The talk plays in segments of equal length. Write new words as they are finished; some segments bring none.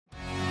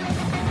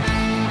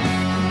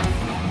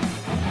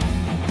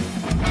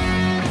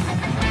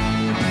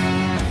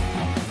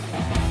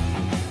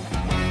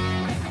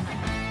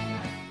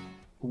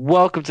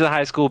Welcome to the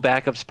High School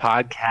Backups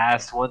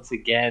Podcast. Once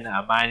again,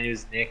 my name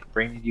is Nick,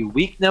 bringing you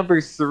week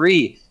number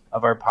 3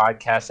 of our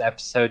podcast,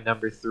 episode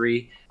number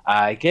 3.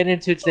 Getting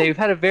into it today, we've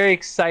had a very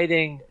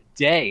exciting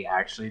day,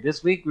 actually.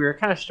 This week, we were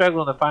kind of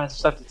struggling to find some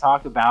stuff to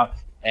talk about,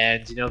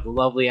 and, the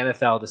lovely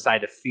NFL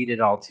decided to feed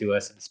it all to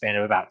us in the span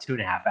of about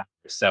 2.5 hours.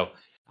 So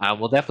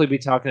we'll definitely be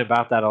talking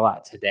about that a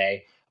lot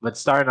today. But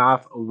starting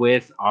off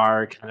with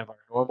our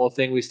normal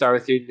thing, we start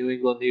with your New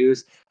England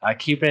news.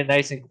 Keeping it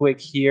nice and quick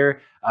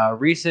here.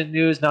 Recent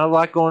news, not a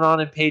lot going on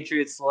in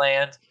Patriots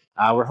land.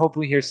 We're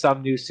hoping we hear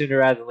some news sooner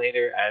rather than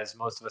later, as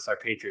most of us are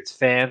Patriots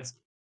fans.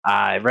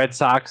 Red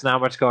Sox,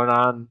 not much going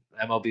on.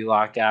 MLB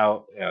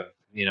lockout. I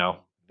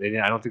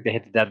don't think they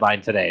hit the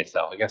deadline today,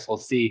 so I guess we'll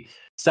see.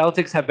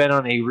 Celtics have been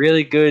on a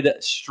really good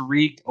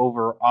streak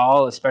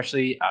overall,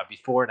 especially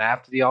before and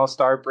after the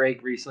All-Star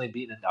break, recently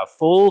beating a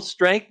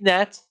full-strength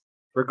Nets.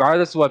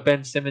 Regardless of what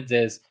Ben Simmons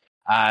is,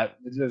 it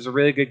was a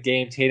really good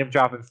game. Tatum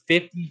dropping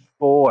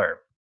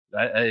 54.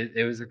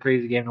 It was a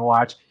crazy game to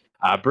watch.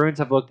 Bruins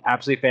have looked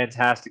absolutely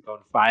fantastic,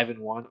 going 5-1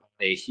 on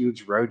a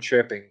huge road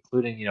trip,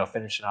 including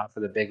finishing off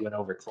with a big win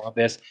over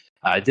Columbus.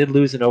 Did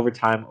lose in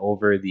overtime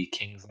over the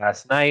Kings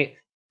last night.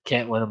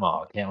 Can't win them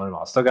all.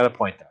 Still got a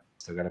point though.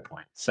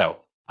 So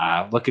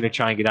looking to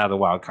try and get out of the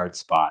wild card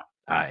spot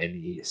in the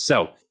East.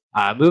 So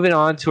moving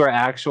on to our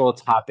actual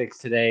topics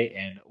today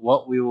and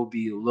what we will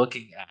be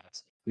looking at.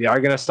 We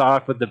are going to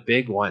start off with the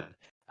big one.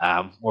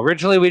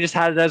 Originally, we just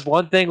had it as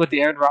one thing with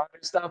the Aaron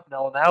Rodgers stuff.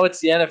 No, now it's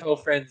the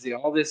NFL frenzy,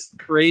 all this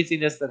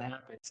craziness that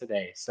happened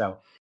today. So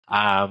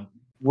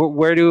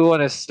where do we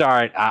want to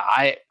start?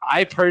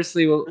 I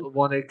personally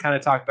want to kind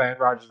of talk about Aaron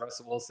Rodgers,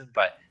 Russell Wilson,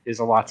 but there's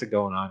a lot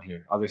going on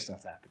here. Other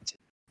stuff that happened too.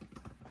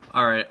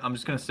 All right, I'm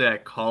just going to say I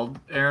called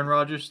Aaron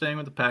Rodgers staying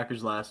with the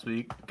Packers last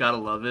week. Gotta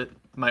love it.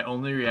 My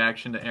only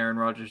reaction to Aaron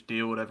Rodgers'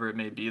 deal, whatever it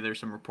may be, there's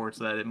some reports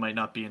that it might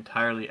not be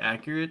entirely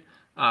accurate.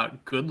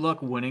 Good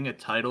luck winning a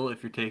title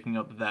if you're taking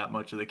up that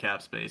much of the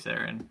cap space,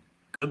 Aaron.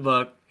 Good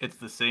luck. It's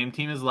the same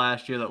team as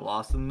last year that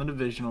lost in the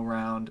divisional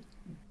round.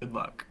 Good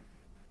luck.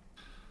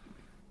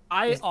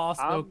 I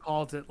also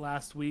called it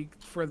last week.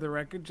 For the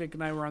record, Jake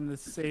and I were on the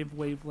same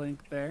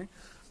wavelength there.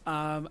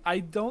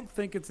 I don't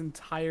think it's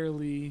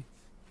entirely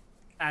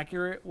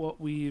accurate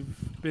what we've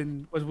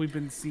been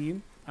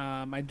seeing.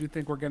 I do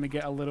think we're going to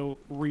get a little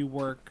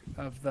rework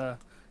of the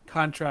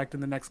contract in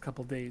the next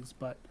couple days,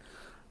 but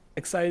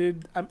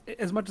excited.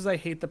 As much as I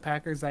hate the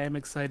Packers, I am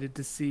excited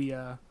to see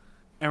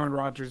Aaron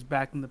Rodgers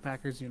back in the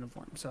Packers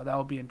uniform. So that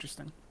will be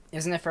interesting.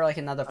 Isn't it for like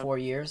another 4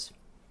 years?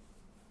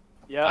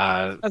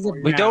 Yeah,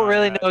 we don't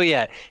really know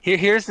yet.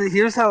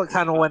 Here's how it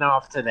kind of went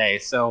off today.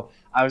 So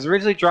I was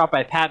originally dropped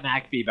by Pat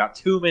McAfee about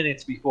 2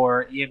 minutes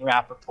before Ian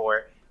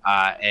Rappaport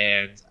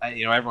and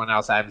everyone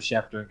else. Adam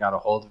Schefter got a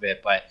hold of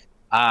it, but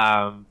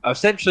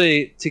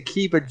essentially to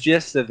keep a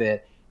gist of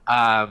it.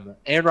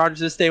 Aaron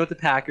Rodgers is staying with the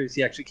Packers.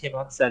 He actually came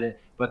out and said it,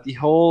 but the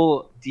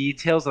whole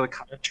details of the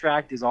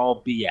contract is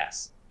all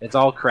BS. It's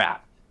all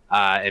crap.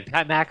 And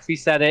Pat McAfee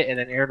said it, and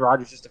then Aaron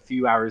Rodgers just a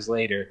few hours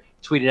later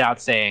tweeted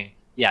out saying,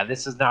 yeah,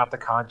 this is not the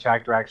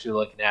contract we're actually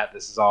looking at.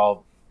 This is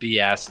all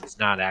BS. It's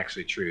not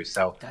actually true.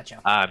 So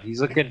gotcha.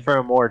 He's looking for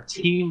a more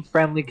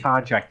team-friendly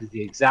contract is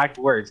the exact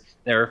words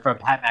that were from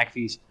Pat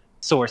McAfee's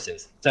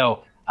sources.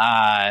 So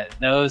that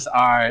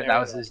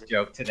was his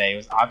joke today. It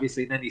was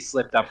obviously, and then he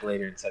slipped up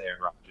later and said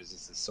Aaron Rodgers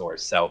is the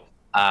source. So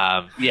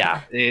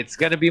it's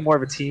going to be more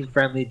of a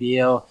team-friendly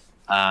deal.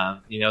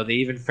 They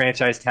even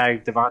franchise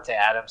tagged Davante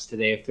Adams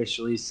today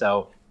officially,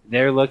 so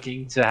they're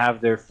looking to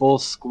have their full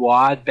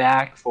squad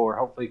back for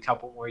hopefully a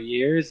couple more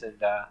years,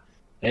 and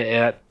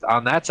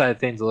on that side of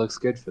things, it looks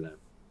good for them.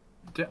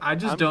 I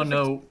just don't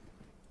know.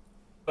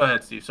 Go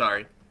ahead, Steve.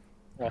 Sorry.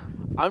 Yeah.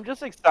 I'm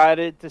just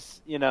excited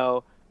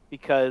to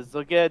because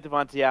they'll get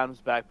Davante Adams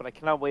back, but I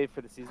cannot wait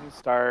for the season to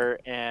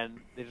start, and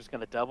they're just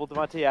going to double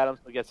Davante Adams.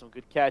 They'll get some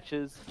good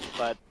catches,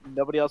 but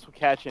nobody else will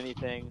catch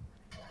anything,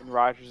 and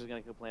Rodgers is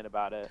going to complain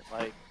about it.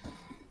 Like,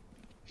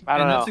 I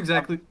don't know.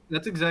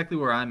 That's exactly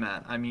where I'm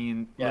at. I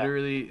mean,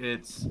 literally,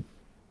 it's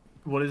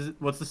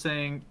what's the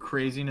saying?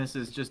 Craziness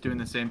is just doing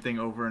the same thing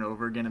over and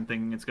over again and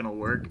thinking it's going to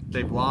work.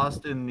 They've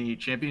lost in the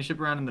championship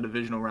round and the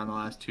divisional round the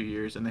last 2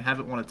 years, and they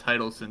haven't won a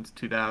title since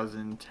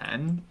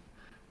 2010.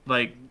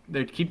 Like,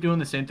 they keep doing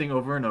the same thing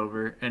over and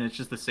over, and it's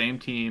just the same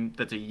team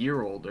that's a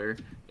year older.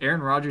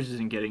 Aaron Rodgers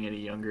isn't getting any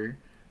younger.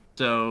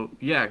 So,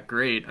 yeah,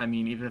 great. I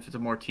mean, even if it's a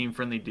more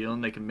team-friendly deal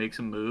and they can make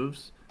some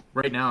moves,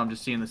 right now I'm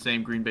just seeing the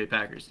same Green Bay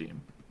Packers team.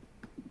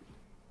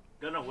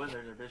 Gonna win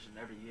their division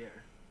every year.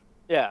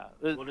 Yeah.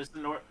 What has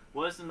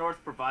the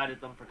North provided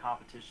them for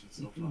competition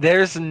so far?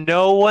 There's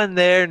no one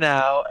there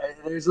now.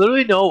 There's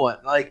literally no one.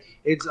 Like,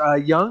 it's a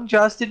young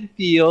Justin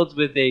Fields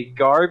with a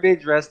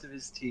garbage rest of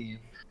his team.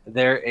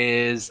 There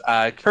is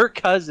Kirk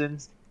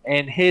Cousins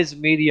and his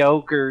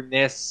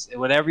mediocreness,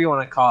 whatever you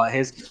want to call it,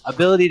 his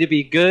ability to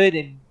be good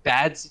in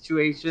bad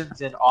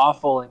situations and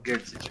awful in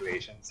good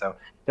situations. So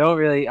don't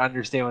really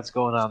understand what's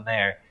going on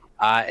there.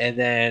 And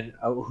then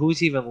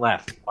who's even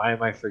left? Why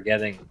am I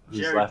forgetting who's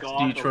Jared left? Goff,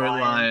 the Detroit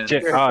Lions.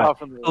 Jared Goff Goff.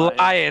 from the The Lions.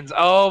 Lions.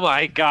 Oh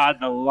my God,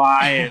 the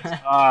Lions.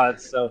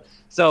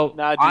 So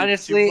Nah, dude,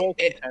 honestly, Super Bowl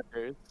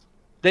contenders.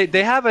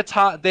 they have a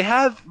top. They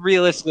have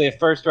realistically a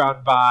first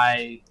round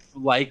bye,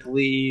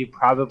 likely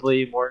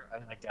probably more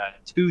like a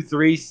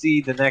 2-3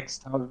 seed the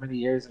next however many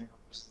years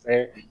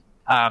there.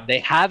 They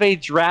have a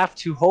draft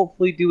to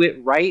hopefully do it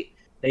right.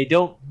 They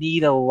don't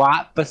need a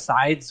lot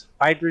besides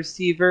wide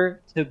receiver,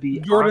 to be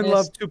Jordan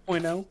Love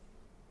honest.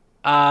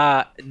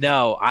 2.0.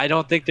 No, I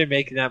don't think they're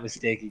making that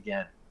mistake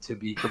again, to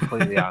be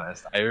completely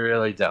honest. I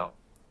really don't.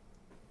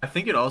 I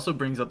think it also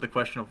brings up the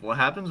question of what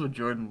happens with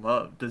Jordan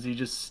Love. Does he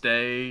just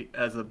stay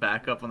as a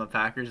backup on the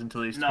Packers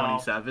until he's No.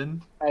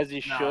 27? As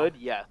he No. should,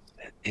 yes.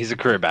 He's a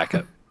career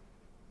backup.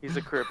 He's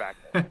a career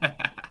backup.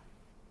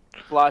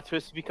 Plot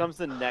twist, he becomes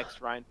the next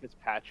Ryan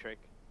Fitzpatrick.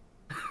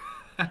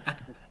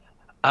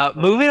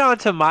 Moving on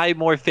to my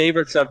more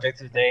favorite subject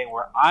today,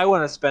 where I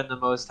want to spend the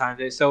most time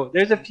today. So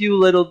there's a few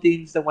little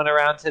things that went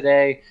around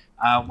today.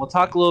 We'll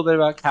talk a little bit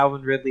about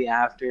Calvin Ridley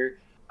after.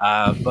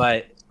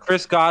 But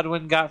Chris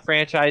Godwin got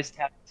franchise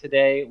tagged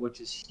today, which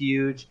is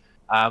huge.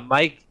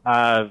 Mike,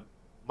 wow.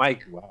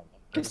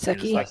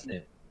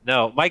 Gesicki?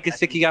 No, Mike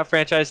Gesicki got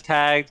franchise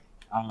tagged.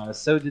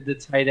 So did the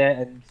tight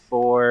end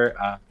for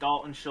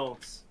Dalton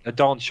Schultz.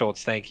 Dalton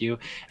Schultz, thank you.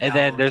 And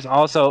Dalton. then there's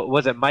also,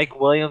 was it Mike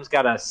Williams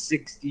got a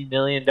 $60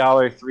 million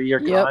 3-year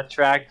Yep.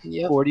 contract,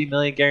 Yep. $40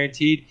 million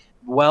guaranteed.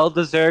 Well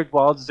deserved.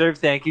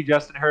 Thank you,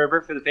 Justin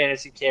Herbert, for the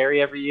fantasy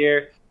carry every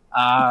year.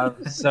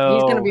 So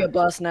He's gonna be a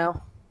bust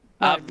now.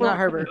 Not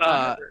Herbert.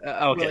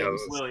 Okay,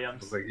 Williams. I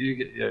was like,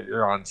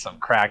 you're on some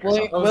crack or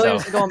Williams, something.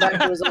 Williams So, is going back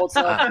to his old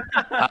self.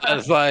 I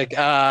was like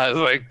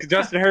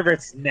Justin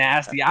Herbert's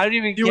nasty. I don't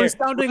even You care. were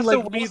sounding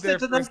Russell like me Wilson's there in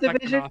for a that second,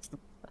 division. Austin.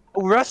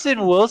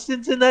 Russell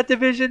Wilson's in that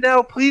division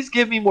now. Please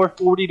give me more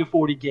 40 to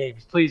 40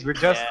 games. Please.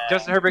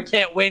 Justin Herbert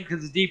can't win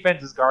because his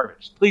defense is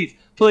garbage.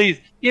 Please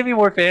give me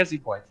more fantasy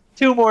points.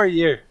 2 more a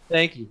year.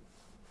 Thank you.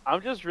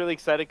 I'm just really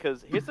excited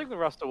because here's the thing with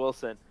Russell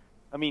Wilson.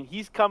 I mean,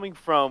 he's coming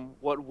from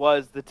what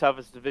was the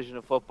toughest division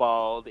of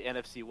football, the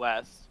NFC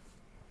West.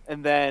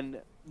 And then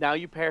now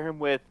you pair him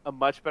with a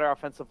much better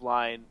offensive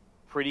line,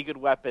 pretty good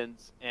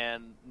weapons,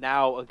 and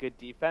now a good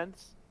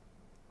defense.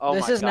 Oh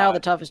This my is now God. the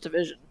toughest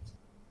division.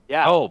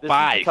 Yeah. Oh, this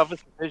bye. is the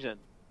toughest division.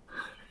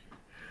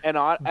 And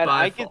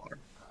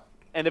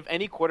if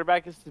any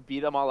quarterback is to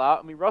beat them all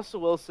out, I mean,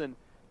 Russell Wilson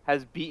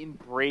has beaten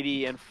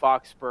Brady and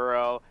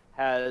Foxborough.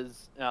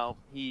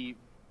 He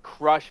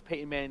crushed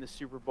Peyton Manning in the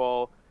Super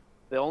Bowl.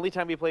 The only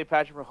time he played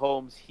Patrick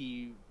Mahomes,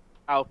 he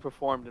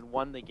outperformed and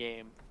won the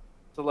game.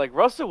 So,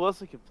 Russell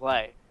Wilson can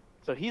play.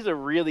 So he's a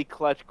really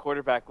clutch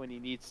quarterback when he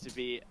needs to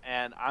be.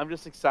 And I'm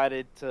just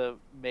excited to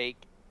make,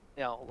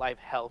 life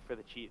hell for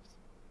the Chiefs.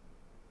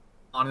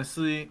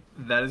 Honestly,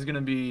 that is going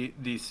to be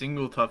the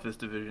single toughest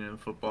division in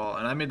football.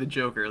 And I made the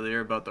joke earlier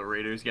about the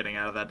Raiders getting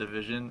out of that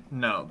division.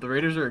 No, the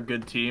Raiders are a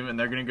good team, and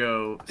they're going to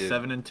go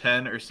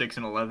 7-10 or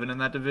 6-11 in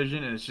that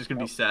division. And it's just going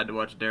to be sad to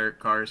watch Derek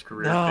Carr's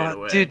career fade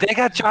away. Dude, they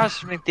got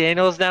Josh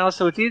McDaniels now,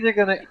 so it's either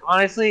gonna.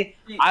 Honestly,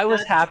 I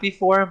was happy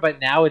for him, but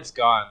now it's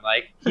gone.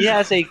 He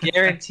has a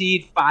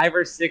guaranteed 5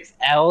 or 6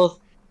 L's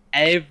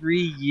every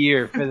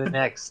year for the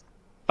next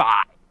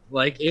 5.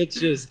 It's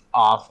just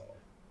awful.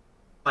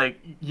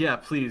 Yeah,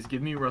 please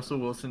give me Russell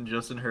Wilson,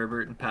 Justin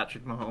Herbert, and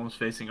Patrick Mahomes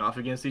facing off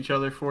against each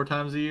other 4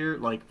 times a year.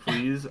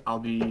 Please, I'll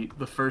be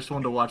the first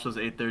one to watch those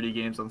 8:30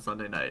 games on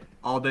Sunday night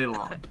all day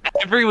long.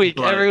 Every week.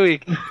 But-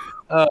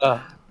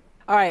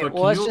 All right, But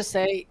well, can let's you- just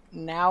say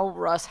now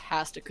Russ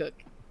has to cook.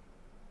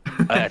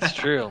 That's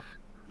true.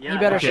 Yeah, You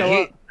better Okay.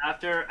 show up.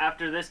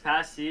 After this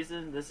past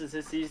season, this is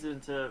his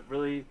season to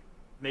really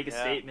make a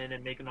Yeah. statement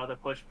and make another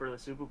push for the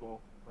Super Bowl.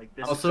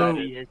 This Also- is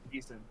gonna be his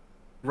season.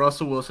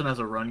 Russell Wilson has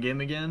a run game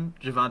again.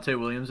 Javonte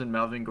Williams and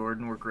Melvin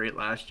Gordon were great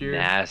last year.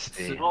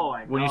 Nasty. Oh,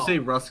 I know. When you say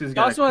Russ is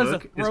going also has to a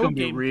cook, it's throw going to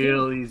be game,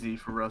 real easy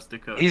for Russ to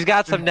cook. He's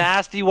got some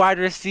nasty wide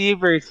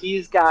receivers.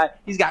 He's got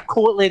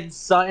Cortland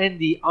Sutton,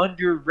 the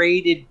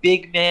underrated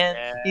big man.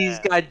 Yeah.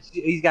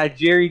 He's got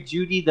Jerry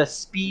Jeudy, the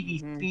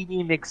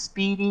speedy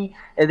McSpeedy,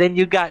 and then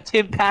you got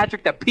Tim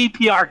Patrick, the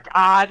PPR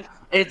god.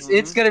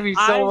 It's gonna be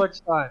so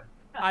much fun.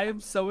 I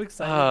am so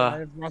excited that I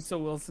have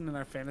Russell Wilson in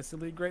our fantasy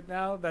league right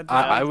now. That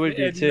I would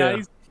be a too.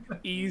 Nice,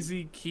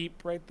 easy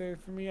keep right there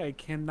for me. I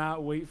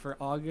cannot wait for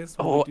August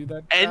when we do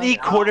that. Any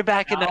draft.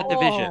 quarterback in that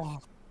division.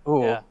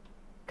 Oh, Yeah.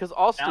 Because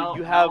also Now-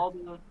 you now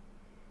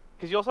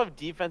also have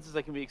defenses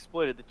that can be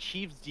exploited. The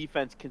Chiefs'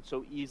 defense can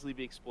so easily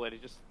be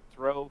exploited. Just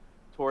throw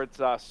towards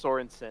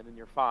Sorensen and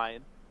you're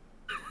fine.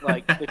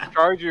 The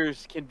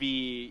Chargers can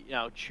be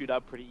chewed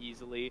up pretty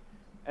easily,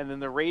 and then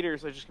the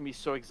Raiders are just gonna be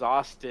so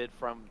exhausted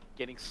from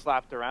getting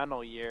slapped around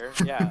all year.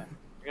 Yeah, they're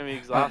gonna be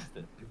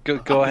exhausted.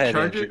 Go ahead,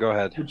 Chargers- Andrew. Go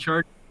ahead. The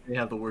Chargers, they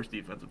have the worst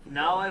defensive football.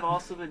 Now I've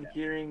also been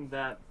hearing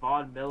that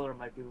Von Miller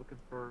might be looking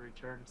for a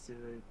return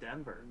to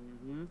Denver.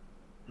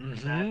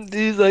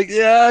 He's like,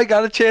 yeah, I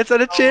got a chance at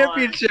a Oh,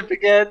 championship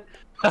again.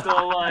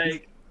 So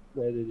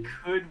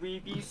Could we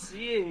be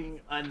seeing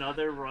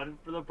another run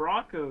for the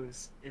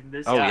Broncos in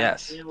this Oh,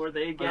 yes. game where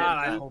they get God,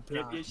 I the hope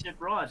not. championship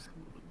run?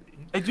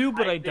 I do,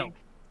 but I think- don't.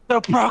 The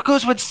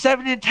Broncos went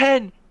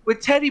 7-10 with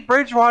Teddy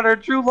Bridgewater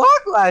and Drew Lock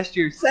last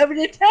year.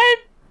 7-10.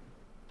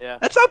 Yeah.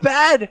 That's not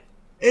bad.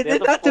 They In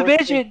had the that fourth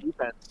ranked division.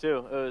 defense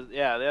too. It was they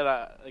had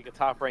a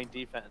top-ranked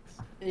defense.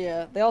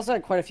 Yeah, they also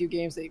had quite a few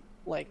games they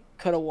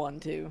could have won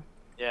too.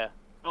 Yeah.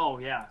 Oh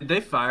yeah. Did they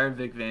fire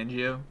Vic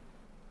Fangio?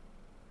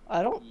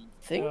 I don't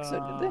think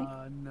so, did they?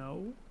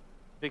 No.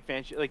 Big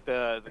fan, like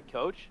the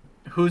coach.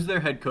 Who's their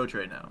head coach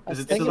right now? I Is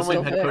it think still the it's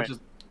same still head Vic. coach?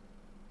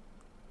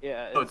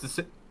 Yeah. Oh, it's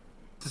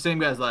the same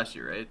guy as last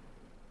year, right?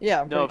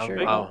 Yeah, I'm No, pretty sure.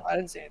 Vic- Oh. I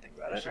didn't say anything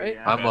about it, Sure, right?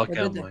 yeah. I'm looking.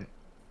 Or I'm did they? like,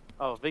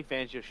 Oh, Big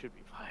Fangio should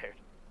be fired.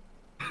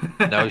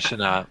 no, he should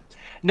not.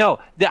 No,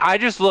 I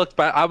just looked,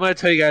 but I'm gonna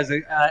tell you guys.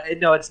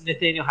 No, it's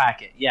Nathaniel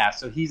Hackett. Yeah,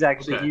 so he's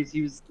actually Okay.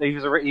 he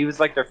was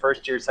like their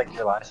first year, second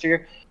year last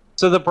year.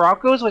 So the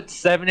Broncos went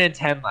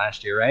 7-10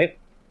 last year, right?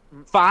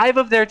 5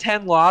 of their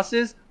 10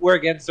 losses were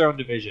against their own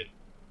division.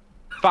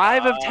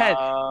 5 of 10.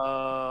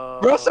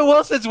 Russell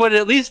Wilson's won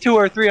at least 2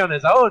 or 3 on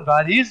his own,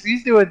 but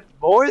he's doing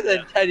more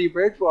than Teddy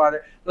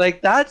Bridgewater.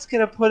 Like, that's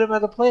gonna put him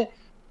at the play.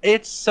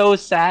 It's so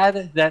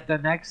sad that the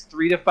next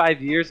 3 to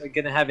 5 years are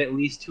gonna have at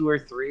least 2 or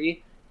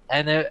 3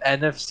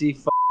 NFC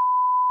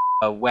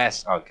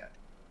West. Oh god,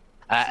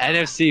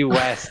 NFC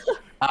West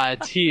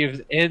teams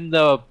in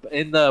the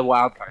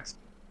wild cards.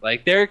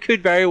 Like, there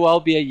could very well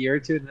be a year or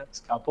two in the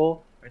next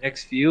couple or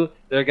next few.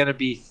 There are gonna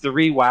be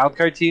 3 wild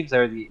card teams that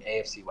are the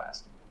AFC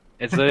West.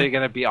 It's literally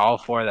gonna be all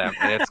 4 of them,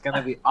 and it's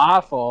gonna be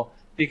awful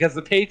because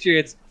the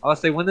Patriots, unless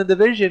they win the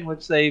division,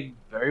 which they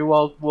very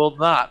well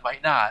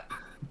might not,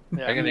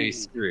 they're gonna be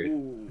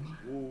screwed.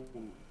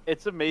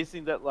 It's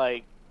amazing that,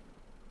 like,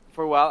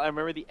 for a while, I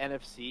remember the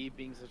NFC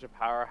being such a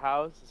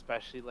powerhouse,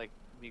 especially like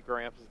me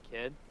growing up as a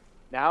kid.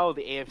 Now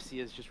the AFC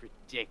is just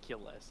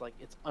ridiculous. Like,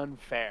 it's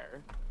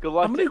unfair. Good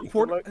luck. How many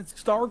good luck-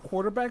 star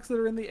quarterbacks that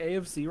are in the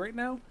AFC right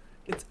now?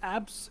 It's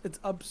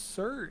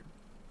absurd.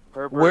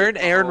 Herbert, We're an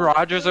Aaron Mahomes.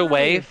 Rodgers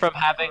away from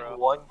having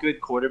one good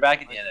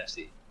quarterback in the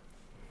NFC.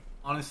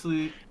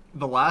 Honestly,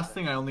 the last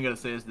thing I only gotta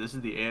say is this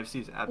is the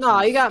AFC's absolute.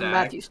 No, you got stack.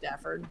 Matthew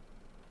Stafford.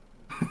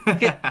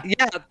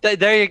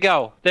 There you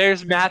go.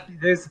 There's Matthew.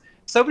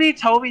 Somebody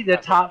told me the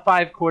top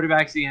 5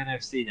 quarterbacks in the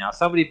NFC now.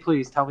 Somebody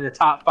please tell me the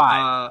top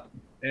 5.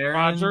 Aaron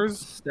Rodgers.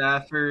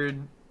 Stafford,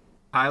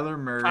 Kyler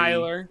Murray,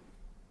 Tyler.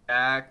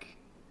 Dak,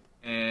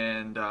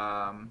 and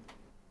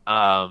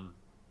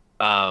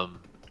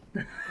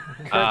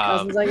Kirk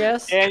Cousins, I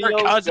guess. Daniel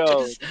Cousins.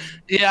 Jones.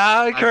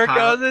 Yeah, Kirk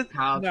Cousins.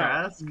 Kyle No.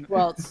 Trask.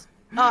 Well, it's,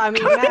 I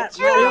mean, Matt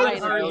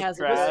Ryan already has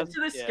Trask. it. Listen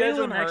to the Yeah.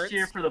 schedule Jalen next Hurts.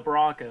 year for the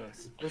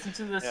Broncos. Listen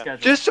to the Yeah. schedule.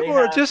 Just so They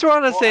we're have-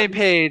 on the well, same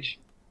page,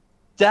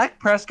 Dak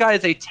Prescott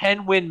is a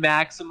 10-win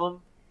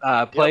maximum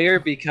player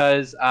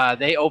because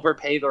they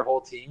overpay their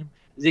whole team.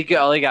 Zeke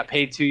only got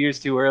paid 2 years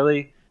too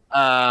early.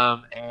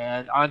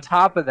 And on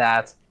top of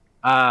that,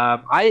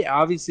 I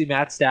obviously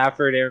Matt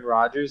Stafford, Aaron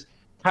Rodgers.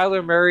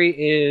 Kyler Murray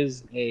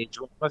is a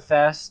drama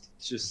fest.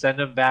 Just send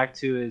him back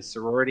to his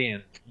sorority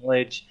in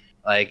college.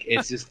 Like,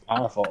 it's just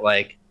awful.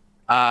 Like,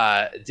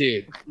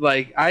 dude,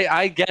 like,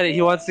 I get it.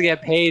 He wants to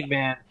get paid,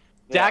 man.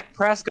 Yeah. Dak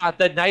Prescott,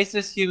 the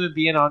nicest human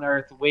being on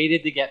earth,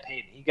 waited to get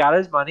paid. He got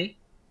his money.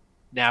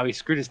 Now he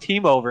screwed his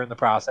team over in the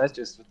process,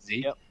 just with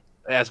Zeke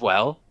as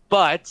well.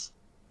 But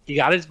he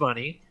got his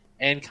money,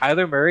 and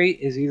Kyler Murray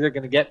is either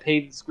going to get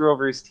paid and screw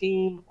over his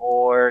team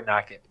or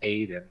not get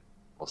paid, and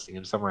we'll see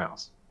him somewhere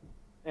else.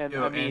 And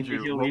Yo, I mean, Andrew,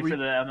 Did you what leave we- for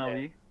the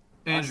MLB?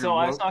 Andrew, So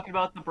I was what- talking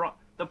about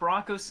the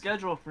Broncos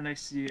schedule for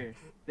next year.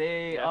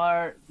 They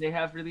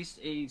have released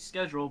a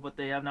schedule, but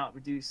they have not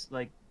reduced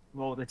the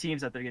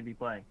teams that they're going to be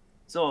playing.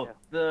 So Yeah.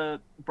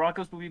 the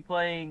Broncos will be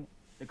playing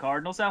the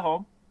Cardinals at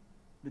home,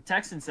 the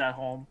Texans at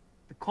home,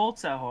 the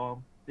Colts at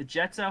home, the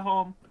Jets at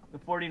home, the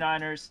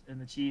 49ers, and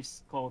the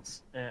Chiefs,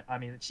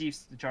 the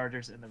Chiefs, the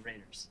Chargers, and the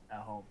Raiders at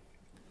home.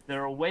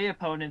 Their away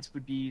opponents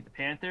would be the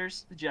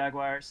Panthers, the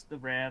Jaguars, the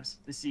Rams,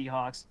 the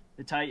Seahawks,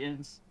 the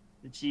Titans,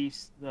 the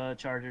Chiefs, the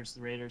Chargers,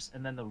 the Raiders,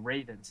 and then the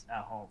Ravens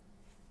at home.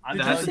 I'm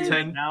Did That's you a say-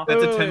 telling you 10. right now.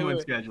 That's a Wait, 10-win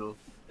wait. schedule.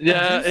 Yeah, Did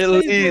you at say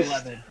least.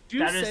 11. Do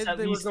you That is say at that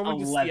they were least going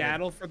 11. to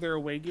Seattle for their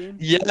away game?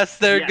 Yes,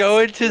 they're Yes.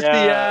 going to Yeah.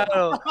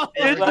 Seattle.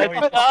 They're It's going like,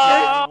 to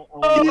oh,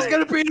 Seattle. he's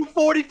gonna beat him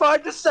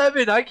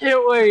 45-7. I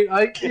can't wait.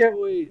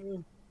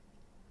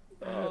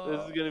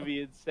 this is gonna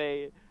be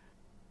insane.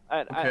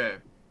 Okay.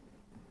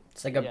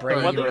 It's like a Yeah.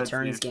 Brady Go ahead,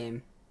 returns Steve.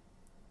 game.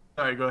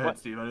 Sorry, go ahead, What?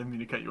 Steve. I didn't mean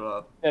to cut you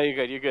off. Yeah, you're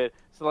good. You're good.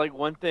 So, like,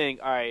 one thing,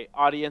 all right,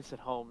 audience at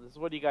home, this is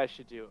what you guys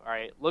should do. All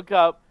right, look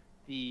up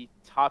the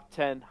top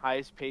 10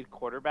 highest paid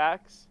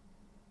quarterbacks,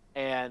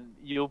 and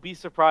you'll be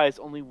surprised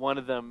only one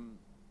of them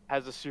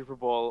has a Super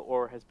Bowl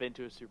or has been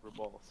to a Super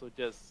Bowl. So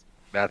just,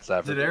 That's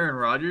Is it Aaron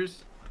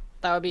Rodgers?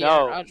 That would be No.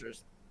 Aaron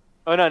Rodgers.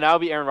 oh no, now it'll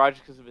be Aaron Rodgers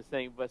because of his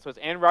thing. But so it's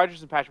Aaron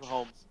Rodgers and Patrick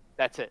Mahomes.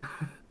 That's it.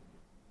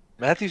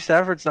 Matthew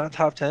Stafford's not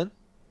top 10.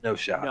 No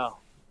shot. No.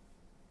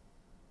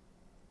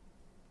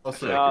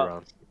 Also,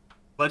 No.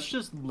 Let's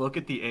just look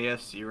at the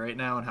AFC right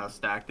now and how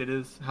stacked it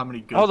is. How many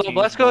good Hold on, teams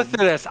let's go won.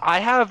 through this. I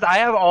have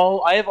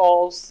all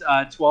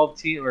 12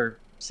 teams or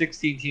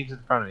 16 teams in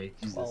front of me.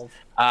 Jesus.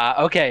 12.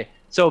 Okay,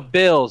 so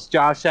Bills,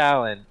 Josh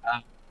Allen.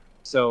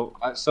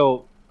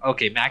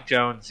 Okay, Mac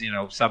Jones,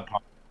 subpar,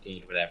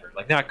 whatever.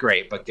 Like not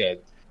great, but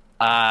good.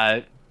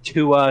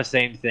 Tua,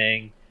 same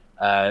thing.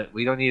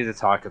 We don't need to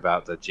talk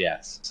about the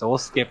Jets, so we'll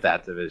skip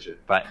that division.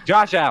 But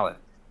Josh Allen.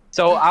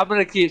 So I'm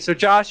gonna keep. So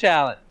Josh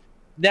Allen.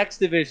 Next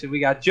division, we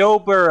got Joe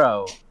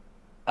Burrow.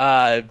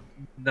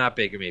 Not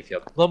Baker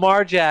Mayfield.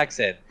 Lamar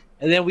Jackson.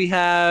 And then we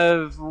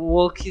have,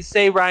 we'll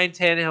say Ryan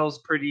Tannehill's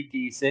pretty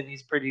decent.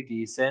 He's pretty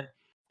decent.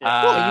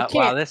 Well, you can't-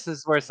 Wow, this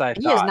is worse I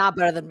He thought. is not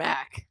better than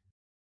Mac.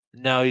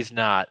 No, he's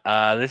not.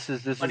 This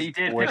is But he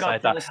did worse pick I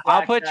up thought. the slack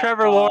I'll put that,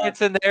 Trevor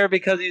Lawrence in there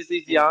because he's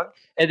young,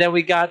 and then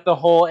we got the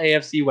whole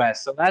AFC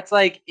West. So that's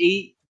like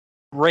 8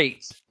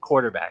 great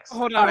quarterbacks.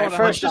 Hold All on, right, hold on.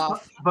 first Just-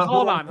 off, but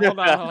Hold on.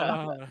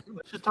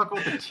 Let's just talk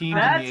about the teams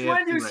That's in the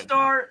when AFC you right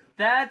start.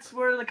 That's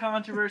where the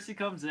controversy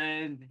comes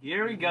in.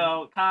 Here we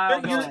go. Kyle,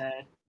 go You're-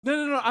 ahead.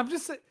 No. I'm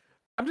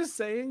just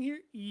saying here.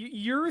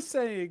 You're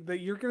saying that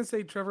you're gonna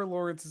say Trevor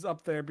Lawrence is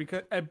up there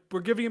because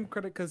we're giving him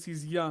credit because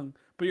he's young,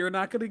 but you're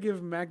not gonna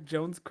give Mac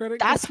Jones credit.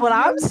 that's what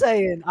I'm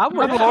saying. I'm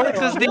with Trevor Lawrence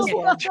Kyle is on this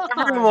one.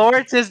 Trevor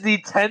Lawrence is the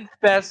 10th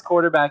best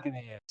quarterback in the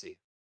AFC.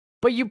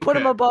 But you put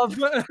him Okay. above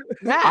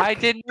Mac. I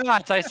did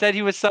not. I said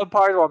he was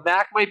subpar. Well,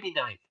 Mac might be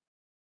 9th.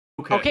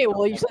 now. Okay,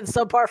 well, you said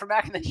subpar for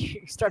Mac, and then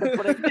you started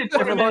putting Put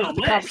Trevor him in Lawrence in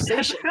the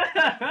list. conversation.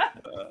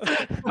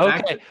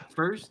 Okay,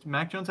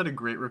 Mac Jones had a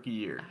great rookie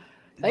year.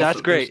 Thank that's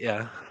you. great.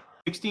 Yeah.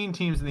 16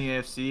 teams in the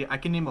AFC. I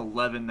can name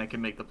 11 that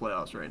can make the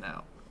playoffs right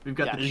now. We've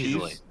got Yeah, the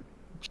easily.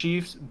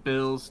 Chiefs,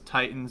 Bills,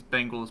 Titans,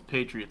 Bengals,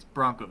 Patriots,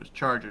 Broncos,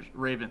 Chargers,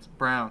 Ravens,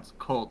 Browns,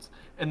 Colts.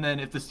 And then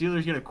if the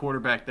Steelers get a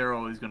quarterback, they're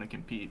always going to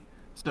compete.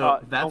 So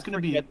that's don't going to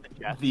be forget the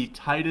Jets. the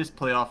tightest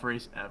playoff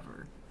race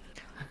ever.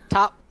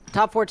 Top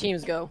 4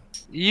 teams go.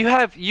 You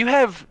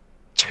have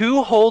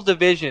 2 whole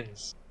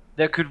divisions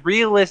that could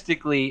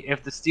realistically,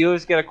 if the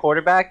Steelers get a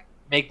quarterback,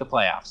 make the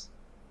playoffs.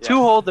 Yeah. 2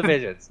 whole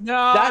divisions. No,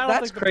 I don't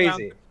That's think the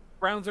crazy.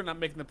 Browns are not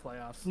making the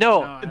playoffs.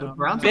 No, I The don't.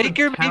 Browns are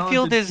Baker a talented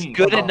Mayfield is team.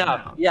 good Oh,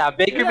 enough. no. Yeah,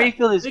 Baker Yeah,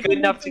 Mayfield is Baker good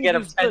enough to get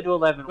him Mayfield is 10 good, to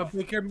 11 But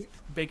wins.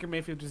 Baker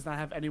Mayfield does not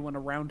have anyone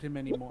around him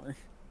anymore.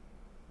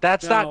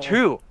 That's not No.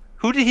 true.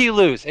 Who did he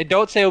lose? And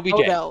don't say OBJ.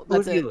 Odell, Who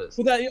that's did he it. lose?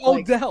 Well, that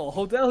Like-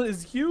 Odell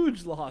is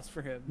huge loss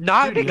for him.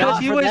 Not Dude, because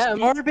not he for was them.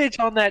 garbage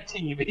on that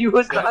team. He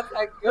was not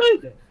that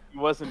good. He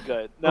wasn't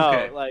good. No,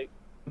 Okay. like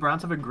The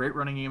Browns have a great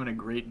running game and a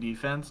great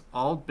defense.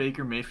 All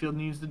Baker Mayfield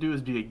needs to do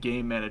is be a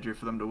game manager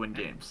for them to win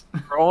games.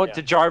 Throw it Yeah.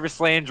 to Jarvis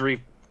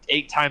Landry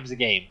 8 times a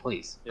game,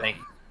 please. Yeah. Thank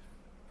you.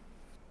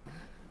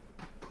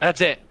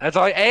 That's it. That's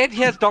all. And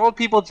he has Donald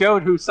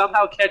People-Jones, who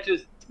somehow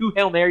catches 2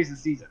 Hail Marys a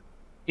season.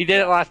 He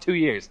did it the last 2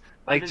 years.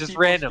 Like, just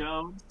random.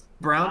 Jones.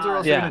 Browns are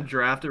also Yeah. going to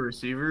draft a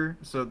receiver,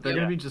 so they're Yeah.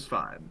 going to be just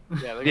fine.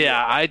 yeah, they're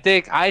Yeah, gonna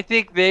I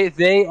think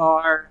they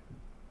are.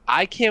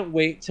 I can't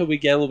wait till we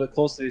get a little bit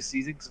closer to the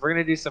season because we're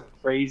gonna do some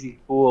crazy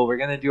fool. We're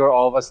gonna do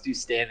all of us do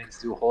standings,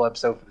 do a whole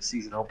episode for the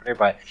season opener.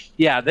 But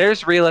yeah,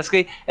 there's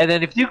realistically, and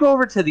then if you go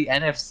over to the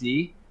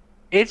NFC,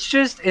 it's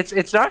just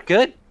it's not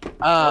good.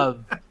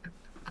 Well,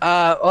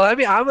 let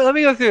me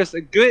go through this.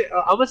 I'm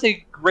gonna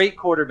say great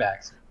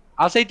quarterbacks.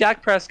 I'll say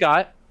Dak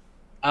Prescott.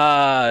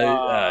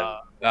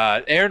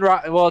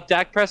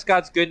 Dak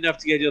Prescott's good enough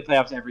to get to the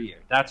playoffs every year.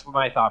 That's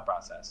my thought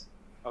process.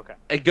 Okay.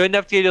 Good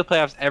enough to get to the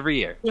playoffs every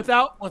year.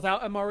 Without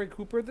Amari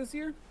Cooper this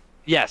year,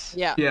 Yes.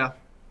 Yeah. Yeah.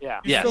 Yeah.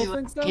 you Yes. still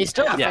think so? He's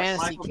still a Yes.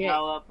 fantasy Michael kid.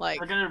 Gallup.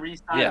 Like, We're gonna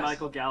re-sign Yes.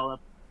 Michael Gallup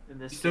in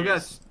this. He's still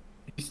case.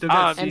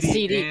 got And CD,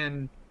 CD.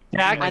 and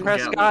Dak Michael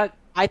Prescott. Gallup.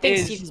 I think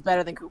is- Steve's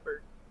better than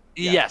Cooper.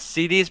 Yeah. Yes,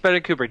 CD is better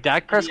than Cooper.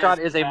 Dak Prescott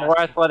is a more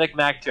athletic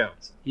Mac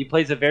Jones. He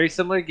plays a very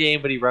similar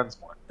game, but he runs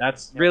more.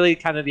 That's really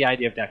kind of the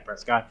idea of Dak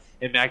Prescott.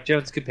 And Mac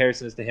Jones'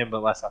 comparison is to him,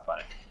 but less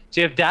athletic.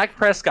 So you have Dak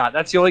Prescott.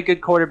 That's the only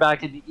good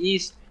quarterback in the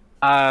East.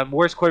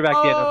 Worst quarterback,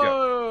 Daniel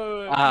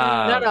Jones.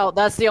 No,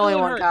 that's the only Jalen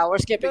one, Hurts. Kyle. We're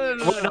skipping. No,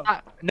 you. no,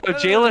 Well, no,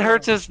 Jalen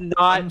Hurts is not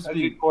Let him a speak.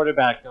 good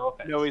quarterback. No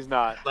offense. No, he's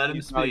not. Let him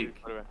He's not a good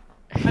speak. quarterback.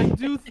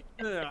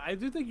 I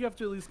do think you have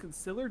to at least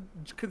consider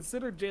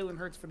Jalen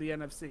Hurts for the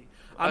NFC.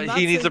 I'm He not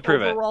needs saying to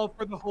prove it. overall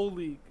for the whole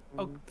league.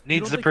 Oh, you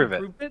Needs don't to think prove he it.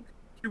 proved it.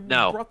 He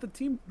No. brought the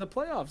team to the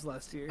playoffs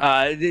last year.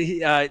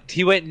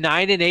 He went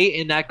 9-8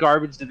 in that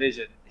garbage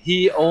division.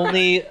 He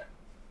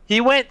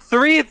went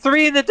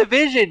 3-3 in the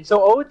division. So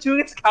 0-2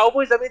 against the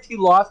Cowboys. That means he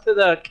lost to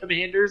the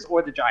Commanders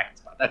or the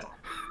Giants. That's all.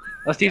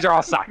 Those teams are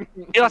all suck.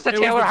 He lost to It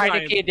was Taylor the Heineke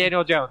Giants. and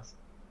Daniel Jones.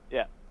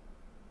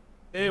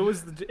 It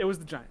was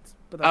the Giants.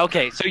 But that's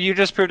Okay, so you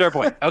just proved our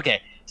point.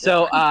 Okay,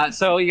 so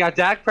you got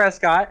Dak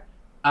Prescott,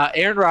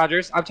 Aaron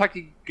Rodgers. I'm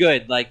talking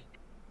good, like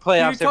you're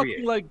playoffs every talking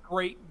year. like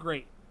great.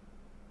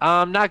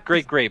 Not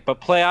great,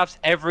 but playoffs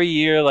every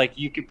year. Like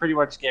you can pretty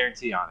much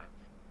guarantee on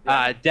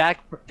it.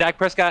 Dak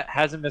Prescott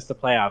hasn't missed the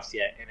playoffs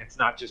yet, and it's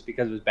not just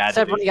because it was bad.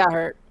 Except when he division. got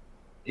hurt.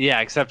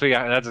 Yeah, except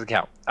that doesn't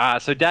count.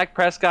 So Dak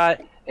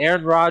Prescott,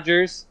 Aaron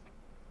Rodgers,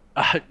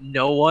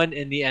 no one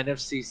in the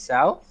NFC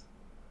South.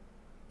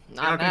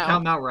 Not gonna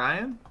count Matt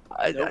Ryan?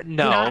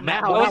 No, Not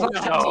Matt. now. When was the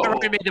No. last time he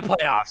ever made the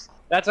playoffs?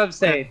 That's what I'm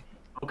saying.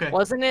 Okay.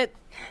 Wasn't it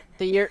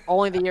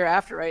only the year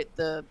after, right?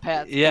 The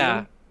Pats.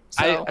 Yeah.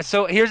 So,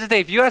 So here's the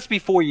thing: if you asked me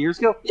 4 years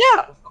ago,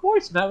 yeah, of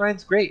course, Matt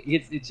Ryan's great.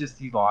 It's just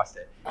he lost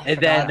it, I and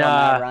forgot then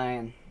about Matt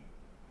Ryan.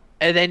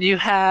 and then you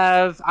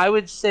have, I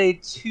would say,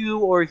 2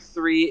 or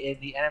 3 in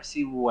the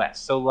NFC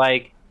West. So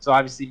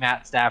obviously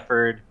Matt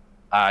Stafford,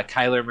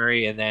 Kyler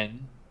Murray, and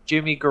then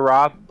Jimmy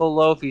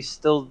Garoppolo, if he's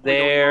still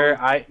there.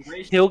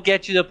 He'll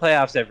get you the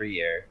playoffs every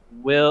year.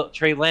 Will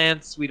Trey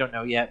Lance? We don't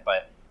know yet,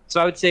 but so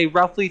I would say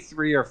roughly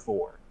 3 or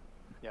 4.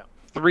 Yeah,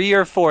 3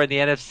 or 4 in the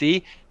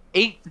NFC,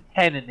 8 to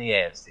 10 in the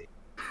AFC.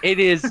 It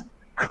is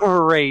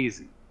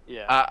crazy.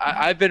 Yeah.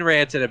 I've been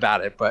ranting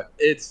about it, but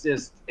it's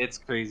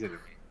crazy to me.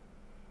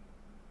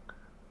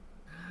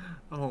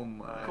 Oh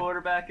my.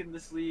 Quarterback in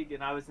this league,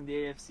 and I was in the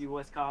AFC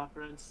West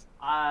Conference.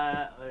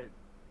 I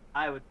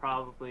would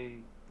probably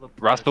look.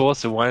 Russell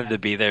Wilson wanted to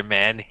be there,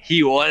 man.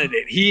 He wanted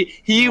it.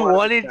 He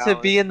wanted to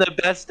be in the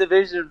best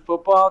division in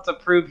football to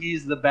prove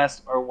he's the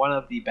best or one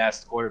of the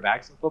best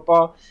quarterbacks in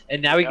football.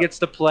 And now he gets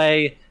to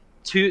play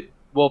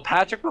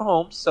Patrick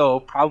Mahomes,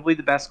 so probably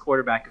the best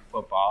quarterback in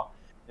football.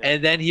 Yeah.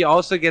 And then he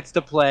also gets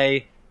to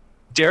play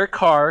Derek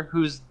Carr,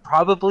 who's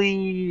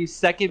probably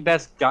second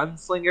best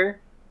gunslinger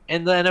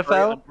in the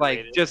NFL.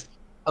 Like, just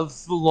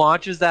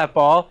launches that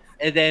ball.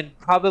 And then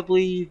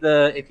probably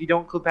if you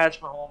don't include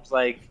Patrick Mahomes,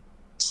 like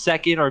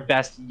second or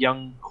best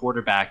young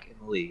quarterback in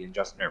the league in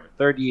Justin Herbert.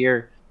 3rd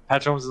year.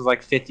 Patrick Mahomes is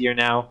like 5th year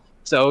now.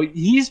 So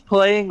he's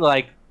playing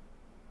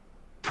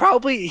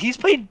he's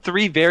played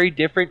 3 very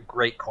different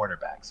great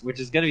quarterbacks, which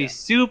is going to be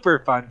super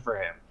fun for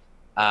him.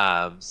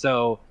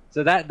 So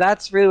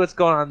that's really what's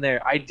going on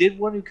there. I did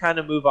want to kind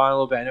of move on a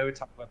little bit. I know we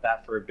talked about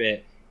that for a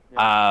bit,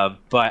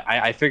 but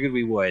I figured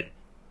we would.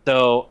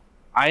 So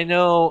I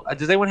know.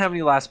 Does anyone have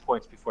any last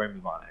points before I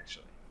move on?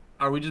 Actually,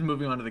 are we just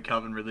moving on to the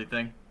Calvin Ridley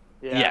thing?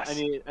 Yeah. Yes. I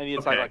need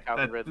to talk about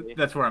Calvin Ridley.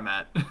 That's where I'm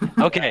at.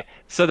 Okay,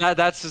 so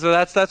that's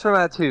where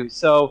I'm at too.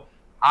 So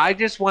I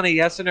just want a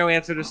yes or no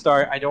answer to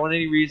start. I don't want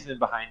any reasoning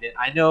behind it.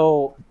 I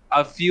know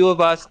a few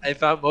of us, I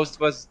found most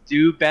of us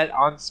do bet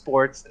on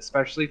sports,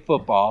 especially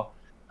football.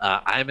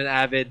 I'm an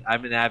avid,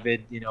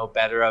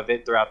 better of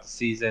it throughout the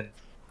season.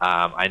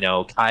 I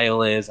know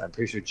Kyle is. I'm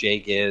pretty sure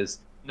Jake is.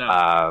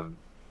 No.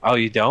 Oh,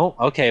 you don't?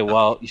 Okay,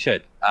 well, you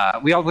should.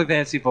 We all play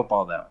fantasy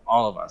football, though.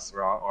 All of us.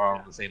 We're all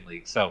in the same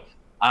league. So,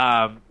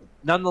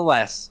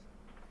 nonetheless,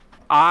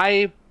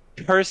 I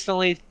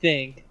personally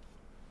think,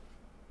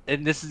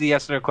 and this is the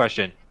yes or no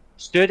question,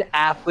 should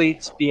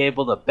athletes be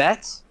able to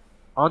bet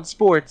on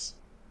sports?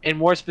 And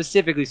more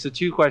specifically, so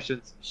 2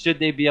 questions, should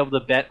they be able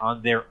to bet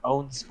on their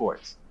own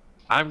sports?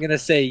 I'm going to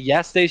say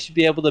yes, they should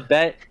be able to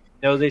bet.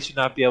 No, they should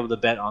not be able to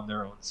bet on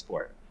their own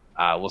sport.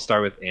 We'll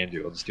start with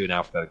Andrew. We'll just do an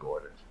alphabetical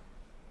order.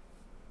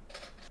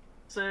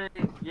 Say,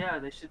 yeah,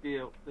 they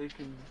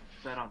can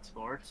bet on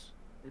sports.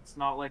 It's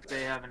not like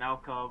they have an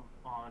outcome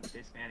on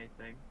basically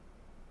anything.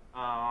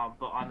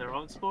 But on their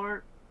own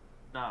sport,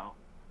 no.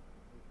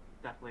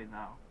 Definitely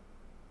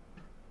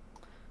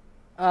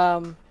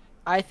no.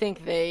 I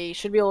think they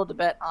should be able to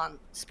bet on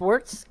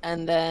sports,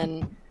 and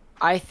then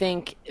I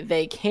think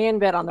they can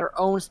bet on their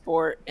own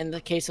sport in the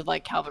case of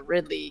like Calvin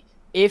Ridley,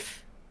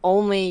 if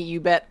only you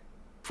bet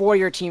for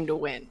your team to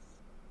win.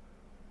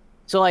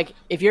 So like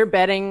if you're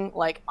betting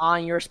like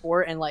on your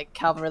sport and like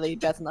Calvin Ridley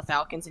bets on the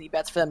Falcons and he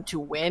bets for them to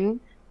win,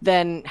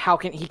 then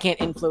he can't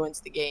influence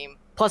the game.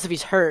 Plus if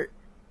he's hurt,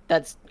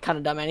 that's kind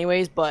of dumb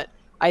anyways, but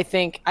I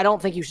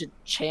don't think you should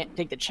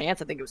take the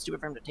chance. I think it was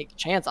stupid for him to take the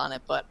chance on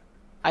it, but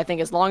I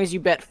think as long as you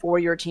bet for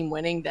your team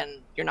winning,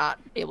 then you're not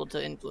able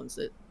to influence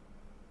it.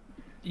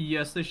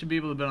 Yes, they should be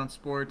able to bet on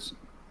sports.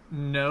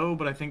 No,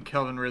 but I think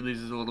Calvin Ridley's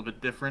is a little bit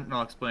different, and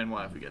I'll explain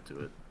why if we get to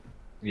it.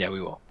 Yeah,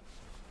 we will.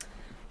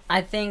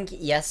 I think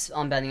yes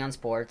on betting on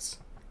sports.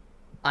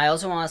 I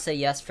also want to say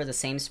yes for the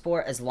same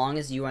sport as long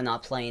as you are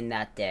not playing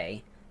that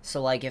day.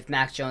 So, like, if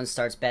Mac Jones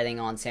starts betting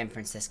on San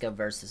Francisco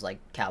versus, like,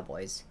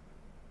 Cowboys.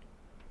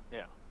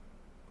 Yeah.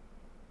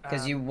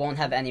 Because you won't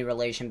have any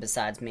relation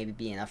besides maybe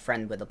being a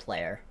friend with a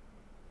player.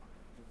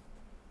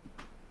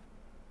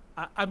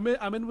 I'm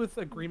in with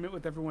agreement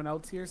with everyone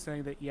else here,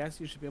 saying that yes,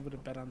 you should be able to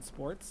bet on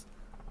sports,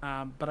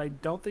 but I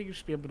don't think you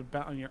should be able to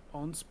bet on your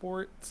own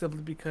sport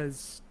simply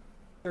because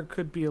there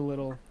could be a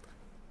little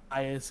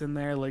bias in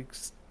there. Like,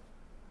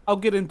 I'll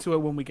get into it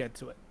when we get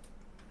to it.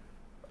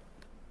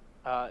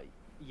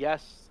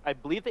 Yes, I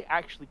believe they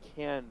actually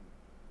can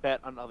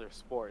bet on other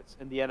sports.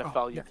 In the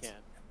NFL, you can.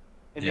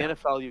 In the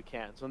NFL, you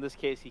can. So in this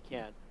case, he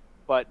can.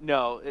 But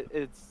no,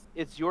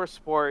 it's your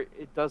sport.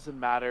 It doesn't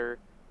matter.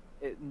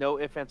 No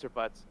ifs, ands, or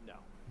buts. No,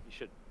 you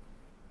shouldn't.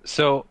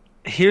 So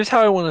here's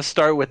how I want to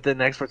start with the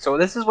next one. So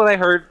this is what I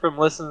heard from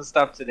listening to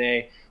stuff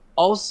today.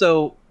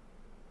 Also,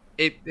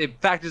 it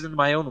factors into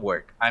my own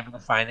work. I'm in the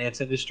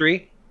finance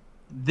industry.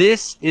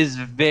 This is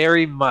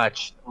very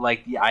much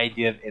like the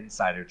idea of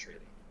insider trading.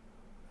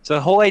 So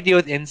the whole idea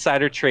with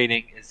insider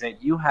trading is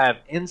that you have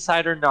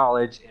insider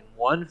knowledge in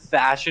one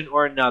fashion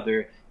or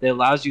another that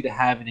allows you to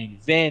have an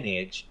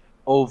advantage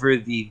over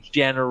the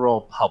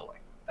general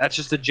public. That's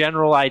just a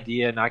general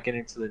idea, not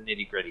getting into the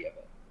nitty-gritty of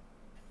it.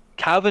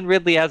 Calvin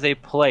Ridley as a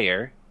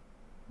player,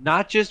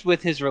 not just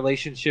with his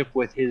relationship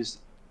with his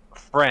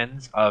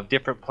friends of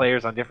different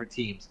players on different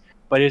teams,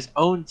 but his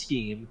own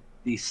team,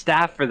 the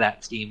staff for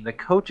that team, the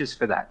coaches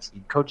for that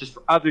team, coaches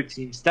for other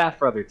teams, staff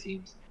for other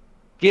teams,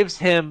 gives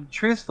him,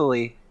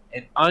 truthfully,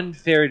 an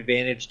unfair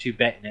advantage to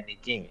bet in any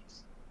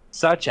games,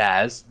 such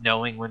as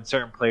knowing when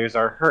certain players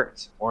are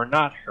hurt or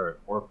not hurt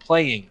or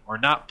playing or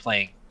not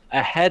playing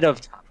ahead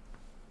of time,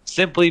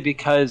 simply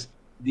because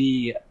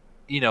the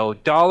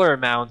dollar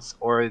amounts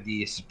or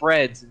the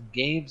spreads in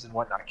games and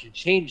whatnot can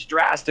change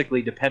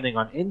drastically depending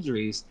on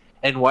injuries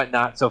and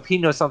whatnot. So if he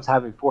knows something's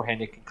happening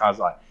beforehand, it can cause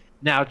a lot.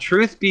 Now,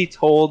 truth be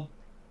told,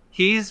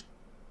 he's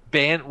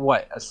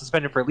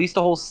suspended for at least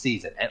a whole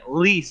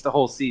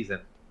season,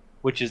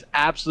 which is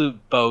absolute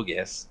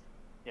bogus.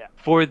 Yeah.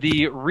 For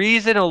the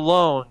reason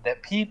alone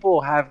that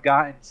people have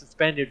gotten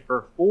suspended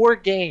for 4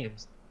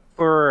 games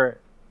for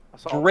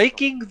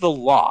breaking the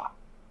law.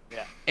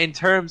 Yeah. In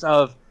terms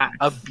of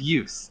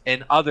abuse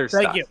and other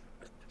stuff. Thank you.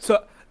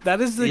 So that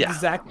is the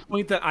exact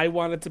point that I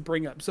wanted to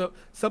bring up. So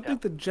something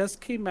that just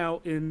came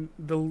out in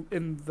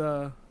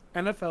the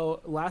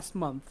NFL last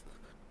month,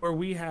 where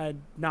we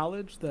had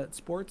knowledge that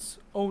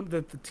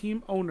that the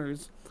team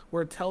owners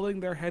were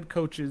telling their head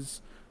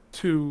coaches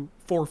to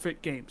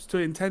forfeit games, to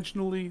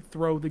intentionally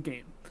throw the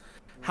game.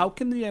 How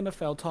can the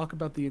NFL talk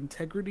about the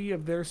integrity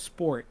of their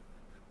sport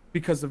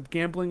because of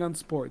gambling on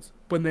sports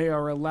when they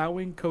are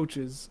allowing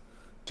coaches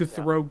to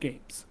throw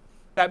games?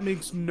 That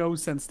makes no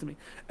sense to me.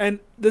 And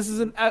this is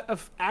an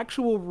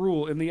actual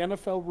rule in the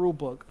NFL rule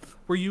book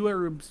where you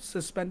are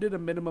suspended a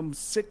minimum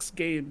 6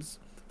 games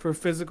for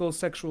physical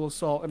sexual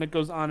assault, and it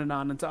goes on and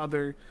on into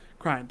other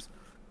crimes.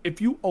 If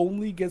you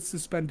only get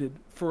suspended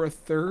for a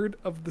third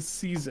of the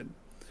season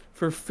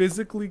for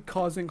physically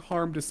causing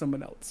harm to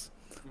someone else,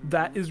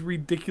 that is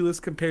ridiculous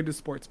compared to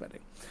sports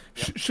betting.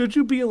 Should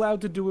you be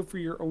allowed to do it for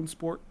your own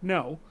sport?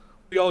 No.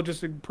 We all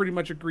just pretty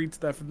much agreed to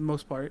that for the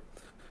most part.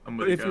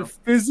 But if you're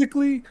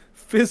physically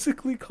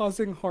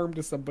causing harm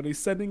to somebody,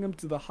 sending them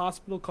to the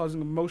hospital,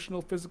 causing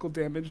emotional, physical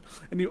damage,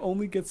 and you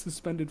only get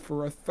suspended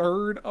for a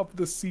third of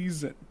the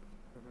season,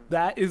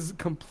 that is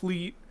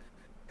complete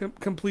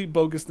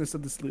bogusness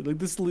of this league. Like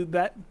this league,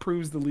 that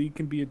proves the league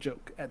can be a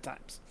joke at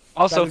times.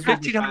 Also,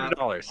 $1,500.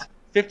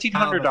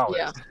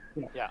 $1,500.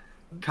 Yeah.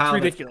 Kyle,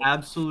 It's ridiculous.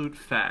 Absolute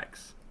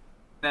facts.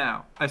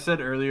 Now, I said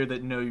earlier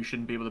that no, you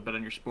shouldn't be able to bet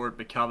on your sport,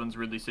 but Calvin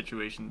Ridley's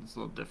situation is a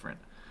little different.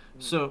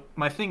 So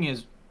my thing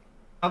is,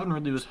 Calvin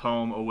Ridley was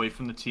home away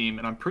from the team,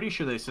 and I'm pretty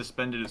sure they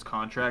suspended his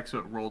contract, so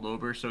it rolled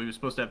over. So he was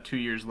supposed to have 2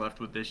 years left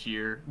with this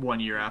year, 1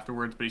 year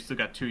afterwards, but he still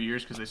got 2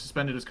 years because they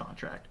suspended his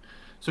contract.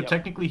 So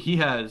technically he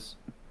has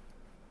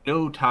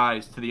no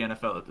ties to the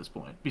NFL at this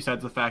point,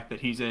 besides the fact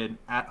that he's an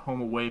at-home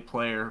away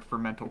player for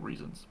mental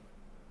reasons.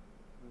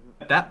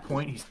 At that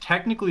point, he's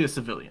technically a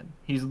civilian.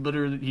 He's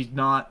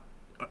not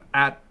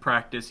at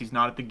practice, he's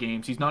not at the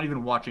games, he's not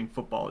even watching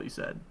football, he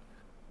said.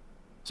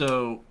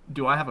 So,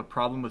 do I have a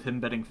problem with him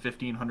betting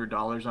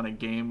 $1,500 on a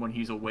game when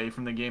he's away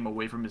from the game,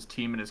 away from his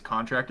team, and his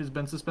contract has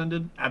been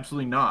suspended?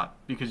 Absolutely not,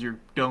 because you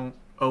don't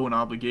owe an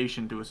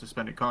obligation to a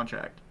suspended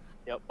contract.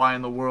 Yep. Why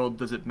in the world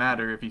does it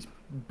matter if he's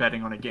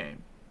betting on a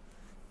game?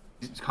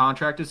 His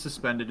contract is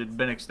suspended, it had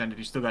been extended,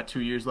 he's still got 2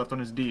 years left on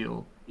his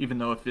deal, even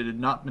though if it had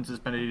not been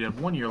suspended, he'd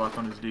have 1 year left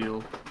on his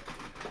deal.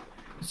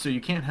 So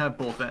you can't have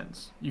both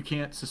ends. You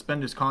can't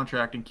suspend his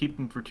contract and keep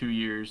him for 2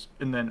 years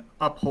and then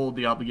uphold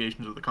the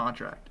obligations of the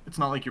contract. It's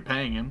not like you're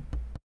paying him.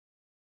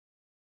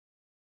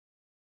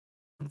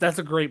 That's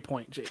a great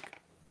point, Jake.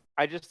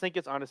 I just think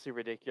it's honestly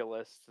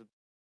ridiculous to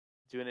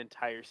do an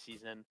entire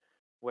season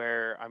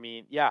where, I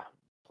mean,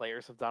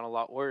 players have done a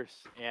lot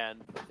worse.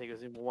 And I think it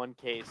was in one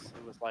case,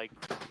 it was like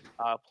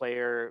a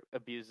player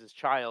abused his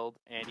child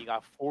and he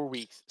got 4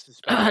 weeks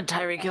suspended.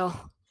 Tyreek Hill.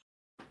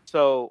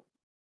 So,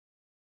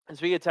 and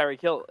speaking of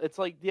Tyreek Hill, it's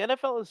like the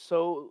NFL is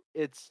so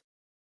it's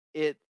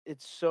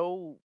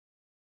so,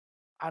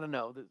 I don't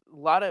know, there's a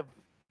lot of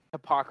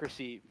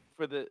hypocrisy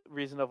for the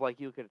reason of like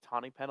you look at a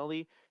taunting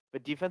penalty,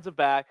 but defensive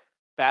back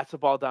bats the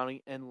ball down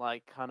and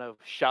like kind of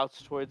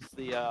shouts towards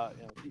the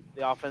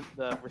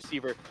the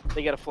receiver,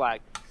 they get a flag.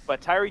 But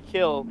Tyreek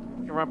Hill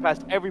can run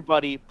past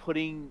everybody,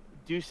 putting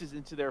deuces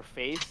into their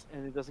face,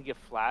 and it doesn't get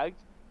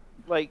flagged.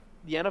 Like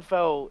the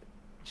NFL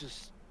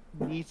just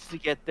needs to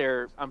get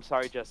their, I'm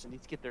sorry, Justin,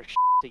 needs to get their shit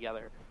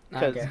together,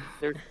 because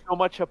there's so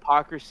much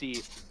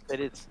hypocrisy that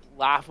it's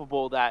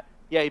laughable that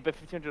you bet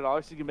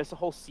 $1,500 so you can miss a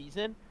whole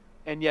season,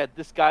 and yet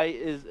this guy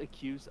is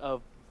accused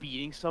of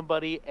beating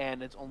somebody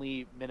and it's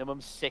only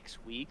minimum 6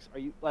 weeks. Are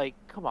you like,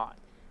 come on?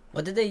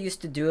 What did they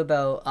used to do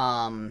about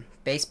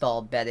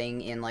baseball betting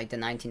in like the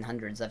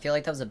 1900s? I feel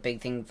like that was a big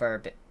thing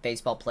for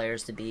baseball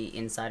players to be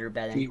insider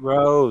betting. Pete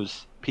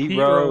Rose.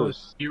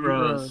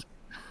 The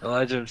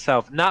legend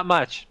himself. Not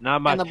much.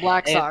 And the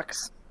Black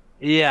Sox.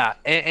 Yeah,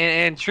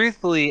 and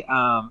truthfully,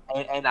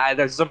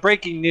 there's some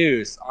breaking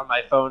news on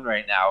my phone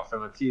right now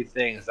from a few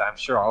things I'm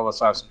sure all of us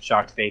will have some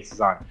shocked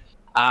faces on.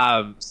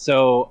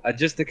 So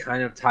just to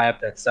kind of tie up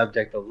that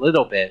subject a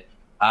little bit,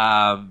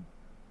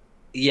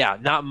 yeah,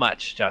 not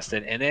much,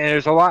 Justin. And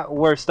there's a lot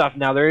worse stuff.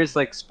 Now, there is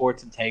like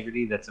sports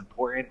integrity that's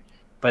important,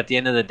 but at the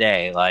end of the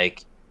day,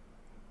 like,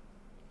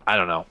 I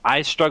don't know.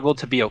 I struggle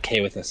to be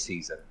okay with a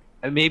season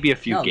and maybe a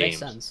few No,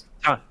 games. makes sense.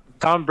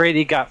 Tom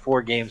Brady got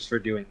 4 games for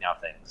doing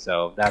nothing,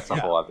 so that's a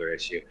whole other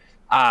issue.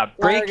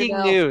 Breaking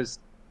Goodell. news,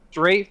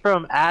 straight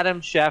from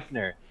Adam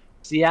Scheffner: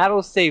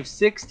 Seattle saved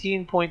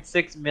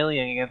 $16.6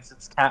 million against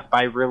its cap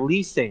by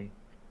releasing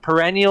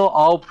perennial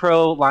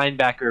All-Pro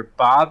linebacker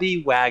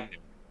Bobby Wagner.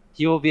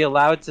 He will be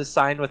allowed to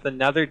sign with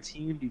another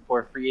team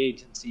before free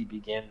agency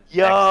begins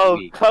next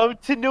week. Come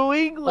to New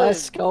England.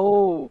 Let's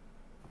go.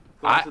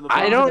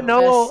 I don't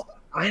know.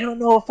 I don't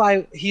know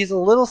if he's a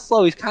little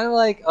slow. He's kind of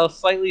like a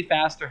slightly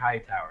faster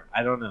Hightower.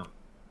 I don't know.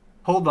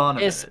 Hold on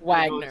a It's minute.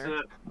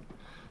 Wagner.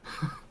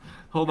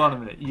 Hold on a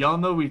minute. Y'all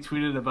know we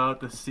tweeted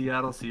about the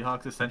Seattle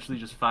Seahawks essentially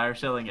just fire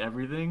selling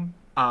everything.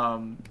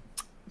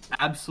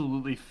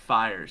 Absolutely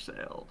fire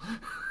sale.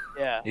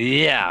 Yeah.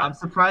 Yeah. I'm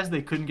surprised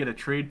they couldn't get a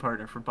trade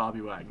partner for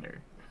Bobby Wagner.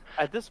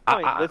 At this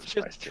point, I'm let's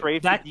surprised just too.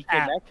 trade for That DK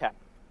app. Metcalf.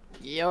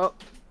 Yep.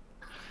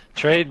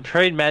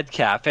 Trade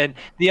Metcalf. And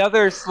the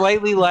other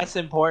slightly less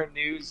important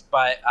news,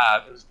 but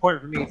it was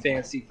important for me in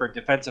fantasy for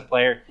defensive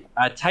player.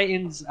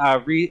 Titans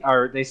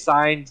they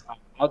signed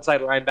outside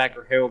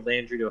linebacker Harold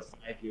Landry to a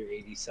 5-year,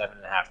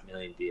 $87.5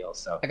 million deal.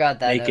 So I got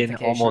that making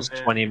notification. almost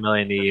 $20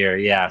 million a year.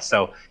 Yeah.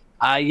 So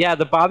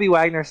the Bobby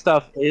Wagner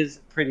stuff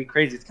is pretty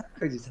crazy. It's kind of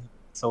crazy.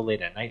 It's so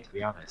late at night, to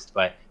be honest.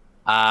 But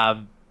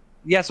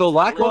so a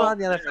lot going on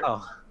in the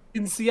NFL.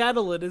 In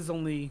Seattle, it is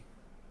only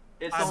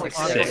It's I'm only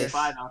excited.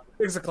 6:45 out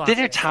there. 6:00.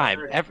 Dinner time.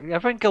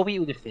 Everyone go eat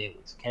with your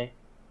families, okay?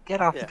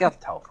 Get off the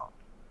telephone.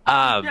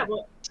 Yeah,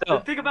 but So,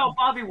 the thing about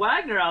Bobby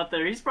Wagner out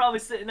there, he's probably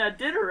sitting at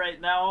dinner right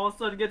now. All of a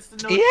sudden, gets to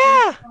know.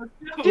 yeah.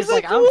 He's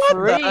like, I'm what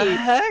free. the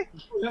heck?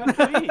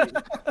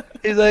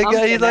 He's I'm like,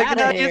 getting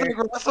outta he's here.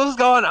 like, Russell's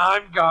gone.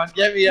 I'm gone.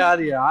 Get me out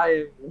of here.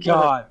 I am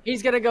gone.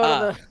 He's gonna go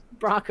to the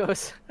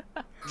Broncos.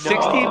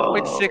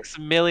 $16.6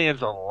 million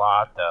is a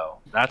lot, though.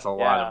 That's a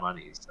lot Yeah. of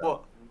money. So.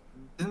 Well,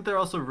 isn't there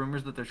also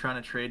rumors that they're trying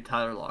to trade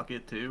Tyler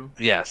Lockett too?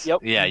 Yes. Yep.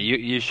 Yeah,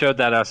 you showed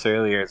that us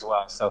earlier as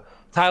well. So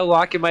Tyler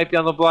Lockett might be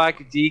on the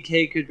block.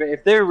 DK could be.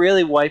 If they're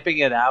really wiping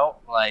it out,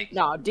 like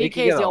No, they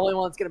could DK is get the a- only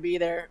one that's gonna be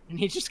there, and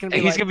he's just gonna be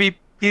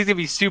He's gonna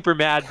be super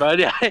mad, bud.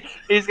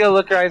 He's gonna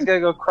look around. He's gonna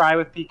go cry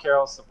with Pete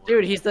Carroll some more.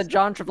 dude, he's the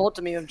John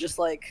Travolta meme of just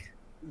like,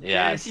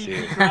 Yes,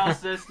 Guaranteed dude.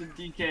 process to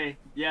DK.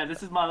 Yeah,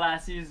 this is my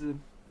last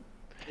season.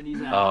 And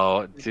he's out.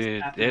 Oh,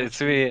 dude,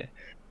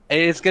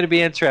 it's gonna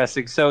be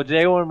interesting. So, did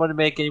anyone want to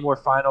make any more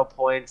final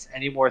points?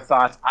 Any more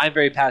thoughts? I'm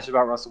very passionate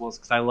about Russell Wilson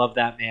because I love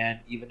that man.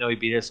 Even though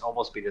he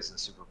almost beat us in the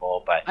Super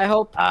Bowl, but I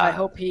hope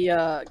he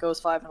goes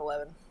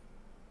 5-11.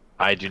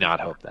 I do not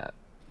hope that.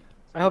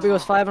 I hope he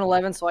goes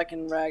 5-11 so I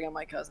can rag on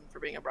my cousin for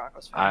being a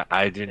Broncos fan.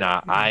 I do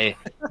not. I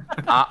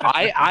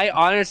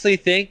honestly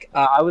think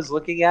I was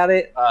looking at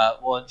it.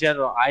 Well, in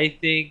general, I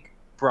think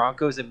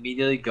Broncos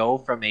immediately go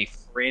from a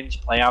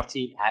fringe playoff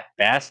team at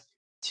best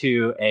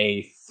to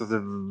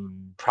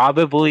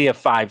probably a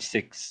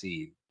 5-6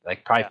 seed,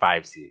 like probably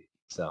 5 seed.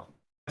 So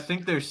I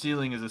think their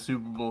ceiling is a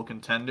Super Bowl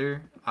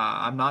contender.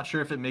 I'm not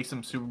sure if it makes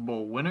them Super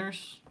Bowl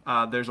winners.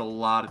 There's a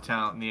lot of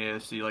talent in the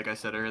AFC, like I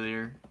said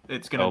earlier.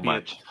 It's going to be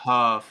much. a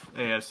tough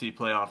AFC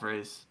playoff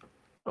race.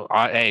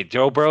 hey,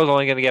 Joe Burrow's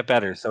only going to get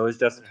better. So is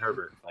Justin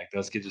Herbert. Like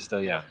those kids are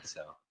still young.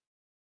 So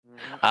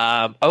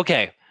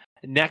okay,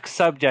 next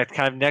subject,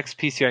 kind of next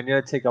piece here. I'm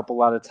going to take up a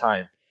lot of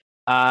time.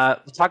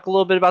 We'll talk a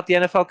little bit about the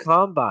NFL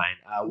Combine.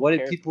 What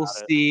did cares people about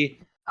it? see?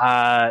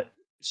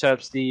 Shut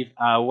up, Steve.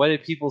 What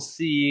did people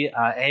see?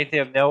 Anything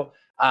of note?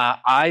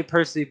 I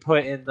personally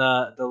put in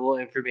the little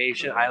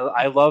information.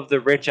 I love the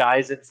Rich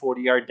Eisen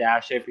 40-yard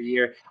dash every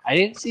year. I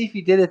didn't see if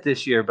he did it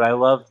this year, but I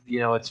love,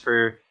 it's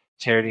for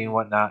charity and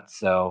whatnot.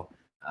 So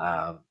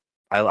I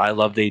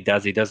love that he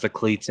does. He does the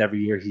cleats every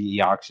year.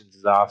 He auctions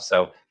it off.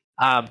 So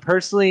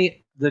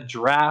personally, the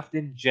draft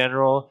in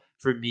general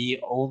for me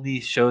only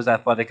shows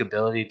athletic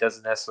ability. It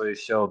doesn't necessarily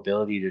show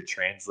ability to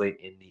translate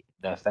in the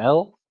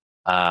NFL.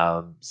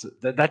 So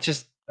that's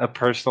just a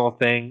personal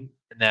thing.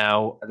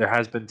 Now, there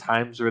has been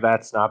times where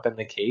that's not been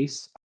the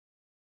case.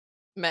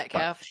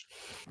 Metcalf.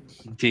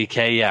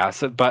 DK, yeah.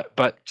 So, but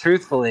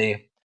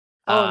truthfully,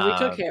 Oh, and we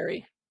took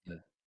Harry.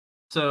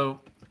 So,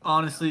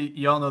 honestly,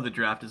 y'all know the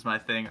draft is my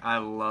thing. I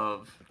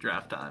love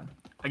draft time.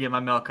 I get my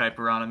Mel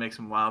Kiper on and make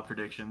some wild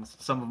predictions.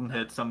 Some of them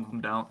hit, some of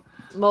them don't.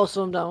 Most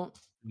of them don't.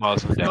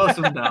 most of them. Most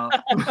of them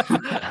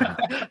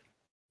don't.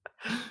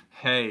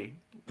 Hey,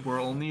 we're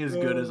only as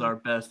good as our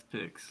best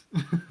picks.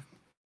 I've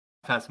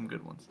had some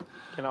good ones.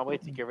 Cannot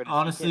wait to get rid of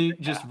Honestly, DK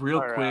just Metcalf, real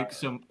or, quick,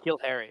 some kill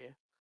Harry.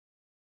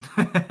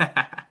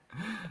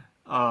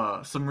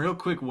 some real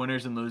quick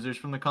winners and losers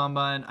from the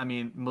combine. I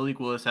mean, Malik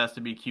Willis has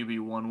to be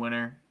QB1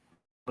 winner.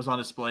 Was on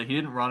display. He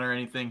didn't run or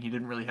anything. He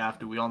didn't really have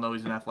to. We all know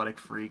he's an athletic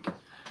freak.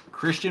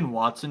 Christian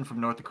Watson from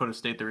North Dakota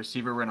State, the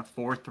receiver, ran a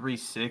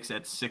 4.36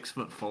 at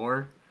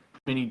 6'4".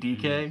 Mini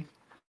DK.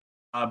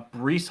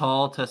 Brees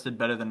Hall tested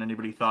better than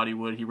anybody thought he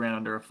would. He ran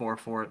under a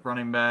 4.4 at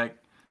running back.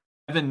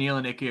 Evan Neal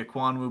and Ike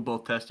Ekwonu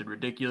both tested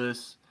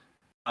ridiculous.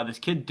 This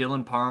kid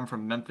Dylan Parham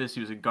from Memphis, he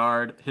was a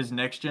guard. His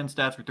next gen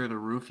stats were through the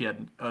roof. He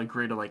had a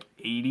grade of like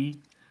 80,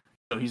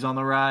 so he's on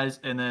the rise.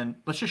 And then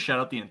let's just shout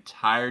out the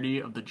entirety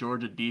of the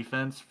Georgia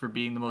defense for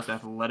being the most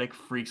athletic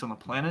freaks on the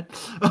planet.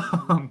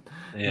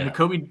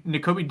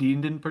 Nakobe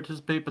Dean didn't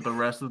participate, but the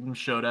rest of them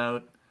showed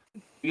out.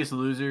 Biggest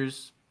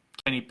losers,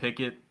 Kenny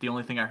Pickett. The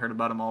only thing I heard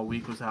about him all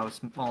week was how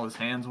small his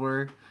hands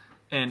were,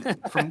 and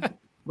from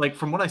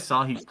from what I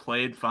saw, he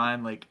played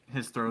fine. Like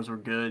his throws were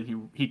good.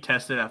 He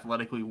tested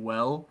athletically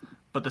well.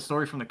 But the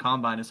story from the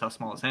combine is how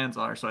small his hands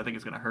are, so I think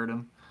it's going to hurt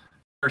him.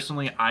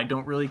 Personally, I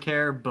don't really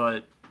care,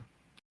 but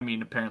I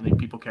mean, apparently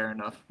people care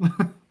enough.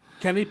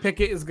 Kenny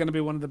Pickett is going to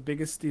be one of the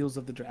biggest steals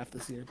of the draft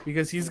this year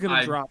because he's going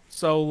to drop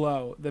so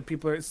low that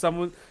people are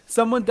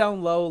someone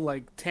down low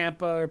like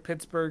Tampa or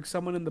Pittsburgh,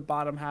 someone in the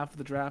bottom half of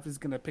the draft is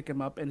going to pick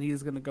him up, and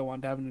he's going to go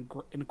on to have an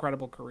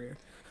incredible career.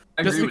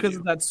 Just because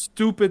of that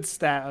stupid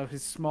stat of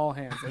his small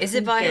hands. Like, is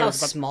it by how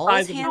small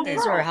his hand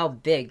is or how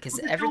big? Because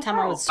every time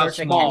I would search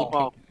a Kenny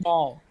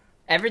Pickett,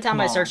 every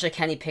time I searched a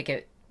Kenny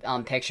Pickett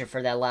picture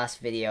for that last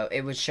video,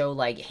 it would show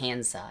like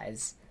hand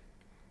size.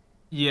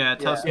 Yeah,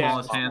 it's how small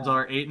his hands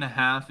are.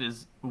 8.5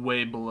 is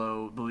way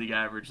below the league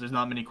average. There's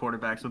not many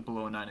quarterbacks with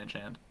below a 9-inch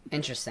hand.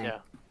 Interesting. Yeah.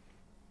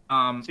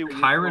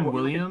 Kyron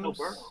Williams.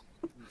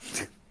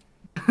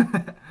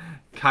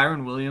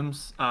 Kyron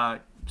Williams,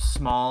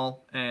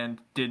 small and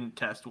didn't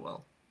test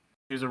well.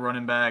 He was a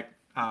running back.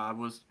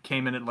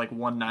 Came in at like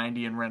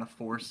 190 and ran a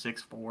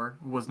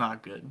 4.64. Was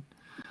not good.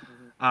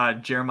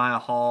 Jeremiah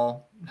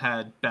Hall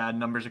had bad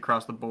numbers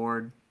across the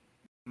board.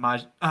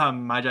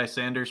 Myjai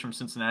Sanders from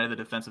Cincinnati, the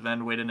defensive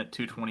end, weighed in at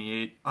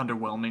 228,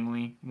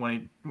 underwhelmingly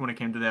when it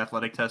came to the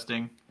athletic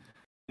testing.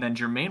 And then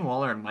Jermaine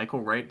Waller and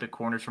Michael Wright, the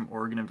corners from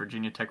Oregon and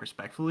Virginia Tech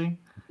respectively,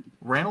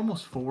 ran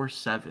almost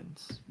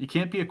 4.7s. You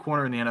can't be a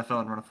corner in the NFL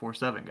and run a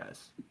 4.7,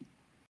 guys.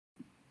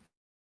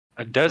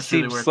 It does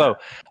seem slow.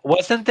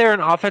 Wasn't there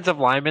an offensive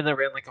lineman that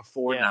ran like a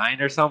 4.9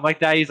 or something like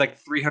that? He's like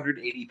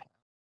 380 pounds.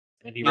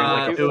 And he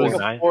ran like a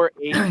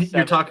 4.9.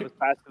 You're talking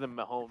faster than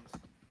Mahomes.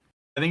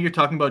 I think you're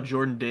talking about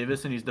Jordan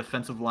Davis, and he's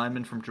defensive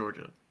lineman from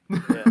Georgia.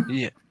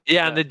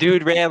 Yeah, and the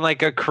dude ran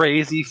like a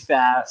crazy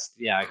fast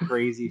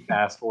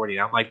 40.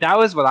 And I'm like, that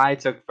was what I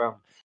took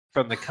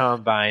from the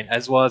combine,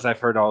 as well as I've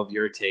heard all of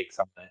your takes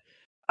on it.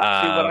 What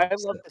I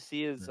love to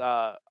see is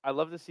I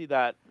love to see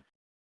that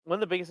one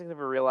of the biggest things I've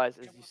ever realized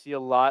is you see a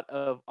lot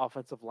of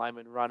offensive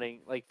linemen running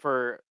like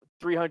for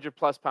 300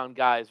 plus pound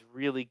guys,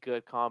 really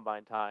good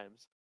combine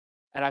times.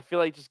 And I feel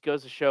like it just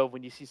goes to show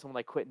when you see someone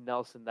like Quentin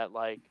Nelson that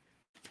like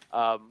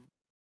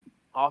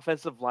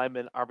offensive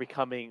linemen are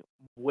becoming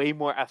way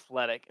more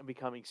athletic and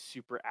becoming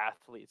super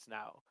athletes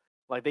now.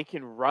 Like they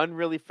can run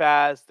really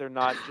fast. They're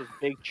not just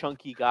big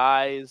chunky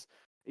guys.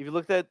 If you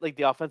looked at like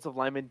the offensive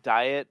lineman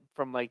diet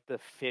from like the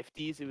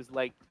 50s, it was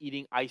like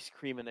eating ice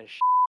cream and a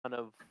ton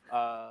of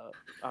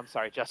I'm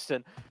sorry,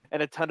 Justin,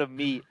 and a ton of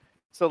meat.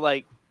 So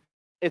like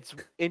it's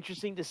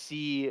interesting to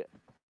see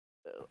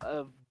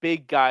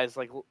big guys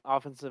like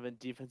offensive and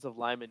defensive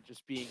linemen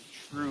just being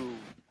true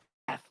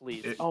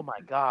athletes. Oh my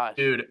gosh.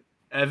 Dude,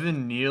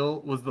 Evan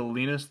Neal was the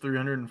leanest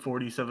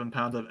 347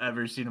 pounds I've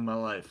ever seen in my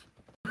life.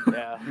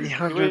 Yeah. He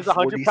weighs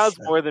 100 pounds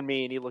more than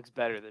me, and he looks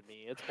better than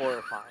me. It's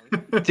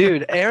horrifying.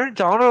 Dude, Aaron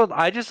Donald,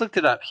 I just looked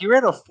it up. He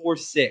ran a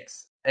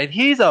 4.6, and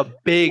he's a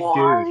big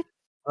dude.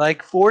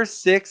 Like,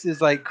 4.6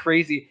 is, like,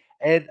 crazy.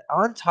 And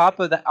on top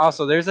of that,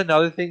 also, there's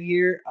another thing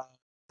here.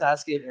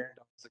 Asking Aaron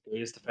Donald's the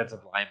greatest defensive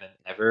lineman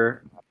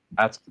ever.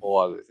 That's a whole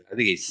other thing. I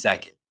think he's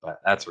second,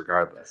 but that's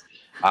regardless.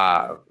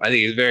 I think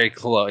he's very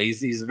close.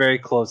 He's very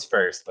close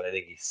first, but I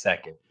think he's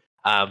second.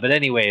 But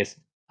anyways,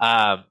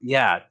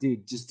 yeah,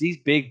 dude, just these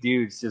big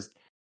dudes. Just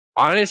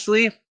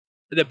honestly,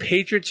 the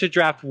Patriots should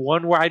draft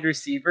one wide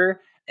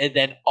receiver and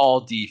then all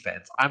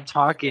defense. I'm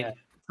talking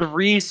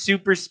 3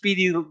 super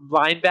speedy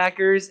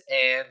linebackers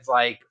and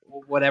like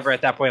whatever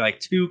at that point, like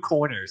 2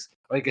 corners,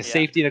 like a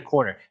safety and a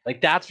corner.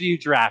 Like that's what you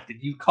draft,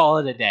 and you call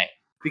it a day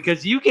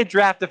because you can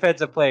draft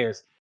defensive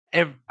players.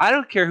 And I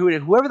don't care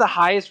whoever the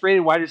highest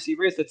rated wide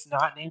receiver is that's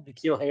not named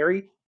N'Keal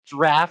Harry,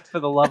 draft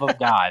for the love of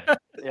God.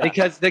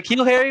 Because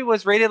N'Keal Harry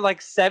was rated like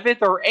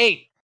 7th or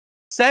 8th.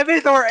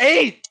 7th or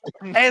 8th!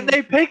 And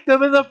they picked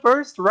him in the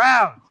first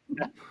round.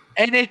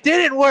 And it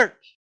didn't work.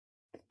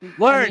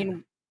 Learn. I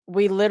mean,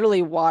 we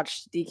literally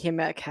watched DK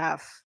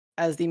Metcalf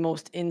as the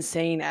most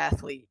insane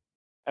athlete.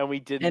 And we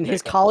didn't. And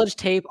his college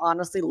tape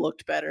honestly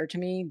looked better to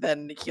me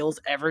than N'Keal's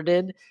ever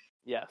did.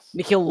 Yes.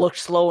 N'Keal looked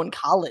slow in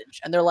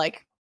college. And they're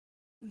like,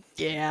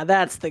 yeah,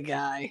 that's the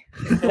guy.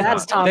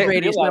 That's Tom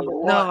Brady's number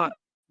 1. No,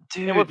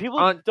 dude. And what people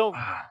don't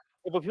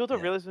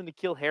realize with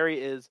N'Keal Harry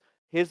is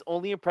his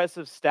only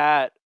impressive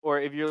stat, or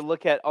if you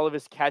look at all of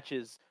his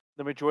catches,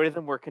 the majority of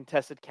them were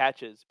contested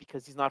catches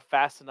because he's not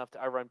fast enough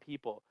to outrun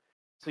people.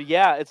 So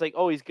yeah, it's like,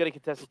 oh, he's good at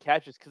contested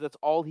catches because that's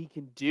all he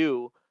can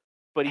do.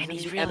 But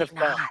he's really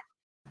not.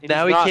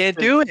 Now he can't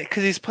do it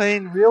because he's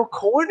playing real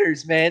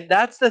corners, man.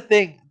 That's the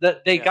thing.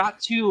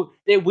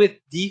 With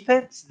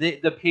defense,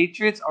 the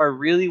Patriots are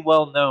really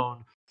well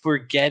known for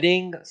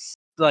getting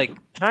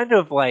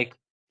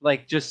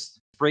just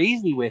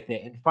crazy with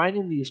it and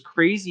finding these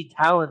crazy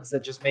talents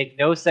that just make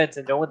no sense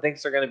and no one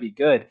thinks they're going to be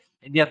good,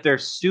 and yet they're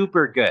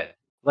super good.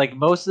 Like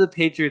most of the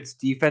Patriots'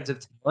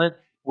 defensive talent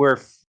were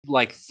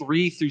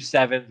 3 through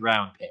 7th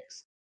round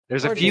picks.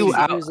 There's a few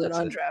out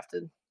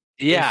undrafted.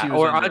 Yeah,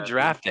 or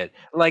undrafted.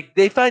 Like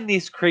they find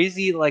these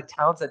crazy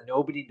talents that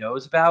nobody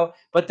knows about,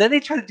 but then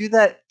they try to do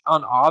that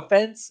on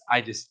offense.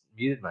 I just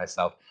muted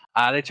myself.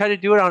 They try to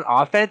do it on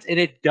offense, and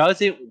it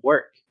doesn't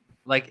work.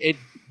 Like it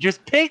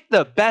just pick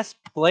the best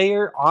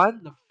player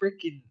on the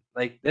freaking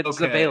that's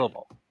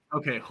available.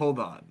 Okay, hold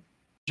on.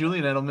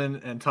 Julian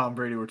Edelman and Tom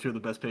Brady were two of the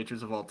best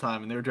Patriots of all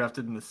time, and they were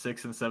drafted in the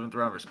 6th and 7th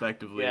round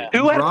respectively. Yeah.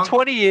 Who had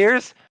 20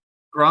 years?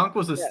 Gronk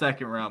was a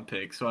second round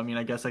pick, so I mean,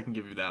 I guess I can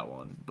give you that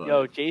one. But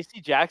Yo,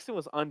 J.C. Jackson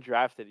was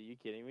undrafted. Are you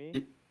kidding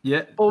me?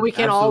 Yeah. Well, we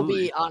can all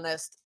be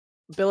honest.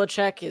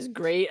 Belichick is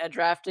great at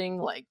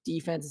drafting,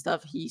 defense and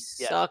stuff. He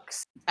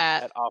sucks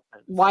at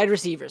offense. Wide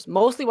receivers,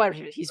 mostly wide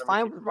receivers. He's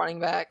fine with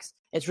running backs.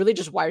 It's really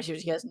just wide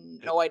receivers. He has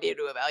no idea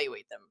to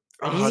evaluate them.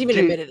 And he's even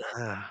admitted it.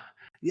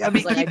 Yeah, I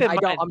mean,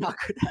 I'm not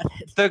good at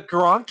it. The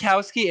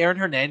Gronkowski, Aaron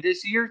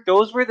Hernandez year,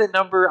 those were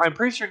I'm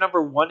pretty sure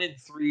number 1 and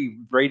 3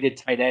 rated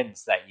tight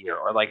ends that year,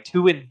 or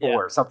 2 and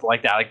 4, something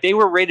like that. They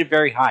were rated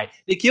very high.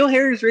 N'Keal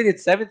Harry was rated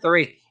 7th or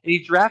 8th, and he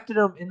drafted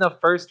him in the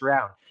 1st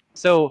round.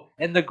 So,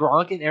 and the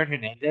Gronk and Aaron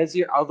Hernandez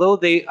year, although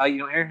they,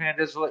 Aaron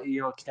Hernandez was,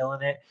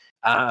 killing it.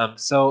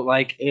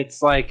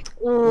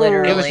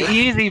 Literally. It was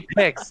easy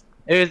picks.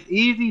 For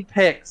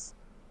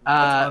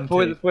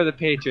the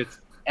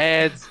Patriots.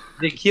 And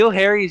N'Keal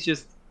Harry is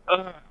just.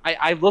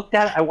 I looked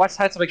at it. I watched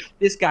highlights. I'm like,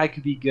 this guy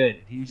could be good.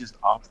 And he was just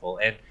awful.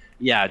 And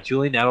yeah,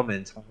 Julian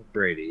Edelman, Tom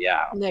Brady.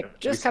 Yeah. Nick,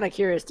 just kind of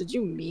curious. Did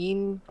you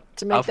mean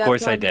to make that? Of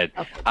course I did.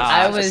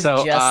 I was just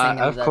thinking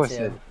of that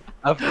too.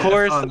 Of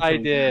course I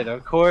did.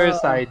 Of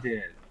course I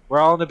did. We're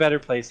all in a better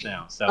place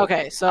now. So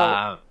okay.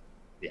 So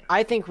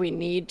I think we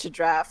need to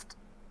draft.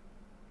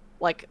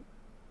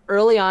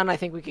 Early on, I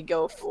think we could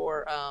go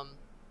for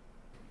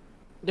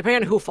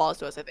depending on who falls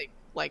to us. I think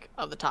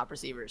of the top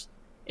receivers.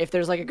 If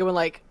there's a good one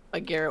like a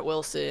Garrett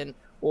Wilson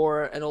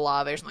or an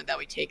Olave or something like that,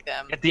 we take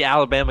them. Get the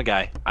Alabama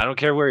guy. I don't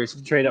care where he's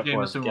trade up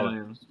Jameson for him.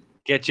 Williams.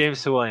 Get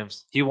Jameson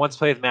Williams. He wants to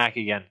play with Mac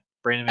again.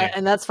 Bring him in.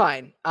 And that's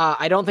fine.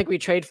 I don't think we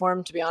trade for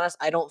him, to be honest.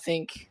 I don't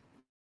think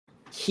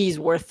he's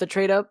worth the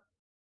trade up,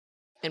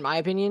 in my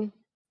opinion.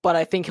 But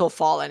I think he'll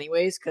fall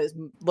anyways because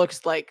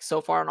looks like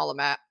so far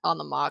on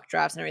the mock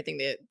drafts and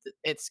everything,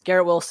 it's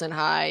Garrett Wilson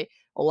high,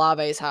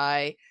 Olave's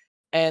high,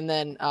 and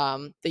then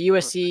the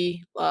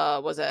USC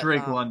was that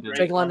Drake London.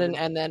 Drake London,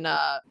 and then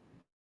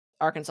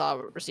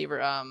Arkansas receiver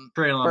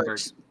Treylon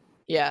Burks.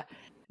 Yeah,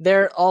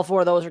 they're all 4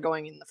 of those are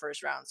going in the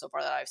 1st round so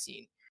far that I've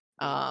seen.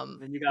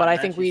 But I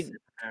think you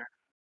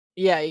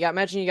got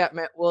mentioned. You got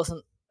Matt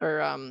Wilson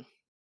or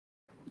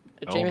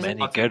Jameson.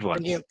 Many good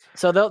ones.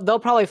 So they'll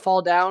probably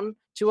fall down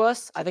to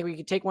us. I think we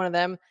could take one of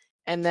them,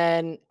 and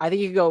then I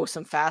think you could go with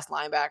some fast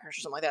linebackers or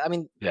something like that. I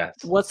mean,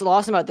 what's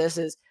awesome about this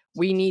is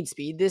we need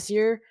speed this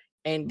year,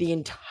 and the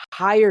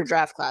entire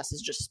draft class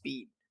is just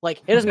speed.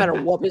 It doesn't matter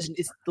what position.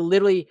 It's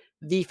literally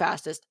the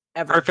fastest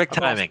ever. Perfect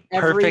timing.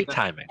 Perfect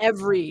timing.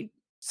 Every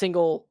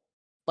single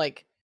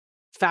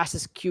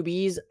fastest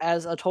QBs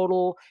as a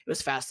total. It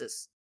was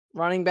fastest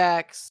running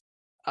backs,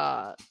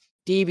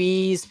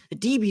 DBs. The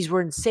DBs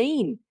were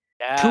insane.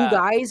 Yeah. 2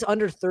 guys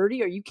under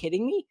 30. Are you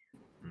kidding me?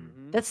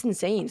 Mm-hmm. That's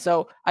insane.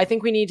 So I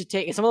think we need to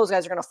take. Some of those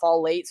guys are going to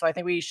fall late. So I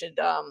think we should.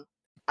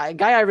 A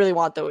guy I really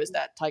want though is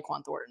that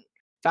Tyquan Thornton,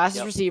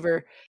 fastest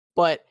receiver.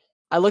 But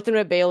I looked at him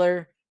at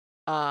Baylor.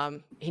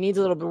 He needs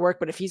a little bit of work,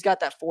 but if he's got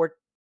that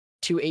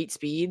 4.28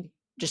 speed,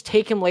 just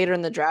take him later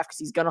in the draft because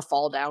he's gonna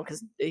fall down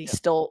because he's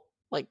still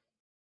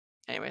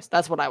Anyways,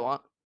 that's what I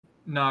want.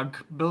 No,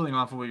 building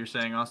off of what you're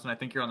saying, Austin, I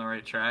think you're on the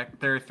right track.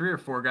 There are 3 or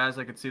 4 guys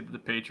I could see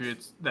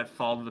that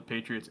fall to the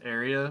Patriots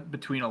area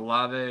between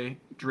Olave,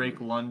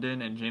 Drake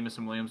London, and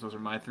Jameson Williams. Those are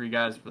my 3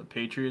 guys for the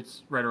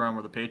Patriots, right around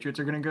where the Patriots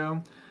are going to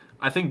go.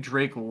 I think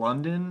Drake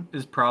London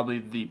is probably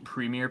the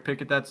premier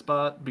pick at that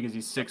spot because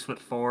he's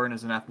 6'4" and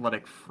is an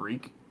athletic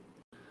freak.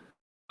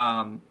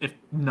 If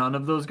none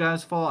of those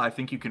guys fall, I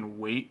think you can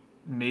wait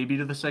maybe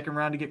to the 2nd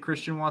round to get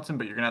Christian Watson,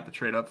 but you're going to have to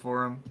trade up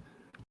for him.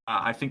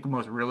 I think the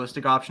most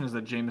realistic option is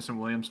that Jameson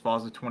Williams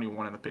falls to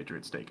 21 and the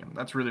Patriots take him.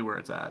 That's really where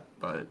it's at.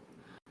 But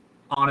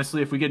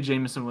honestly, if we get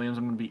Jameson Williams,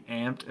 I'm going to be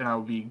amped and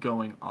I'll be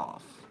going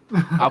off.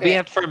 I'll be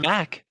amped for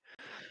Mac.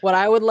 What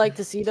I would like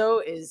to see, though,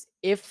 is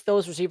if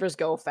those receivers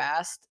go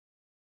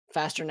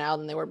faster now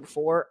than they were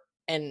before,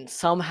 and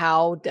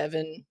somehow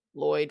Devin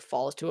Lloyd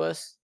falls to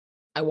us,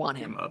 I want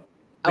him.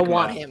 I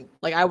want him.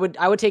 I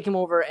would take him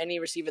over any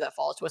receiver that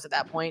falls to us at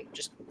that point.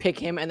 Just pick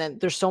him, and then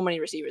there's so many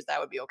receivers that I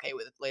would be okay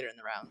with later in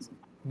the rounds.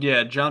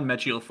 Yeah, John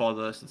Mechie will fall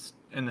to us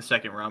in the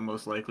 2nd round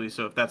most likely.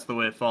 So if that's the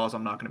way it falls,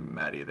 I'm not going to be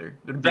mad either.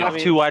 Draft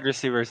 2 wide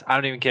receivers. I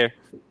don't even care.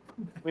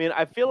 I mean,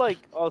 I feel like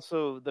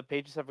also the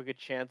Patriots have a good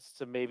chance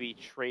to maybe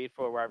trade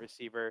for a wide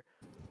receiver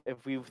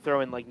if we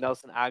throw in like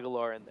Nelson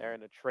Aguilar in there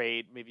in a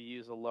trade, maybe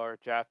use a lower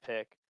draft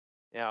pick.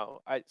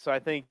 I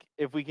think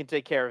if we can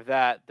take care of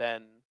that,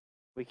 then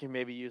we can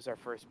maybe use our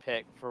first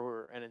pick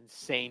for an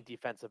insane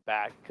defensive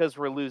back because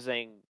we're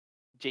losing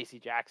J.C.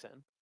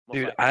 Jackson.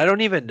 Dude, likely. I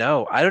don't even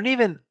know. I don't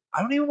even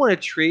want to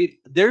trade.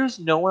 There's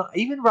no one,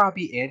 even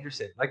Robbie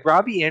Anderson. Like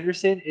Robbie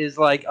Anderson is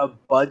like a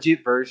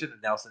budget version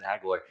of Nelson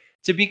Aguilar.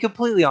 To be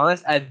completely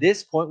honest, at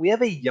this point, we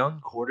have a young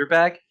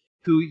quarterback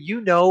who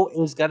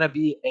is gonna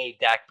be a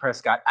Dak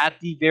Prescott at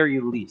the very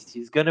least.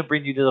 He's gonna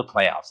bring you to the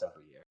playoffs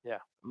every year. Yeah,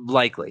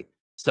 likely.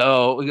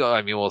 So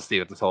I mean, we'll see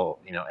with this whole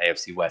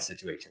AFC West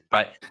situation.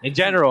 But in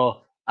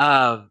general,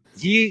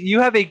 you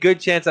have a good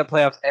chance at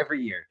playoffs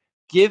every year.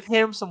 Give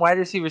him some wide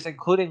receivers,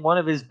 including one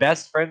of his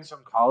best friends from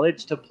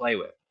college, to play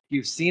with.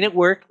 You've seen it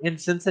work in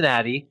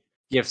Cincinnati.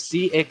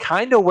 It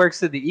kind of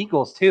works at the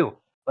Eagles too.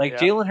 Like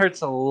Jalen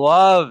Hurts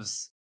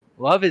loves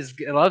his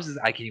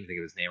I can't even think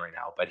of his name right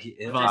now, but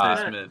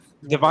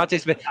Devontae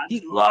Smith.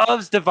 He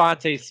loves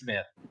Devontae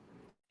Smith.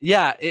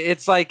 Yeah,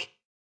 it's like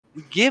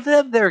give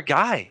them their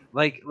guy.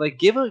 Like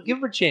give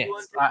him a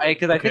chance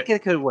because I think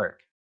it could work.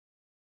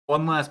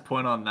 One last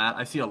point on that.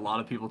 I see a lot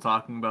of people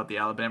talking about the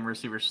Alabama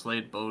receiver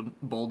Slade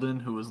Bolden,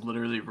 who was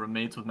literally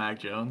roommates with Mac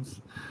Jones.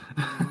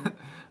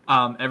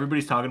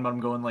 Everybody's talking about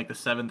him going like the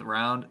 7th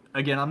round.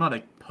 Again, I'm not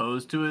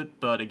opposed to it,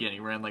 but again, he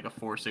ran like a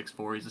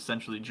 4.64. He's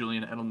essentially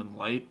Julian Edelman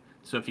light.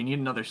 So if you need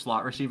another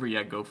slot receiver,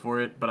 yeah, go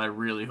for it. But I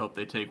really hope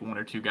they take one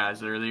or two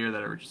guys earlier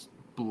that are just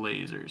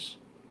blazers.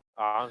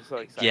 Oh, I'm so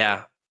excited.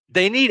 Yeah,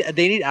 they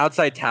need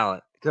outside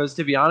talent. Because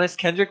to be honest,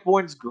 Kendrick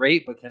Bourne's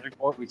great, but Kendrick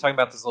Bourne, we were talking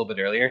about this a little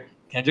bit earlier.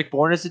 Kendrick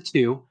Bourne is a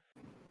 2.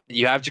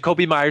 You have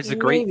Jacoby Myers, a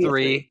great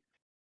 3.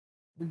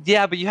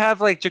 Yeah, but you have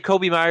like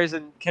Jacoby Myers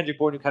and Kendrick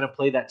Bourne who kind of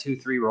play that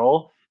 2-3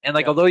 role. And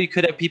although you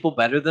could have people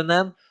better than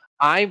them,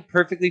 I'm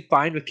perfectly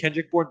fine with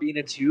Kendrick Bourne being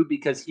a 2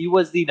 because he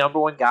was the number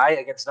 1 guy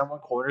against number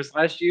 1 corners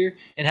last year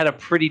and had a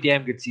pretty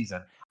damn good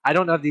season. I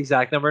don't have the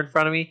exact number in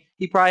front of me.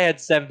 He probably had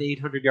 700 to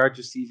 800 yards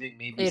receiving,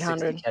 maybe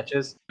 60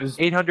 catches.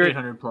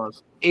 800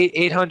 plus.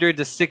 800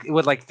 to 6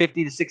 with like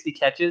 50 to 60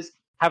 catches.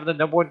 Having the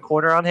number 1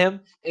 corner on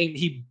him, and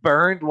he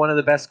burned one of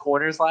the best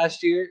corners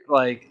last year.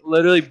 Like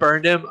literally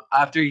burned him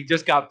after he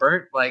just got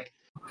burnt. Like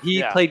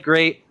he played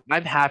great.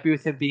 I'm happy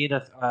with him being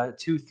a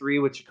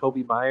 2-3 with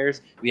Jacoby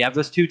Myers. We have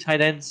those 2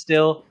 tight ends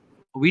still.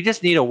 We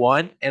just need a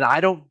 1, and I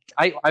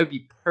would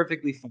be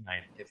perfectly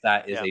fine if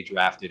that is a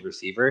drafted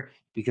receiver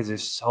because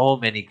there's so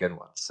many good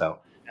ones. So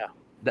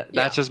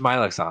that's just my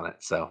looks on it.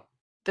 So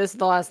this is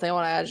the last thing I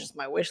want to add. Just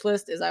my wish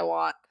list is I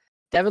want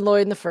Devin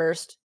Lloyd in the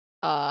first.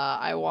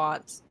 I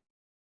want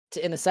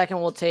in the second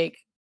we'll take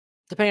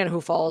depending on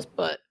who falls,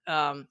 but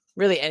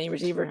really any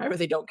receiver. I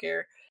really don't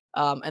care.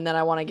 And then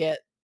I want to get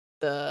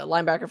the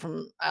linebacker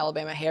from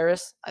Alabama,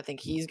 Harris. I think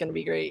he's going to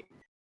be great.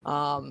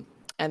 And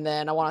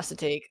then I want us to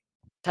take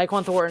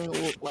Tyquan Thornton,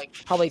 like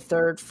probably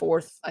 3rd,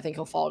 4th. I think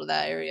he'll fall to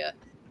that area.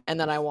 And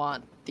then I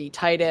want the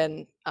tight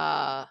end,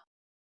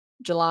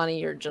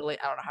 Jelani or Jelani,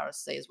 I don't know how to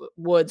say his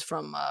Woods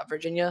from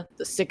Virginia,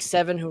 the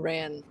 6'7" who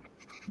ran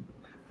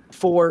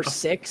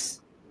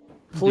 4.6.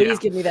 Please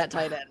give me that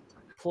tight end.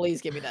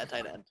 Please give me that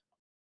tight end.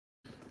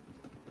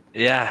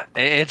 Yeah,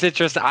 it's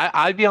interesting.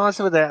 I'd be honest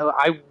with that.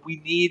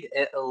 We need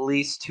at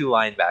least 2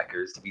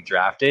 linebackers to be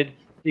drafted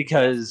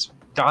because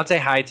Dante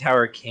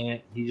Hightower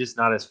can't. He's just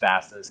not as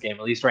fast in this game.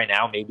 At least right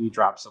now, maybe he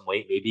drops some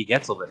weight. Maybe he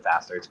gets a little bit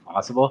faster. It's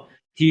possible.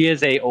 He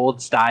is a old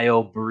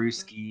style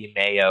Brewski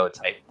Mayo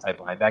type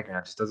linebacker.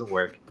 That just doesn't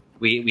work.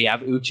 We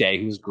have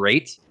Uche, who's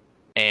great,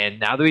 and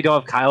now that we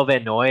don't have Kyle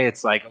Van Noy,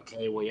 it's like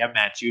okay, well, we have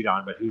Matt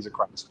Judon, but who's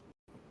across?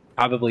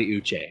 Probably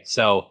Uche.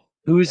 So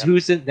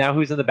who's in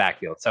the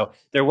backfield? So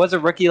there was a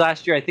rookie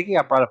last year. I think he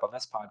got brought up on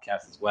this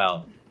podcast as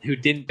well, who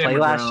didn't play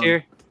last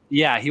year.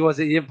 Yeah, he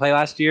didn't play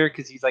last year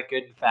because he's like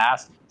good and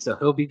fast, so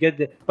he'll be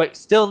good. But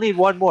still need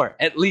 1 more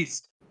at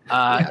least.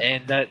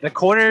 And the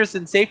corners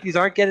and safeties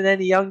aren't getting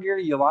any younger.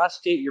 You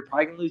lost Jay. You're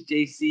probably gonna lose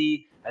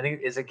JC. I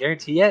think is it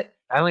guaranteed yet?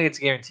 I don't think it's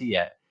guaranteed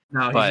yet.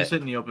 No, he's just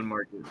hitting the open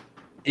market.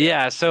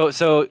 Yeah,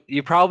 so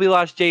you probably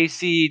lost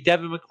JC.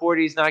 Devin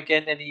McCourty's not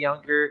getting any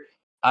younger.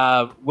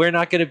 We're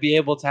not going to be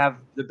able to have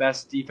the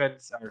best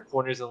defense or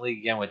corners in the league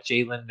again with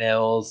Jalen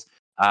Mills.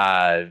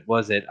 Jonathan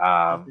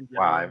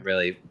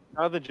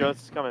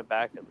Jones is coming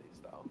back at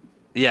least though.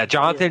 Yeah,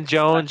 Jonathan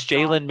Jones,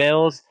 Jalen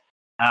Mills,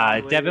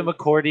 Devin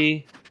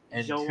McCourty,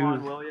 and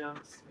Joanne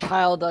Williams.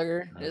 Kyle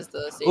Duggar is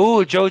the safety.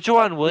 Ooh,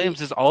 Joanne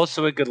Williams is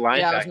also a good linebacker.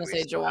 Yeah, I was going to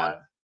say Joanne.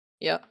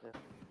 Yep.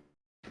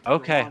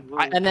 Okay.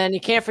 And then you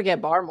can't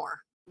forget Barmore.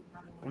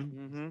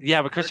 Mm-hmm.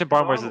 Yeah, but Christian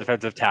Barmore's a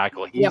defensive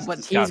tackle.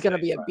 But he's going to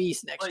be a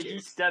beast next year. He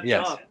stepped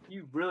up. He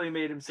really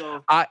made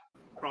himself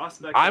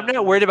prospect. I'm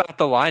not worried about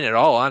the line at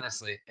all,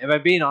 honestly. If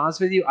I'm being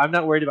honest with you, I'm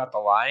not worried about the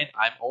line.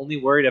 I'm only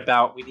worried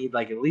about we need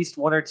like at least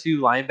 1 or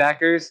 2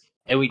 linebackers,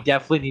 and we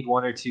definitely need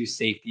 1 or 2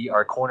 safety,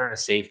 or corner and a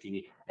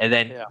safety. And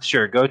then,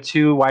 sure, go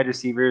 2 wide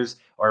receivers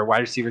or wide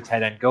receiver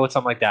tight end. Go with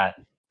something like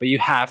that. but you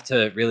have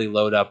to really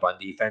load up on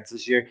defense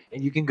this year,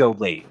 and you can go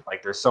late.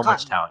 Like there's so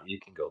much talent, you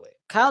can go late.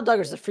 Kyle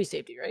Duggar's a free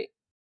safety, right?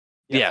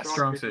 Yes,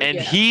 strong safety. and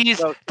Yeah. he's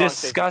No, strong safety,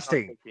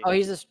 disgusting. strong safety. Oh,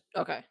 he's just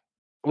okay.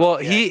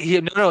 Well, Yeah. he's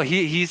a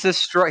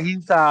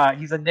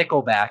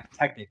nickelback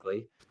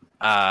technically.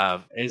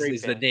 Is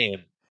Great the band.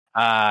 name.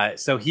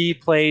 So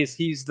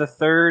he's the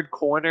third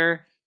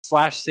corner /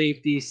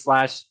 safety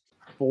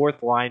 / fourth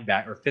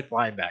linebacker or fifth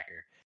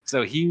linebacker.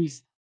 So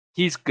he's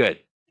good.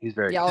 He's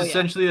very Yeah, good. oh, It's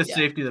essentially a yeah.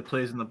 safety that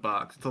plays in the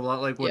box. It's a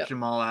lot like what Yep.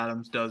 Jamal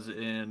Adams does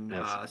in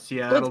Yes.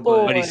 Seattle,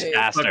 Blitzball. But he's Boy.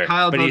 faster.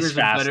 Kyle But he's Duggar's a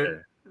better-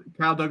 faster.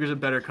 Kyle Duggar's a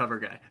better cover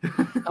guy.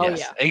 Oh Yes,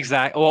 yeah.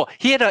 exactly. Well,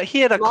 he had a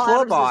Jamal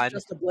club Adams on. is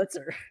just a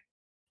blitzer.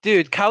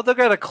 Dude, Kyle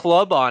Duggar had a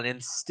club on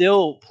and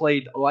still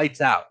played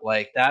lights out.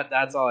 Like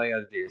that's all I got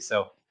to do.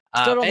 So,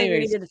 Still don't think we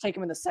anyways, needed to take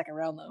him in the second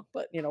round though.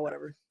 But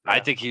whatever.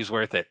 I think he's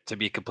worth it, to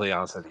be completely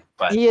honest with you.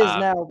 But He is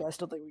now, but I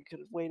still think we could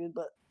have waited.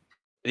 But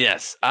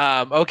yes.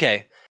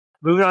 Okay.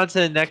 Moving on to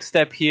the next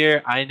step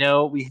here. I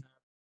know we have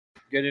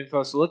good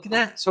info. So looking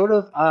at sort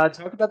of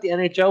talk about the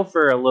NHL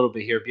for a little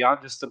bit here,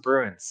 beyond just the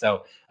Bruins.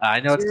 So I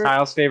know it's Your-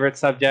 Kyle's favorite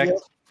subject. your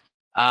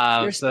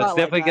So it's spotlight,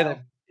 definitely Kyle.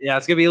 gonna. Yeah,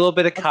 it's gonna be a little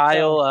bit of Let's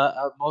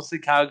Kyle, mostly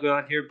Kyle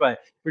going on here,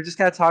 but we're just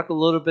gonna talk a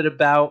little bit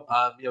about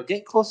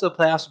getting close to the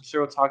playoffs. I'm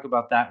sure we'll talk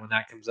about that when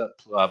that comes up,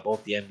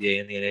 both the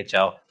NBA and the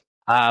NHL.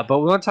 But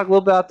we want to talk a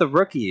little bit about the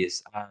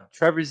rookies.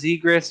 Trevor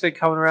Zegras been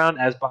coming around.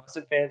 As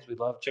Boston fans, we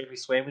love Jeremy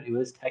Swayman, who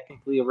is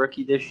technically a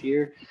rookie this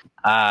year,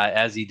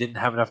 as he didn't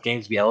have enough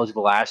games to be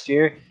eligible last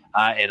year.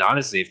 And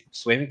honestly, if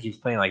Swayman keeps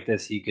playing like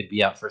this, he could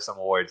be up for some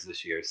awards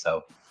this year.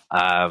 So,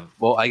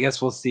 well, I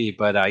guess we'll see.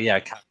 But yeah,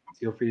 Kyle,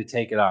 feel free to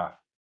take it off.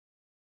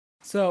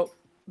 So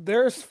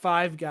there's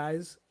 5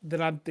 guys that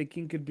I'm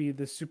thinking could be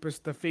the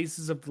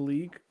faces of the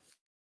league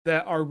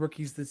that are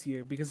rookies this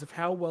year because of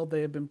how well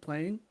they have been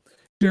playing.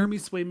 Jeremy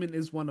Swayman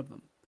is one of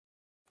them.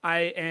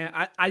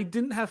 I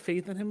didn't have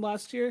faith in him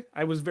last year.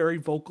 I was very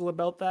vocal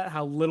about that,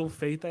 how little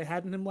faith I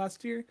had in him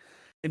last year,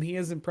 and he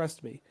has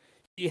impressed me.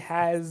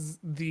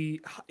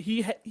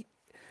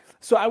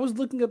 So I was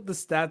looking at the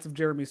stats of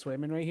Jeremy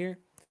Swayman right here.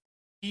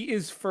 He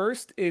is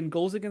first in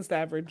goals against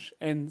average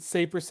and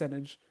save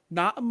percentage,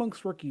 not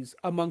amongst rookies,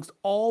 amongst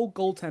all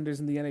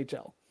goaltenders in the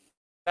NHL.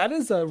 That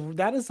is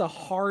a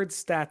hard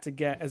stat to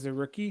get as a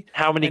rookie.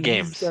 How many And he's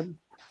games? done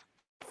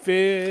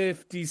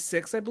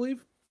 56, I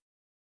believe.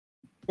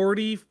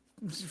 40,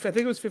 I think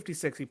it was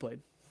 56 he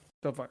played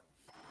so far.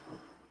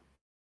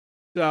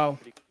 So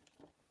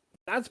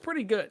that's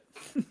pretty good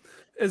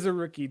as a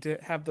rookie to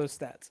have those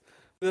stats.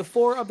 The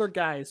 4 other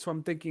guys who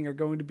I'm thinking are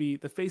going to be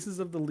the faces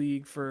of the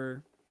league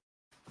for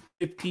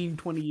 15,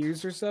 20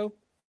 years or so.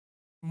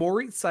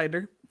 Moritz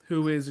Seider,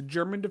 who is a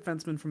German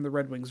defenseman from the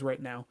Red Wings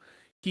right now.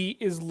 He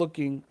is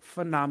looking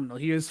phenomenal.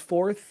 He is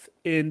 4th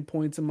in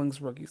points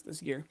amongst rookies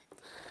this year.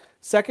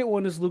 Second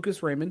one is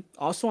Lucas Raymond,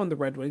 also on the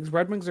Red Wings.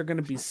 Red Wings are going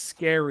to be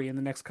scary in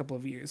the next couple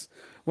of years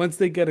once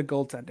they get a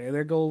goaltender.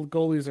 Their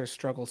goalies are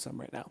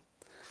strugglesome right now.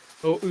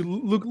 So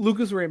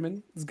Lucas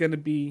Raymond is going to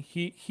be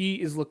he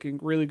is looking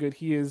really good.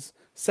 He is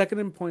 2nd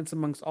in points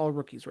amongst all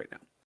rookies right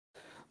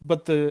now.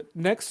 But the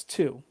next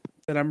 2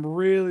 that I'm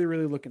really,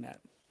 really looking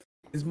at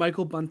is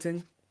Michael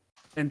Bunting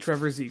and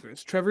Trevor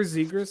Zegras. Trevor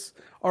Zegras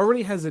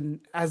already has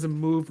a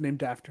move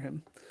named after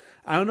him.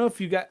 I don't know if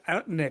you got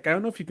Nick. I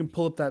don't know if you can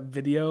pull up that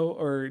video,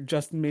 or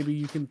Justin. Maybe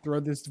you can throw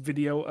this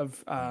video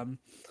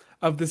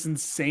of this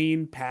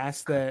insane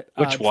pass that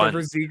Which one?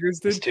 Trevor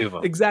Zegras did. There's 2 of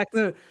them.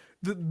 Exactly.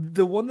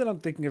 The one that I'm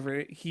thinking of,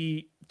 right,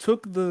 he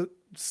took the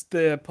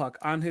puck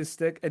on his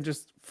stick and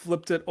just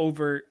flipped it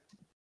over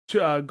to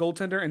a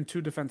goaltender and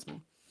 2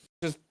 defensemen.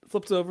 Just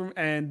flipped it over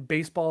and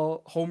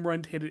baseball home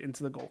run hit it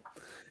into the goal.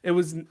 It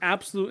was an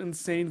absolute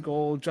insane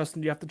goal.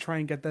 Justin, you have to try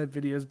and get that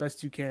video as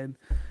best you can.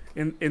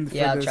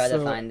 Yeah, I'll try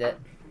to find it.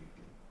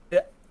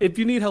 If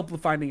you need help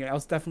with finding it, I'll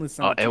definitely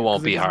send it. It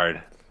won't be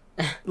hard.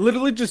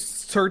 Literally,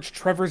 just search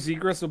Trevor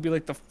Zegras. It'll be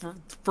like the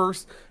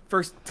first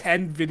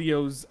 10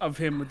 videos of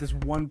him with this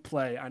one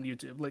play on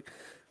YouTube. Like,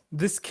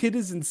 this kid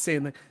is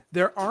insane. Like,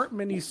 there aren't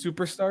many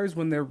superstars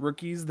when they're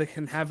rookies that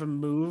can have a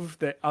move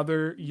that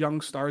other young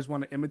stars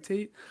want to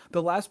imitate.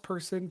 The last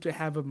person to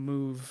have a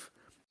move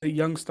that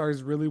young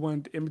stars really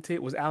wanted to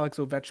imitate was Alex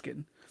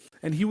Ovechkin,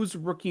 and he was a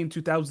rookie in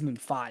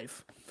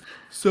 2005.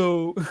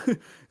 So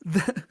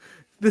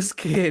this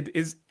kid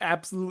is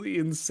absolutely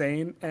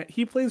insane.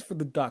 He plays for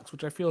the Ducks,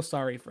 which I feel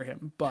sorry for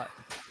him, but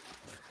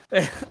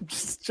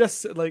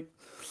just like,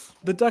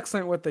 the Ducks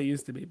aren't what they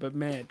used to be. But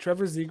man,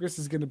 Trevor Zegras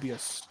is going to be a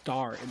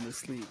star in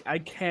this league. I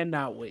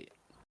cannot wait.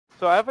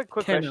 So I have a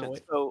quick Cannot question.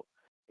 wait. So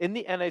in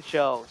the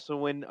NHL, so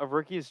when a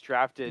rookie is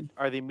drafted,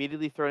 are they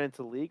immediately thrown into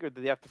the league, or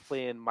do they have to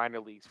play in minor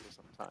leagues for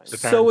some time?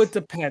 So it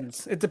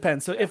depends. It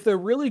depends. So if they're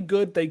really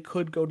good, they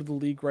could go to the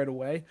league right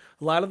away.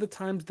 A lot of the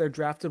times they're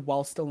drafted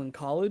while still in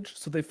college,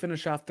 so they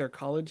finish off their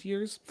college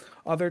years.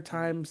 Other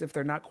times, if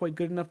they're not quite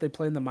good enough, they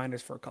play in the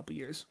minors for a couple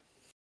years.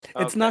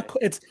 It's not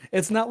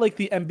like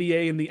the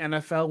NBA and the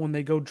NFL when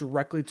they go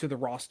directly to the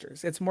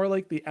rosters. It's more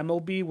like the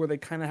MLB where they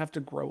kind of have to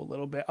grow a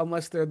little bit,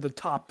 unless they're the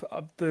top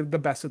of the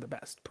best of the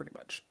best, pretty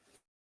much.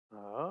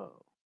 Oh.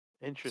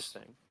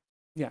 Interesting.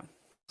 Yeah.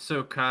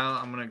 So Kyle,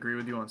 I'm gonna agree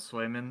with you on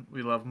Swayman.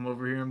 We love him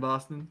over here in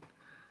Boston.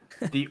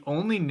 The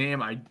only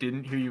name I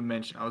didn't hear you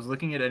mention, I was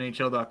looking at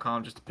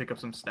NHL.com just to pick up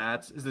some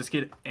stats, is this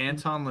kid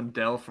Anton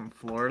Lundell from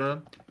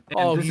Florida.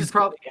 And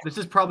this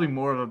is probably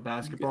more of a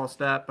basketball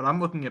stat, but I'm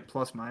looking at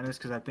plus minus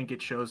because I think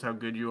it shows how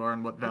good you are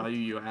and what value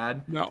you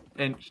add. No.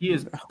 And he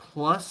is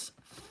plus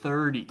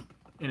 30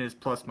 in his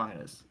plus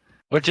minus.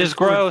 Which is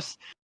gross.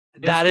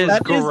 That is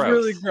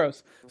really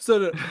gross. So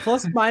the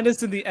plus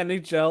minus in the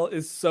NHL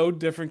is so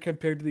different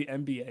compared to the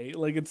NBA.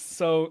 Like it's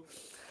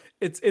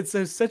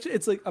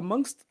like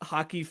amongst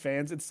hockey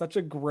fans, it's such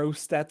a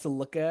gross stat to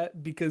look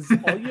at because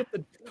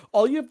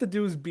all you have to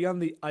do is be on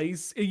the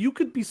ice. You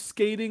could be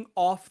skating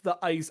off the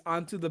ice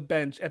onto the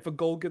bench. If a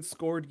goal gets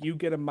scored, you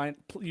get a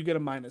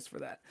minus for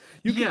that.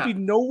 You could be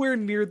nowhere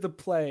near the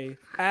play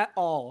at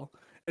all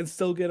and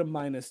still get a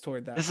minus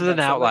toward that. This is an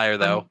outlier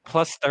though.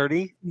 Plus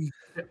 30.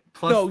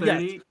 Plus 30.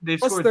 Yes. They've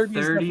plus scored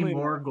 30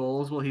 more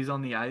goals while he's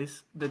on the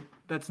ice.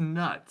 That's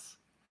nuts.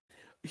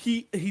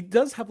 He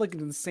does have like an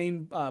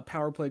insane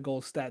power play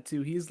goal stat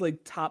too. He's like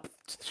top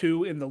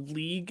 2 in the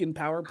league in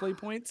power play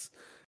points.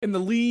 In the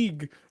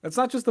league. That's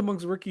not just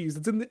amongst rookies.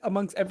 It's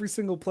amongst every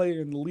single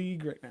player in the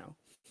league right now.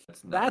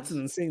 That's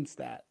an insane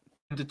stat.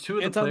 And to two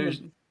of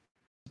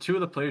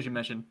the players you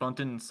mentioned,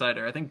 Bunton and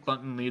Seider. I think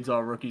Bunton leads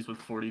all rookies with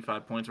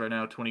 45 points right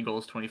now, 20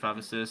 goals, 25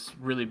 assists.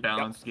 Really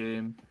balanced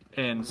game.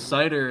 And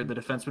Seider, the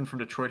defenseman from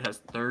Detroit, has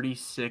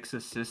 36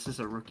 assists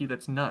as a rookie.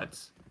 That's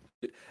nuts.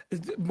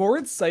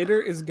 Moritz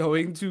Seider is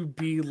going to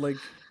be like,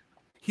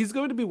 he's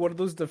going to be one of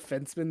those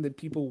defensemen that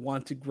people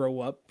want to grow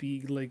up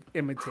be like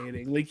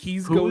imitating. Like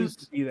he's going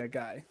to be that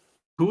guy.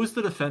 Who was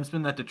the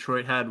defenseman that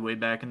Detroit had way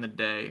back in the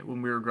day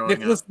when we were growing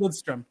Nicholas up?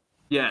 Lidstrom.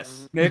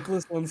 Yes.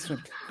 Nicholas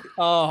Lidstrom.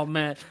 Oh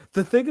man.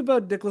 The thing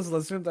about Nicholas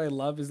Lidstrom that I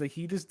love is that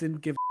he just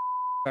didn't give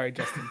sorry,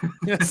 Justin.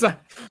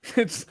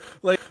 It's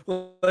like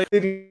no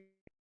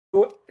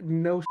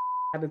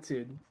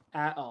attitude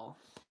at all.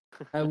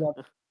 I love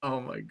it. Oh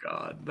my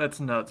god, that's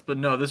nuts! But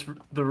no,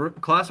 the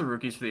class of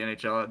rookies for the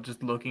NHL.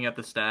 Just looking at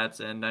the stats,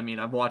 and I mean,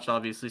 I've watched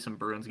obviously some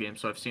Bruins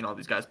games, so I've seen all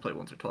these guys play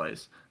once or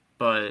twice.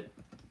 But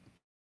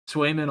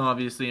Swayman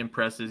obviously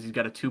impresses. He's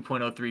got a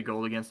 2.03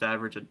 goal against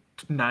average, a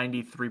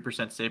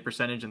 93% save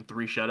percentage, and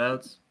 3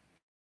 shutouts.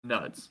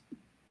 Nuts.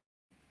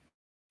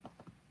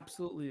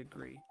 Absolutely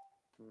agree.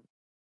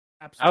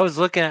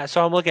 Absolutely.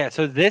 I'm looking at.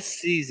 So this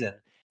season,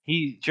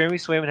 Jeremy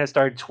Swayman has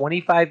started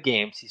 25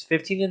 games. He's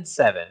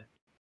 15-7.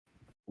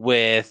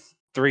 With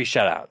 3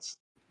 shutouts.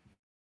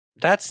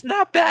 That's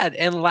not bad.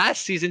 And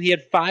last season he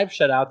had 5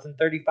 shutouts in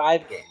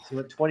 35 games. He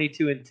went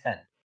 22-10.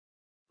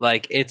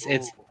 Like it's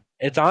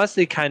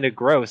honestly kind of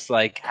gross,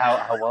 like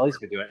how well he's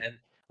been doing. And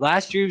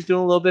last year he was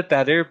doing a little bit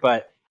better,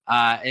 but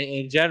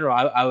in general,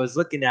 I was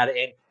looking at it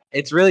and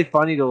it's really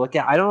funny to look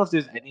at. I don't know if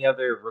there's any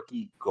other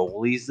rookie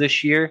goalies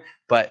this year,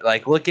 but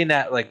like looking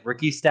at like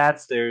rookie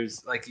stats,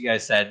 there's like you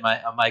guys said,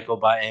 Michael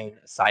Bunton,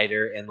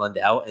 Seider, and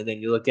Lundell, and then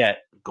you look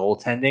at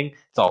goaltending,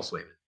 it's all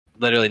Swayman.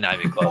 Literally not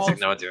even close. Like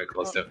no one's even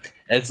close to him.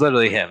 It's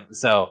literally him.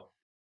 So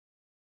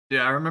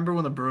yeah, I remember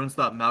when the Bruins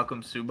thought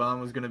Malcolm Subban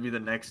was going to be the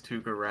next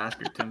Tuukka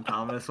Rask or Tim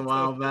Thomas a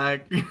while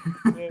back.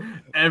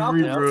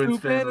 Every Bruins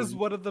fan is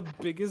one of the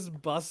biggest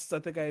busts I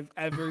think I've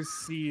ever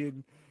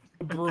seen.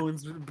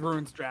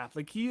 Bruins draft.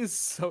 Like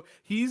he's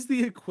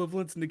the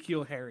equivalent to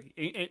N'Keal Harry.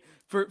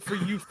 For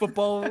you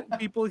football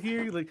people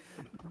here, like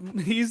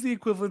he's the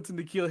equivalent to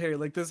N'Keal Harry.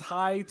 Like this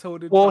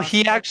high-toned. Well,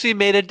 he actually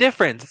made a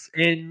difference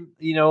in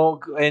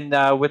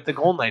with the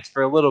Golden Knights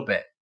for a little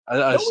bit.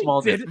 A small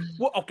difference.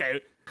 Well,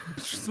 okay,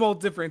 small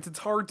difference. It's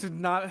hard to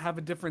not have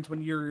a difference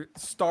when your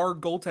star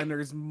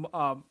goaltender is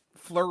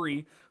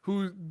Fleury,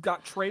 who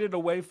got traded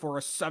away for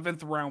a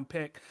 7th round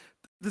pick.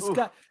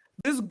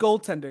 This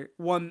goaltender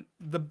won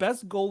the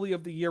best goalie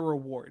of the year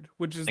award,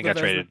 which is the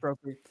Vezina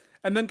Trophy,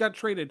 and then got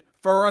traded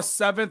for a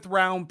 7th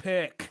round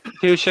pick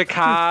to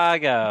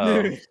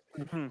Chicago.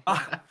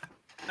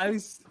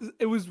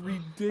 It was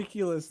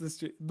ridiculous.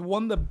 This year.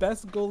 Won the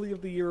best goalie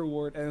of the year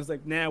award, and it was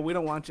like, nah, we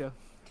don't want you.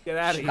 Get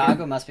out of here.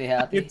 Chicago must be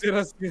happy.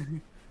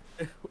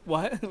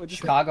 What?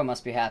 Chicago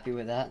must be happy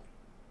with that.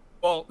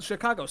 Well,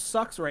 Chicago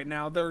sucks right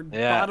now. They're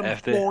bottom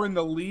 4 in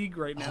the league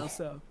right now.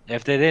 So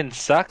if they didn't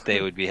suck,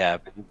 they would be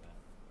happy.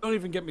 Don't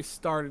even get me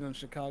started on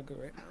Chicago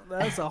right now.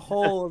 That's a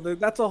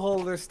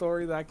whole other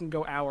story that I can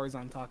go hours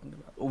on talking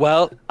about.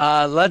 Well,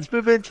 let's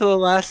move into the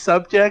last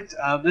subject.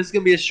 This is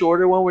gonna be a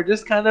shorter one. We're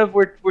just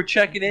we're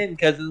checking in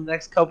because in the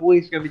next couple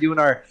weeks we're gonna be doing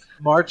our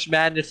March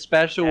Madness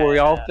special where we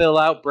all fill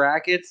out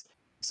brackets.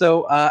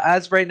 So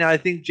as right now, I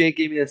think Jake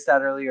gave me the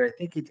stat earlier. I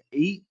think it's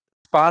 8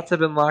 spots have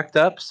been locked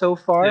up so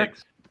far.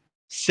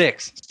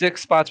 6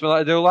 spots. There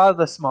are a lot of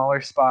the smaller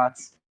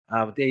spots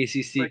with the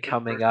ACC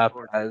coming up.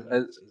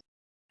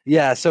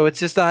 Yeah, so it's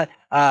just not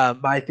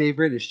my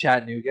favorite is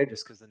Chattanooga,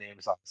 just because the name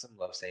is awesome.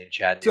 Love saying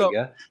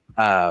Chattanooga.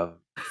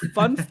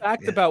 Fun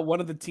fact about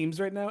one of the teams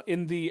right now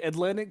in the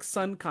Atlantic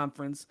Sun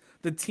Conference,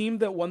 the team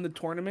that won the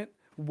tournament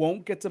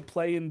won't get to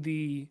play in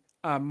the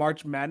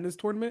March Madness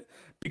tournament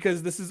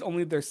because this is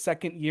only their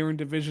 2nd year in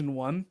Division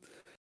I.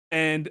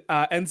 And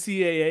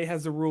NCAA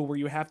has a rule where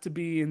you have to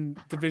be in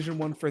Division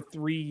One for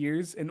 3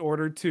 years in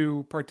order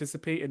to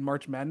participate in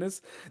March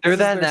Madness. They're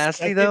that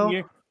nasty,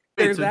 though?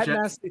 They're that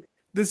nasty.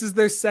 This is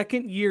their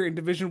second year in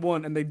Division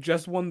One, and they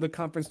just won the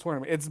conference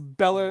tournament. It's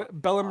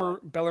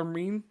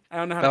Bellarmine. I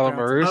don't know how to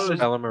pronounce it.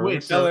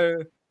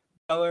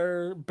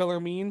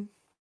 Bellarmine.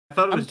 I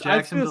thought it was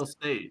Jacksonville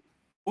State.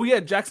 Oh yeah,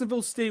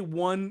 Jacksonville State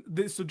won.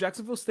 So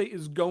Jacksonville State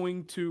is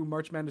going to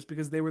March Madness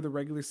because they were the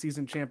regular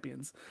season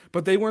champions,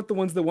 but they weren't the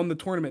ones that won the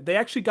tournament. They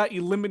actually got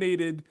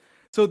eliminated.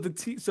 So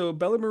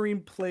Bellarmine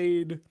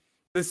played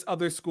this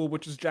other school,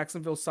 which is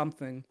Jacksonville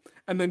something,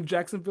 and then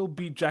Jacksonville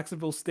beat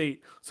Jacksonville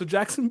State. So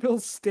Jacksonville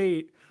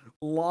State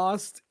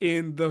lost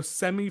in the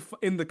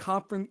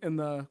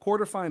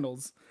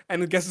quarterfinals,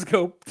 and guesses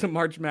go to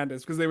March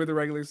Madness because they were the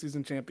regular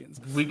season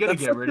champions. We gotta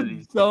get rid of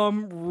these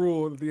dumb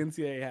rule that the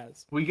NCAA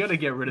has. We gotta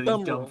get rid of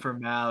these dumb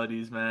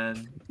formalities,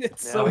 man.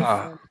 It's so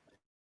fun.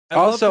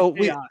 Also,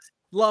 we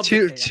love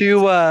two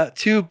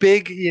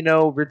big,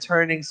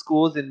 returning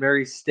schools in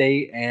Murray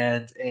State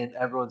and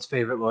everyone's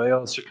favorite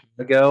Loyola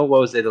Chicago.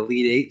 What was it,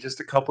 Elite Eight just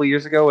a couple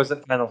years ago? Or was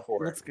it Final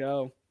Four? Let's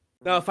go.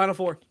 No, Final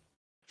Four.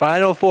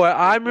 Final Four.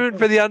 I'm rooting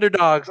for the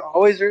underdogs.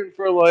 Always rooting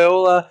for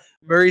Loyola.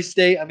 Murray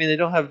State. I mean, they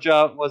don't have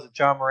John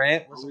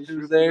Morant?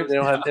 Who's there? They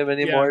don't have him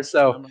anymore. Yeah.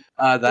 So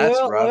that's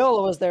rough.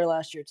 Loyola was there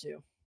last year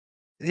too.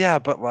 Yeah,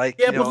 but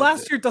but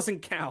last year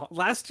doesn't count.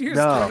 Last year's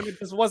tournament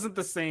just wasn't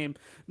the same.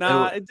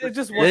 Nah, it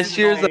just wasn't. This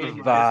year's a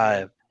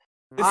vibe.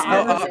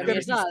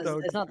 It's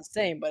not the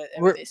same, but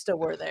they still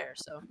were there.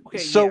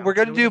 So we're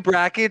gonna do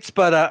brackets,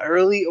 but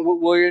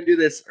we're gonna do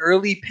this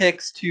early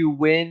picks to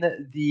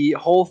win the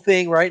whole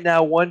thing right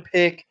now. One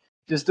pick.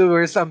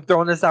 I'm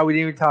throwing this out. We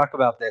didn't even talk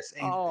about this.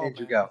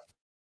 Andrew, go.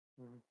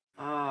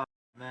 Oh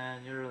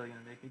man, you're really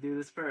gonna make me do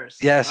this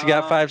first. Yes, you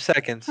got 5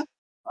 seconds.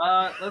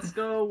 Let's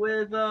go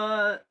with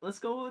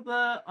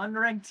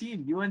unranked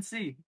team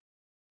UNC.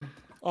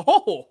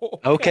 Oh.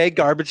 Okay,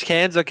 garbage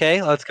cans.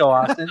 Okay, let's go,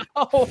 Austin.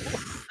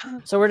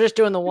 So we're just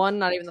doing the one,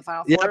 not even the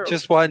Final Four. Yep,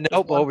 just one.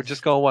 Nope, we're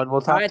just going one.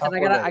 We'll talk. All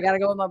right, then I gotta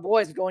go with my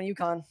boys. We're going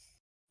UConn.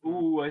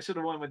 Ooh, I should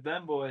have won with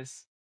them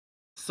boys.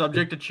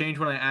 Subject to change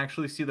when I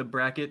actually see the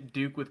bracket.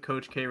 Duke with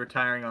Coach K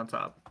retiring on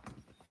top.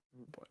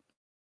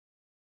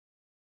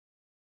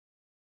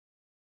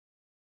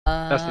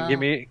 Justin, give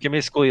me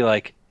a school you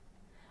like.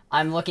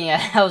 I was looking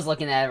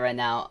at it right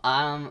now.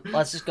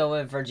 Let's just go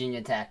with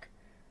Virginia Tech.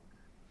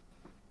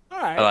 All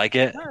right. I like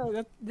it.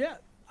 Yeah.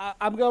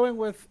 I'm going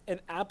with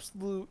an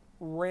absolute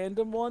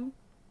random one.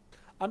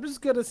 I'm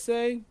just gonna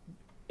say,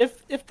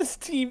 if this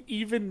team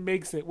even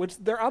makes it, which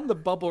they're on the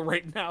bubble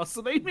right now,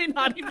 so they may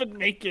not even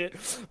make it,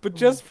 but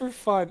just for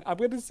fun, I'm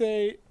gonna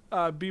say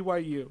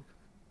BYU,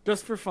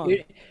 just for fun.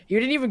 You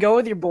didn't even go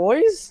with your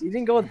boys? You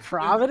didn't go with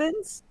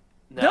Providence?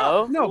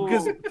 No,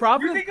 because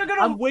Providence.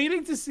 I'm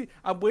waiting to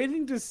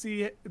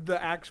see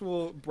the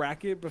actual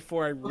bracket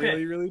before I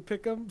really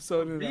pick them.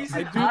 So I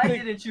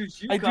didn't choose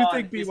UConn. I do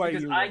think BYU.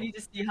 Because I need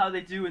to see how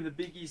they do in the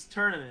Big East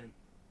tournament.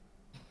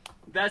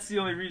 That's the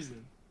only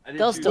reason.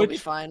 They'll still be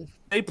fine.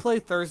 They play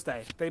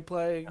Thursday. They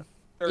play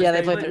Thursday.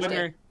 They play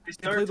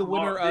the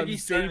winner of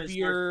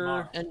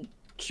Xavier and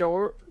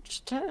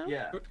Georgetown.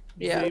 Yeah.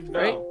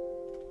 Right.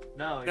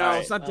 No,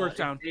 it's not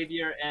Georgetown.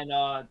 Xavier and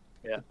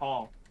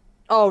DePaul.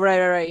 Oh,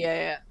 right.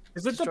 Yeah.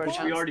 Is it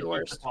DePaul? We already beat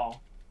DePaul.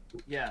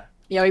 Yeah.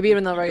 Yeah, we beat him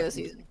in the regular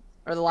season.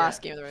 Or the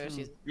last game of the regular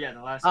season. Yeah,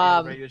 the last game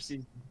of the regular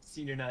season.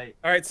 Senior night.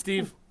 All right,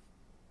 Steve.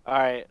 All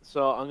right,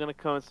 so I'm going to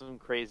come with something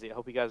crazy. I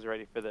hope you guys are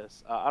ready for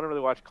this. I don't really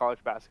watch college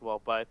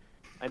basketball, but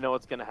I know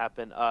what's going to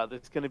happen.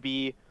 There's going to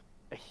be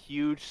a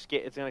huge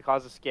it's going to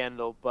cause a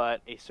scandal,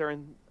 but a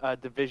certain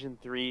Division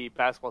III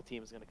basketball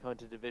team is going to come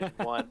into Division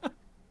I,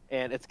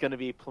 and it's going to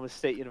be Plymouth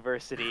State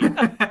University, and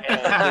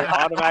they're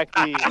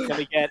automatically going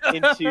to get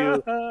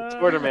into the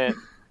tournament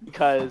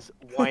because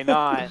why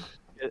not?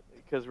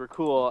 Because we're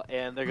cool,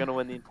 and they're going to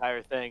win the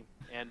entire thing.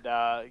 And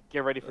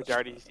get ready for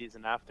Darty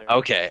season after.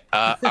 Okay,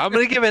 I'm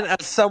going to give a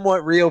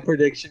somewhat real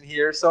prediction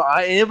here. So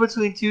I am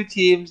between two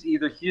teams,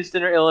 either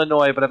Houston or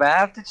Illinois. But if I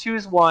have to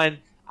choose one,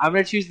 I'm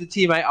going to choose the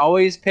team I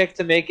always pick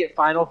to make it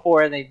Final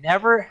Four, and they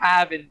never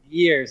have in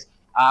years.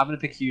 I'm going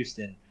to pick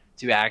Houston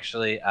to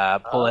actually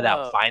pull it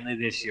out finally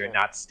this year and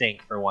not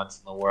stink for once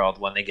in the world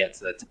when they get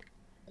to the top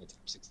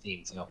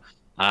 16. So,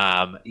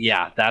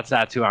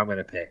 that's who I'm going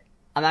to pick.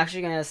 I'm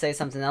actually going to say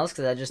something else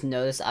because I just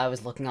noticed I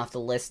was looking off the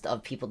list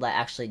of people that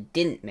actually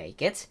didn't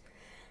make it.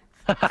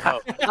 So,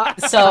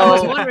 I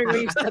was wondering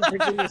when you said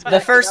Virginia Tech. The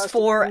first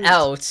four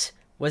out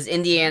was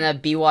Indiana,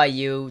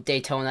 BYU,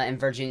 Daytona, and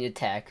Virginia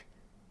Tech.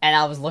 And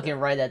I was looking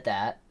right at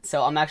that.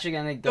 So I'm actually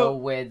going to go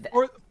with...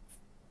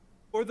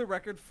 For the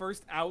record,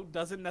 first out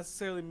doesn't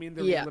necessarily mean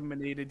they're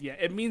eliminated yet.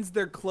 It means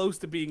they're close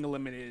to being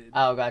eliminated.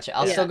 Oh, gotcha.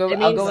 I'll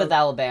go with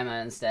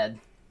Alabama instead.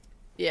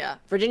 Yeah,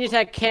 Virginia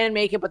Tech can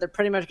make it, but they're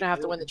pretty much going to have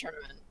to win the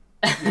tournament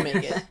to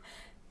make it.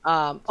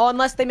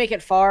 Unless they make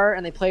it far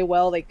and they play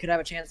well, they could have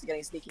a chance of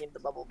getting sneaking into the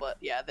bubble. But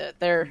yeah,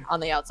 they're on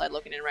the outside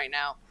looking in right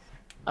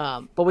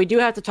now. But we do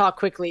have to talk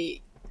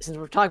quickly, since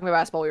we're talking about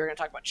basketball, we were going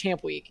to talk about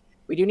Champ Week.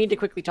 we do need to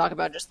quickly talk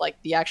about just like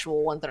the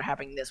actual ones that are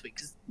happening this week,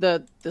 because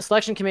the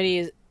selection committee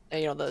is,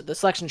 the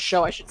selection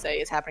show, I should say,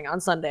 is happening on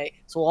Sunday,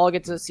 so we'll all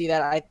get to see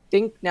that. I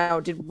think now,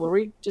 were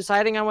we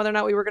deciding on whether or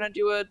not we were going to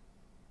do a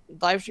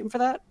live stream for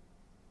that?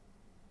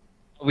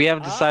 We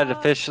haven't decided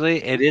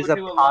officially. It is a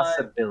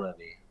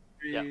possibility.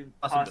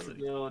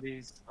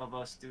 Possibilities of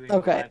us doing.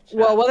 Okay.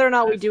 Well, whether or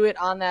not we do it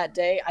on that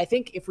day, I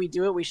think if we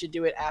do it, we should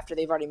do it after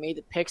they've already made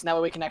the picks. And that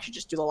way we can actually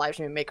just do the live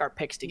stream and make our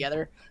picks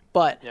together.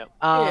 But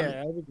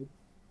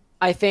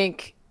I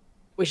think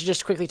we should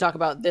just quickly talk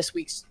about this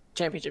week's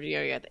championship.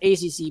 You got the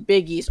ACC,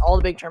 Big East, all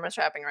the big tournaments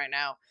are happening right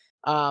now.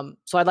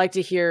 So I'd like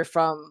to hear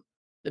from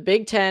the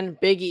Big 10,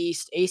 Big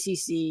East,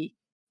 ACC,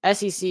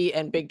 SEC,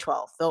 and Big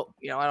 12. Though,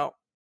 I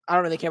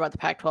don't really care about the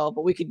Pac-12,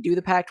 but we could do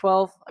the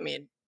Pac-12. I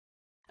mean,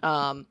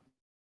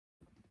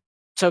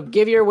 so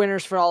give your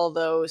winners for all of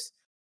those.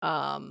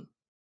 Go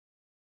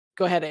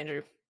ahead,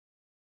 Andrew.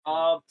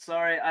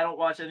 Sorry, I don't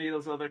watch any of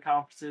those other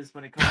conferences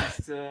when it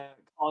comes to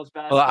college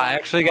basketball. Well, I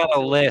actually got a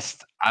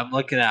list. I'm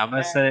looking at. I'm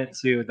gonna send it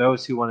to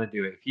those who want to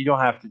do it. If you don't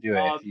have to do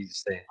it, if you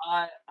stay.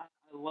 I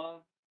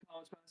love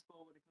college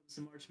basketball when it comes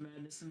to March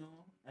Madness and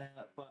all,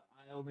 but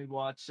I only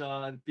watch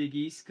the Big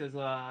East because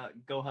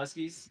go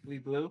Huskies,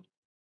 bleed blue.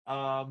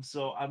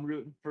 So I'm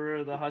rooting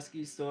for the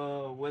Huskies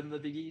to win the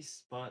Big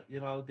East, but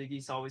Big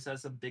East always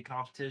has some big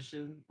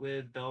competition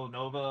with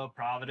Villanova,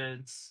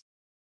 Providence,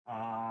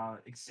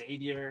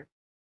 Xavier.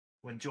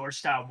 When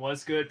Georgetown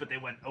was good, but they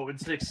went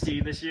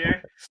 0-16 this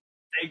year.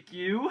 Thank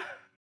you.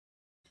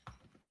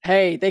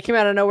 Hey, they came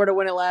out of nowhere to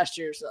win it last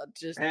year, so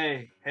just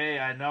hey,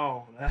 I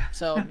know.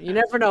 So you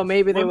never know.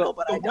 Maybe they will,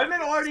 but the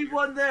women already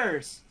won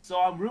theirs, so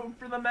I'm rooting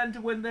for the men to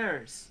win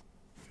theirs.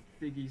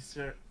 Big East.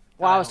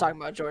 Well, I was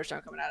talking about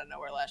Georgetown coming out of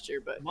nowhere last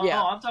year, but no,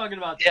 I'm talking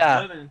about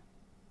the women.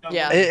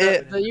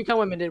 The UConn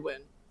women did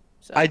win.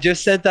 So. I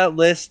just sent that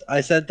list.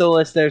 I sent the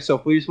list there. So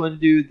if we just want to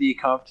do the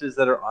conferences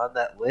that are on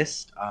that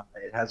list,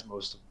 it has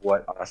most of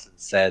what Austin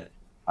said.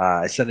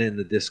 I sent it in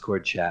the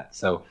Discord chat.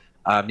 So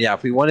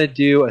if we want to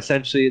do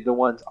essentially the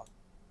ones on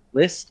the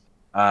list,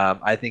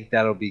 I think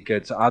that'll be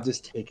good. So I'll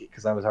just take it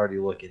because I was already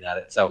looking at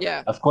it. So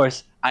of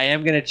course I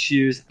am going to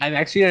choose. I'm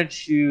actually going to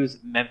choose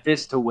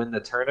Memphis to win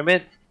the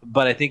tournament,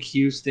 but I think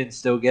Houston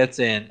still gets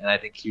in, and I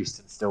think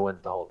Houston still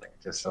wins the whole thing.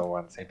 Just so we're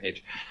on the same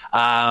page.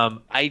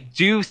 I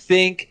do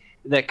think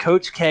that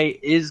Coach K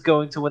is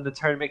going to win the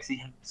tournament because he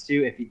has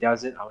to. If he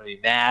doesn't, I'm going to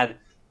be mad.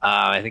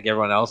 I think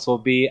everyone else will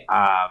be.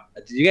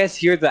 Did you guys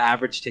hear the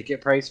average ticket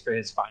price for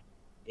his final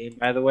game,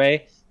 by the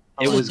way?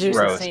 It was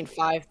gross. Saying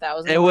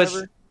 5,000. It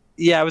was,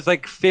 it was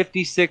like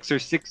 56 or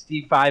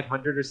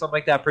 6,500 or something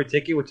like that per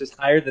ticket, which is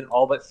higher than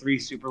all but 3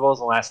 Super Bowls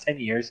in the last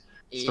 10 years.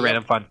 Just a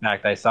random fun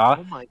fact I saw.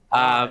 Oh my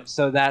God.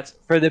 So that's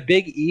for the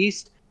Big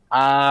East. You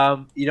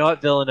know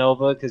what,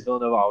 Villanova, because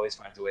Villanova always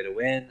finds a way to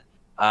win.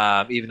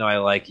 Even though I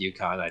like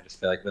UConn, I just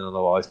feel like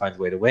Villanova always finds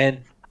a way to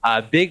win.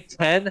 Big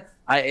 10,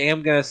 I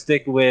am going to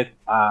stick with,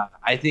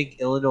 I think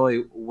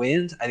Illinois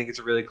wins. I think it's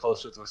really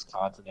close with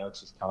Wisconsin now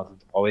because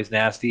Wisconsin's always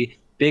nasty.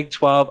 Big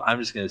 12, I'm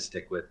just going to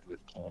stick with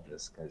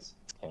Kansas because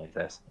it's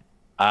Kansas.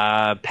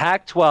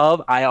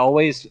 Pac-12, I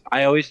always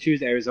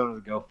choose Arizona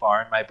to go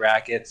far in my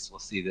brackets. We'll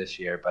see this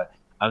year, but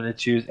I'm going to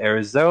choose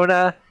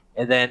Arizona.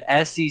 And then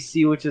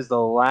SEC, which is the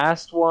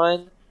last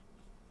one.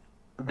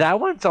 That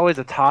one's always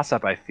a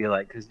toss-up, I feel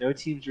like, because no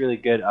team's really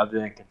good other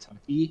than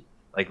Kentucky,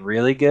 like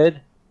really good.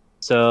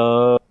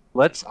 So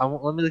let me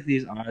look at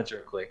these odds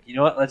real quick. You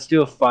know what? Let's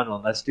do a fun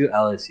one. Let's do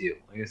LSU.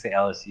 I'm gonna say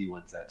LSU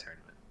wins that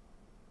tournament.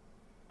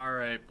 All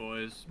right,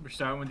 boys. We're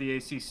starting with the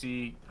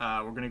ACC.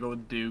 We're gonna go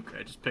with Duke.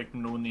 I just picked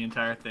them to win the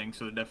entire thing,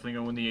 so they're definitely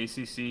gonna win the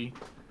ACC.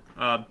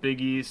 Big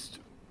East,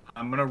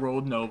 I'm gonna roll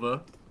with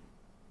Nova.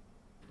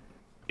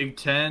 Big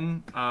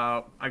 10,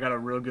 I got a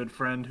real good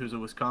friend who's a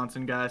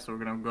Wisconsin guy, so we're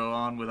gonna go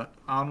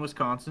on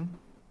Wisconsin.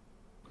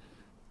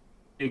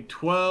 Big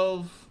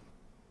 12,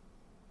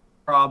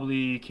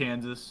 probably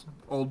Kansas,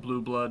 old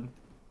blue blood.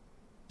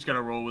 Just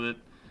gotta roll with it.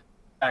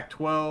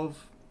 Pac-12,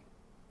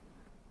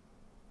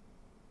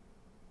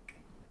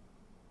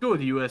 go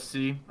with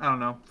USC. I don't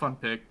know, fun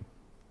pick.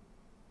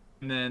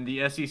 And then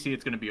the SEC,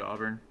 it's gonna be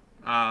Auburn.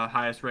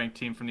 Highest ranked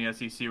team from the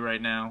SEC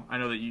right now. I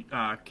know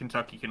that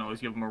Kentucky can always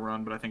give them a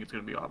run, but I think it's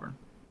gonna be Auburn.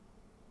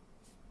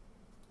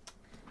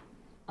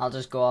 I'll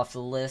just go off the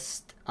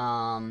list.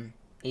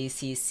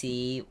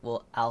 ACC,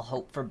 I'll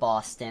hope for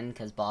Boston,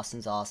 because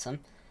Boston's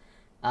awesome.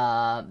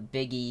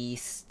 Big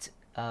East,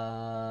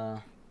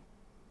 I'll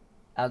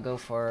go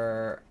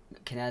for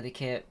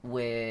Connecticut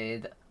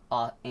with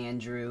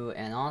Andrew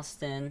and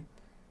Austin.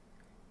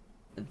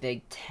 The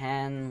Big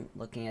 10,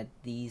 looking at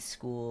these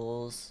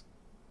schools,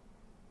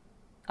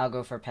 I'll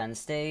go for Penn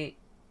State.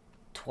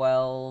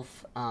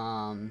 12,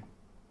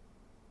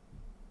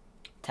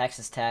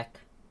 Texas Tech.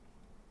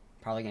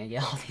 Probably gonna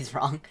get all these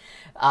wrong.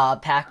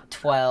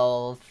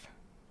 Pac-12,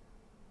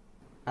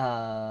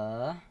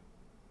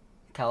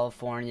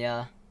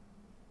 California,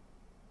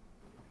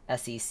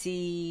 SEC,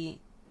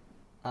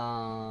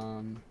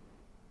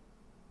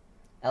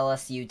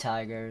 LSU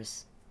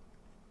Tigers,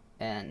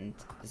 and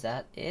is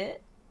that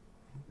it?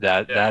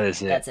 That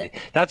is it. That's it.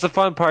 That's the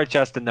fun part,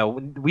 Justin. Though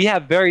we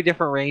have very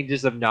different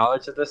ranges of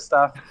knowledge of this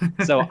stuff,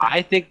 so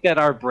I think that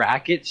our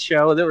bracket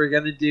show that we're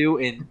gonna do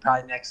in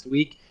probably next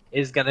week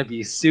is gonna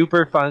be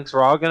super fun. So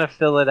we're all gonna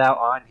fill it out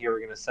on here.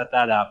 We're gonna set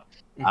that up,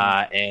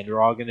 and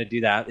we're all gonna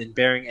do that. And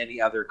bearing any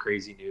other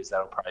crazy news,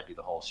 that'll probably be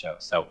the whole show.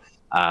 So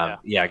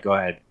yeah, go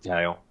ahead,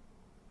 Kyle.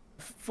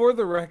 For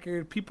the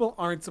record, people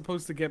aren't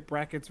supposed to get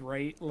brackets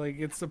right. Like,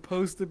 it's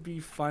supposed to be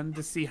fun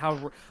to see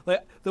how,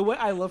 like, the way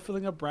I love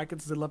filling up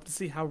brackets is I love to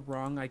see how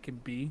wrong I can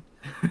be.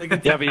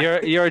 Like, Yeah,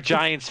 but you're a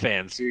Giants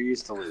fan, so you're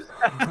used to losing.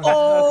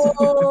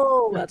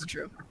 Oh, that's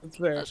true. That's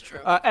fair. That's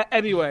true.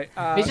 Anyway,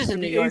 He's just a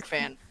New York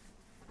fan.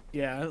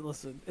 Yeah,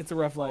 listen, it's a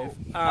rough life.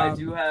 I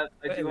do have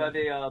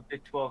a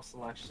Big 12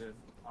 selection.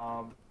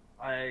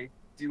 I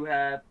do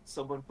have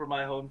someone from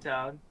my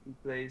hometown who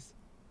plays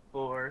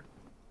for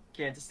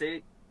Kansas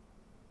State,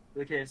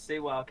 the Kansas State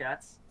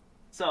Wildcats.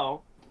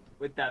 So,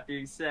 with that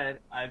being said,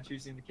 I'm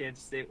choosing the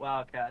Kansas State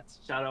Wildcats.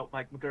 Shout out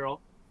Mike McGurl,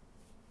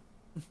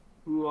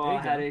 who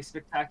had a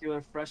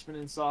spectacular freshman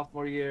and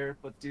sophomore year,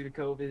 but due to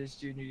COVID, his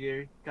junior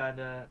year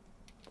kind of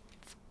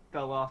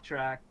fell off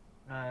track.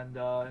 And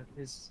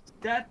his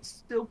stats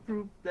still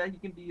proved that he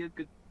can be a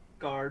good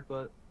guard,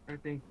 but I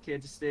think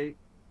Kansas State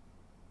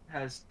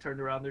has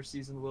turned around their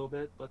season a little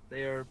bit, but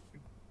they are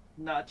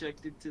not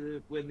projected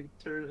to win the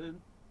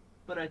tournament,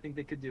 but I think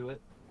they could do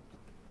it.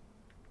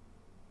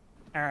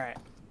 All right.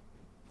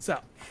 So,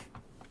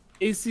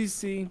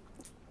 ACC,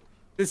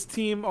 this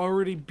team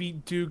already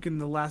beat Duke in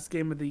the last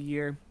game of the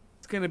year.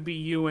 It's going to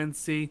be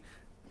UNC.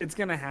 It's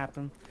going to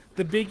happen.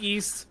 The Big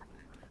East,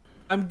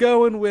 I'm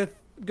going with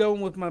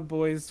my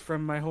boys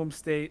from my home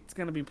state. It's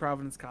going to be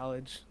Providence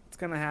College. It's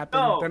going to happen.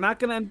 No. They're not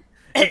going to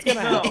it's going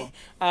to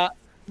happen.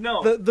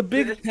 No. The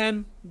Big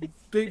Ten,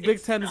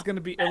 Big Ten is going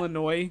to be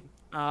Illinois.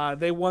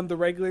 They won the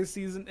regular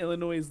season.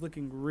 Illinois is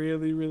looking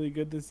really, really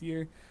good this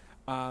year.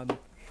 The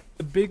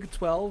Big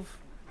 12,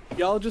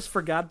 y'all just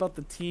forgot about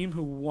the team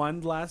who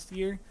won last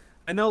year.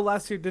 I know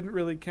last year didn't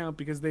really count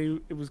because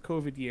it was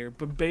COVID year,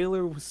 but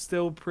Baylor was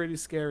still pretty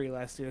scary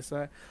last year.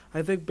 So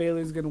I think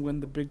Baylor's going to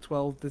win the Big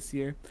 12 this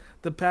year.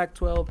 The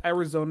Pac-12,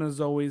 Arizona's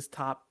always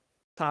top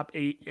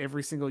 8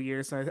 every single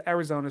year. So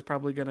Arizona's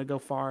probably going to go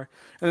far.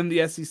 And then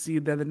the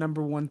SEC, they're the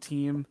number one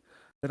team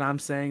that I'm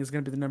saying is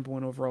going to be the number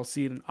one overall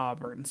seed in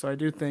Auburn. So I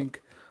do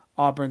think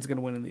Auburn's going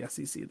to win in the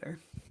SEC there.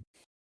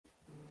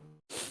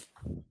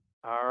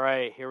 All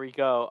right, here we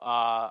go.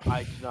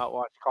 I do not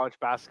watch college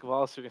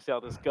basketball, so we're gonna see how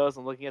this goes.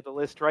 I'm looking at the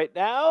list right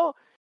now.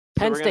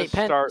 Penn State.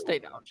 No, I'm just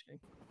kidding.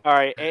 All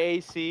right,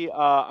 AAC.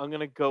 I'm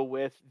gonna go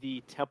with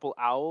the Temple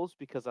Owls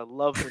because I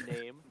love the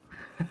name.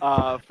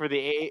 For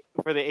the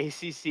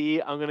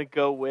ACC, I'm gonna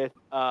go with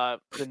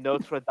the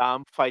Notre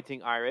Dame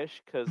Fighting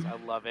Irish because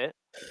I love it.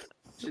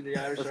 The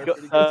Irish are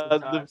pretty good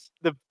sometimes.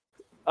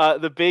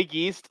 The Big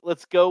East.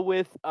 Let's go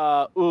with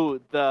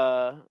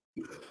the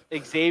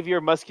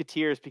Xavier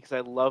Musketeers because I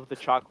love the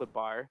chocolate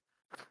bar.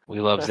 We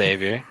love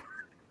Xavier.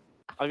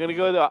 I'm gonna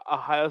go to the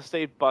Ohio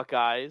State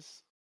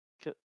Buckeyes.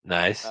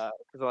 Nice.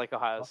 Because I like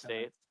Ohio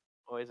State.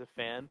 Always a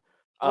fan.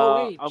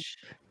 I'm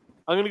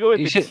gonna go with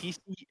TCU.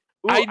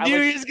 I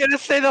knew he was gonna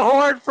say the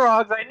Horned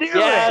Frogs. I knew it.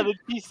 Yeah, the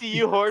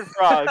TCU Horned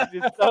Frogs.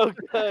 It's so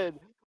good.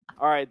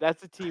 All right,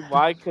 that's the team.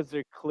 Why? Because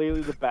they're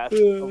clearly the best.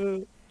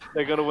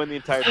 They're gonna win the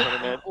entire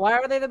tournament. Why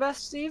are they the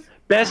best, Steve?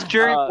 Best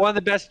jersey, one of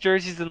the best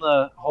jerseys in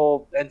the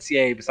whole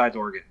NCAA besides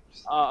Oregon.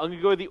 I'm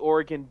gonna go with the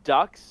Oregon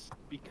Ducks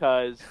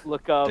because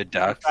look up the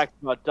Ducks. Facts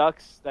about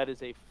Ducks. That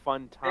is a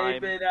fun time.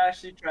 They've been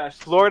actually trashed.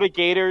 Florida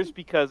Gators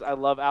because I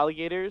love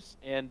alligators,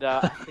 and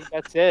I think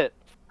that's it.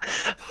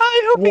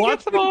 I hope he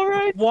gets them all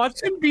right.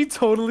 Watch him be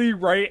totally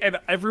right, and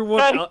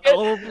everyone,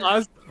 all of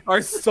us,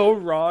 are so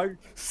wrong.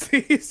 See,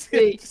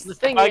 the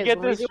thing I is, get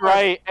when we this do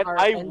right, and our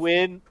I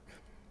win.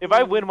 If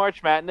I win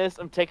March Madness,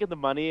 I'm taking the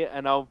money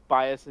and I'll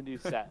buy us a new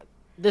set.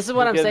 This is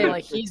what I'm Because saying. it-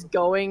 Like, he's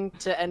going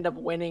to end up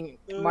winning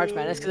March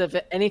Madness because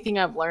if anything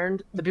I've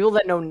learned, the people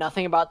that know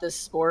nothing about this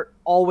sport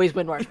always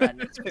win March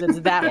Madness because it's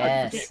that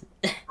hard. Yes.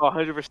 Oh,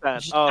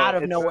 100%. Just Oh, out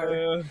of it's-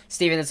 nowhere.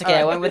 Steven, it's okay.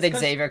 I went with It's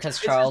 'cause- Xavier because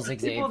It's Charles just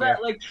the Xavier. people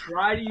that like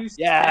try to use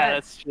Yeah, stats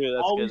that's true.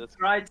 That's always good. That's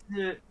try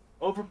to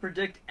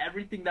overpredict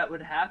everything that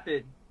would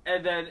happen,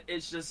 and then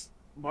it's just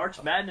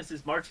March Madness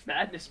is March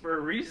Madness for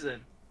a reason.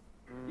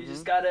 You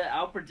just gotta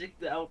outpredict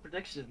the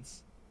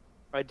predictions.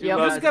 I do Yeah, You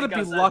love. just gotta think be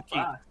outside the lucky.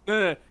 box.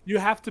 No, you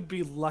have to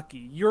be lucky.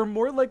 You're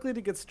more likely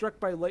to get struck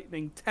by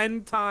lightning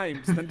 10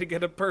 times than to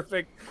get a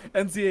perfect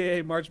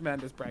NCAA March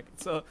Madness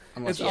bracket. So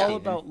Unless it's you're all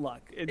Steven. about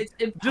luck. It's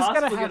just impossible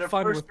gotta to get have a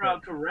fun first with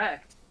round it.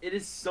 correct. It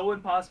is so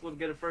impossible to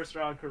get a first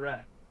round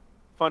correct.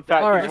 Fun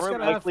fact: All right. you're Just more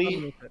gotta have fun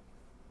likely. with it.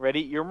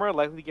 Ready? You're more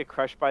likely to get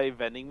crushed by a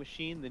vending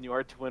machine than you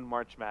are to win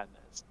March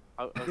Madness.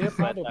 I'll Yeah, just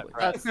let that probably.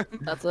 rest.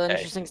 That's an Hey.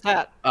 interesting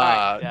stat.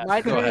 Alright, yeah.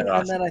 my go turn, ahead, and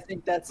Austin. then I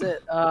think that's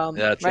it.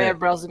 That's right, it.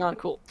 everybody else is gone.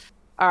 Cool.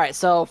 All right,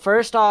 so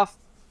first off,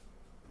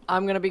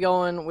 I'm gonna be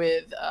going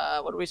with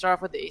what do we start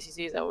off with? The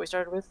ACC. Is that what we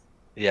started with?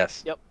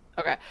 Yes. Yep.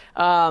 Okay.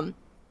 I'm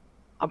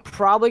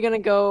probably gonna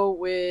go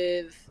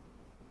with.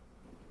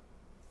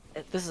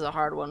 This is a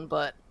hard one,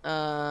 but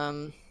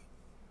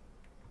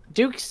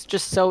Duke's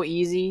just so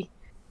easy,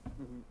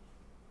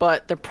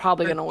 but they're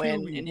probably going to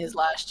win Achilles. in his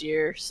last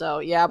year. So,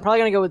 yeah, I'm probably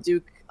going to go with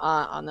Duke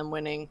on them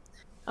winning.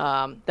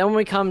 Then when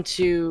we come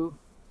to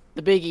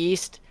the Big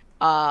East,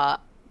 I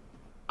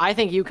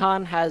think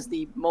UConn has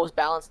the most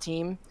balanced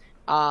team.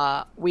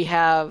 We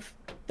have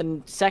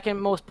the second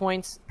most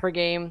points per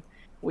game.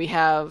 We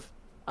have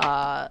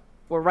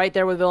we're right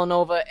there with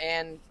Villanova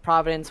and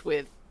Providence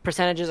with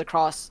percentages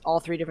across all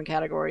three different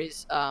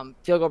categories: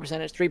 field goal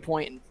percentage,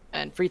 3-point,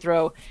 and free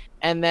throw.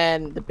 And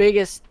then the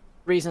biggest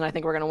reason I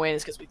think we're going to win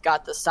is because we've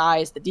got the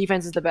size. The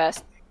defense is the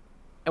best,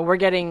 and we're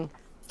getting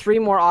 3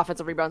 more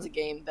offensive rebounds a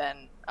game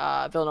than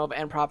Villanova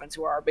and Providence,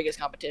 who are our biggest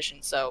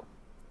competition. So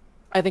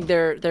I think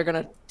they're going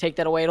to take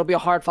that away. It'll be a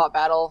hard-fought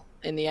battle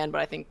in the end, but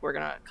I think we're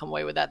going to come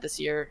away with that this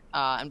year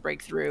and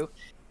break through.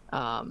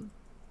 And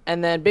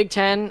then Big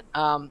Ten,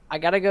 I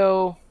got to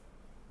go.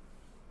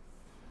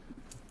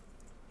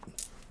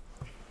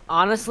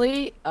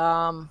 Honestly,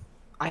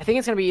 I think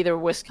it's going to be either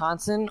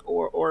Wisconsin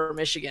or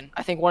Michigan.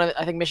 I think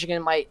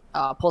Michigan might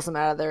pull some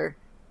out of their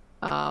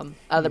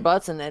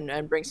butts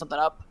and bring something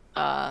up.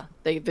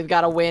 They've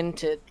got to win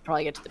to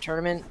probably get to the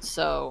tournament.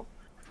 So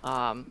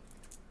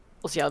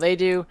we'll see how they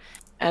do.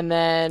 And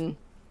then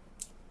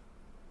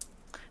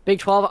Big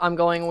 12, I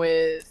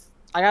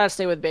got to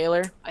stay with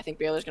Baylor. I think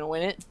Baylor's going to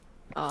win it.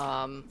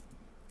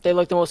 They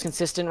look the most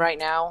consistent right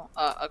now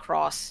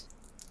across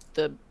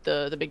the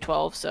Big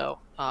 12. So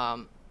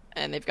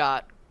and they've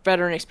got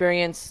veteran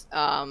experience,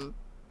 and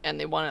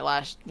they won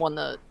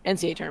the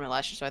NCAA tournament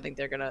last year. So I think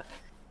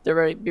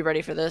they're be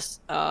ready for this.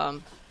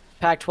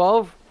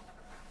 Pac-12,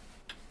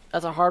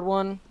 that's a hard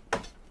one.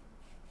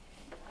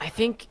 I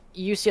think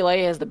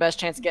UCLA has the best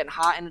chance of getting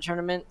hot in the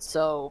tournament,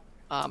 so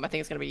I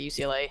think it's going to be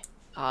UCLA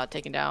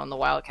taking down the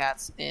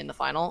Wildcats in the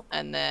final.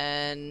 And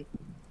then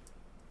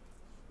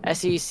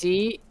SEC,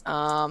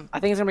 I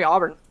think it's going to be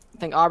Auburn. I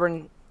think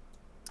Auburn's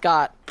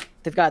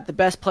they've got the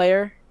best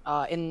player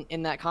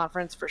in that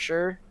conference for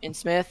sure, in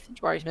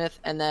Jabari Smith,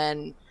 and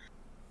then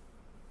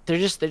they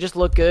just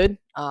look good.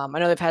 I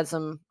know they've had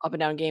some up and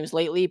down games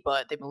lately,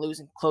 but they've been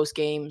losing close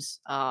games.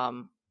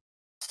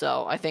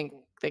 So I think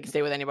they can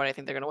stay with anybody. I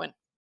think they're going to win.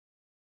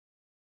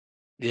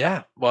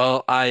 Yeah,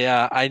 well,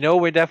 I know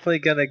we're definitely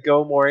gonna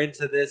go more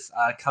into this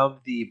come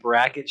the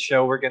bracket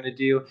show we're gonna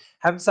do.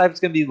 Haven't decided if it's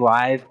gonna be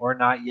live or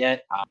not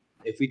yet.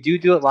 If we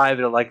do it live,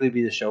 it'll likely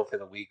be the show for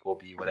the week. Will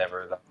be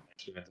whatever the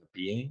actually ends up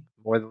being,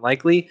 more than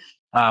likely.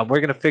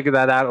 We're gonna figure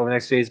that out over the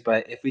next days.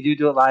 But if we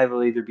do it live,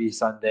 it'll either be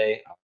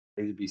Sunday,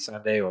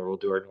 or we'll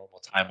do our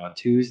normal time on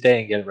Tuesday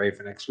and get it ready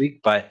for next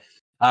week. But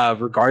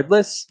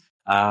regardless.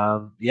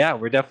 Yeah,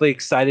 we're definitely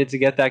excited to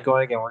get that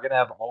going again. We're gonna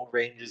have all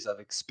ranges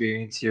of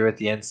experience here at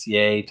the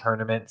NCAA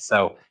tournament,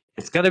 so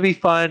it's gonna be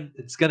fun.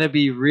 It's gonna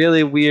be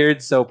really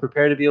weird. So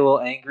prepare to be a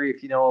little angry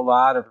if you know a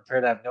lot, or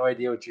prepare to have no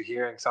idea what you're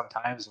hearing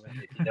sometimes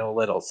if you know a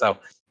little. So,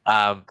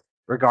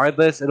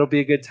 regardless, it'll be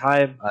a good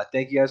time.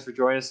 Thank you guys for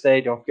joining us today.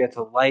 Don't forget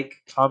to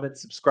like, comment,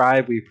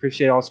 subscribe. We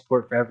appreciate all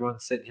support for everyone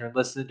sitting here and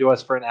listening to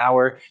us for an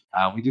hour.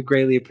 We do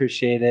greatly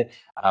appreciate it.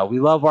 We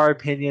love our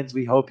opinions.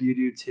 We hope you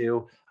do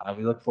too.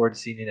 We look forward to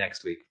seeing you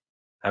next week.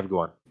 Have a good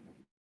one.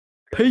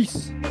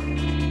 Peace.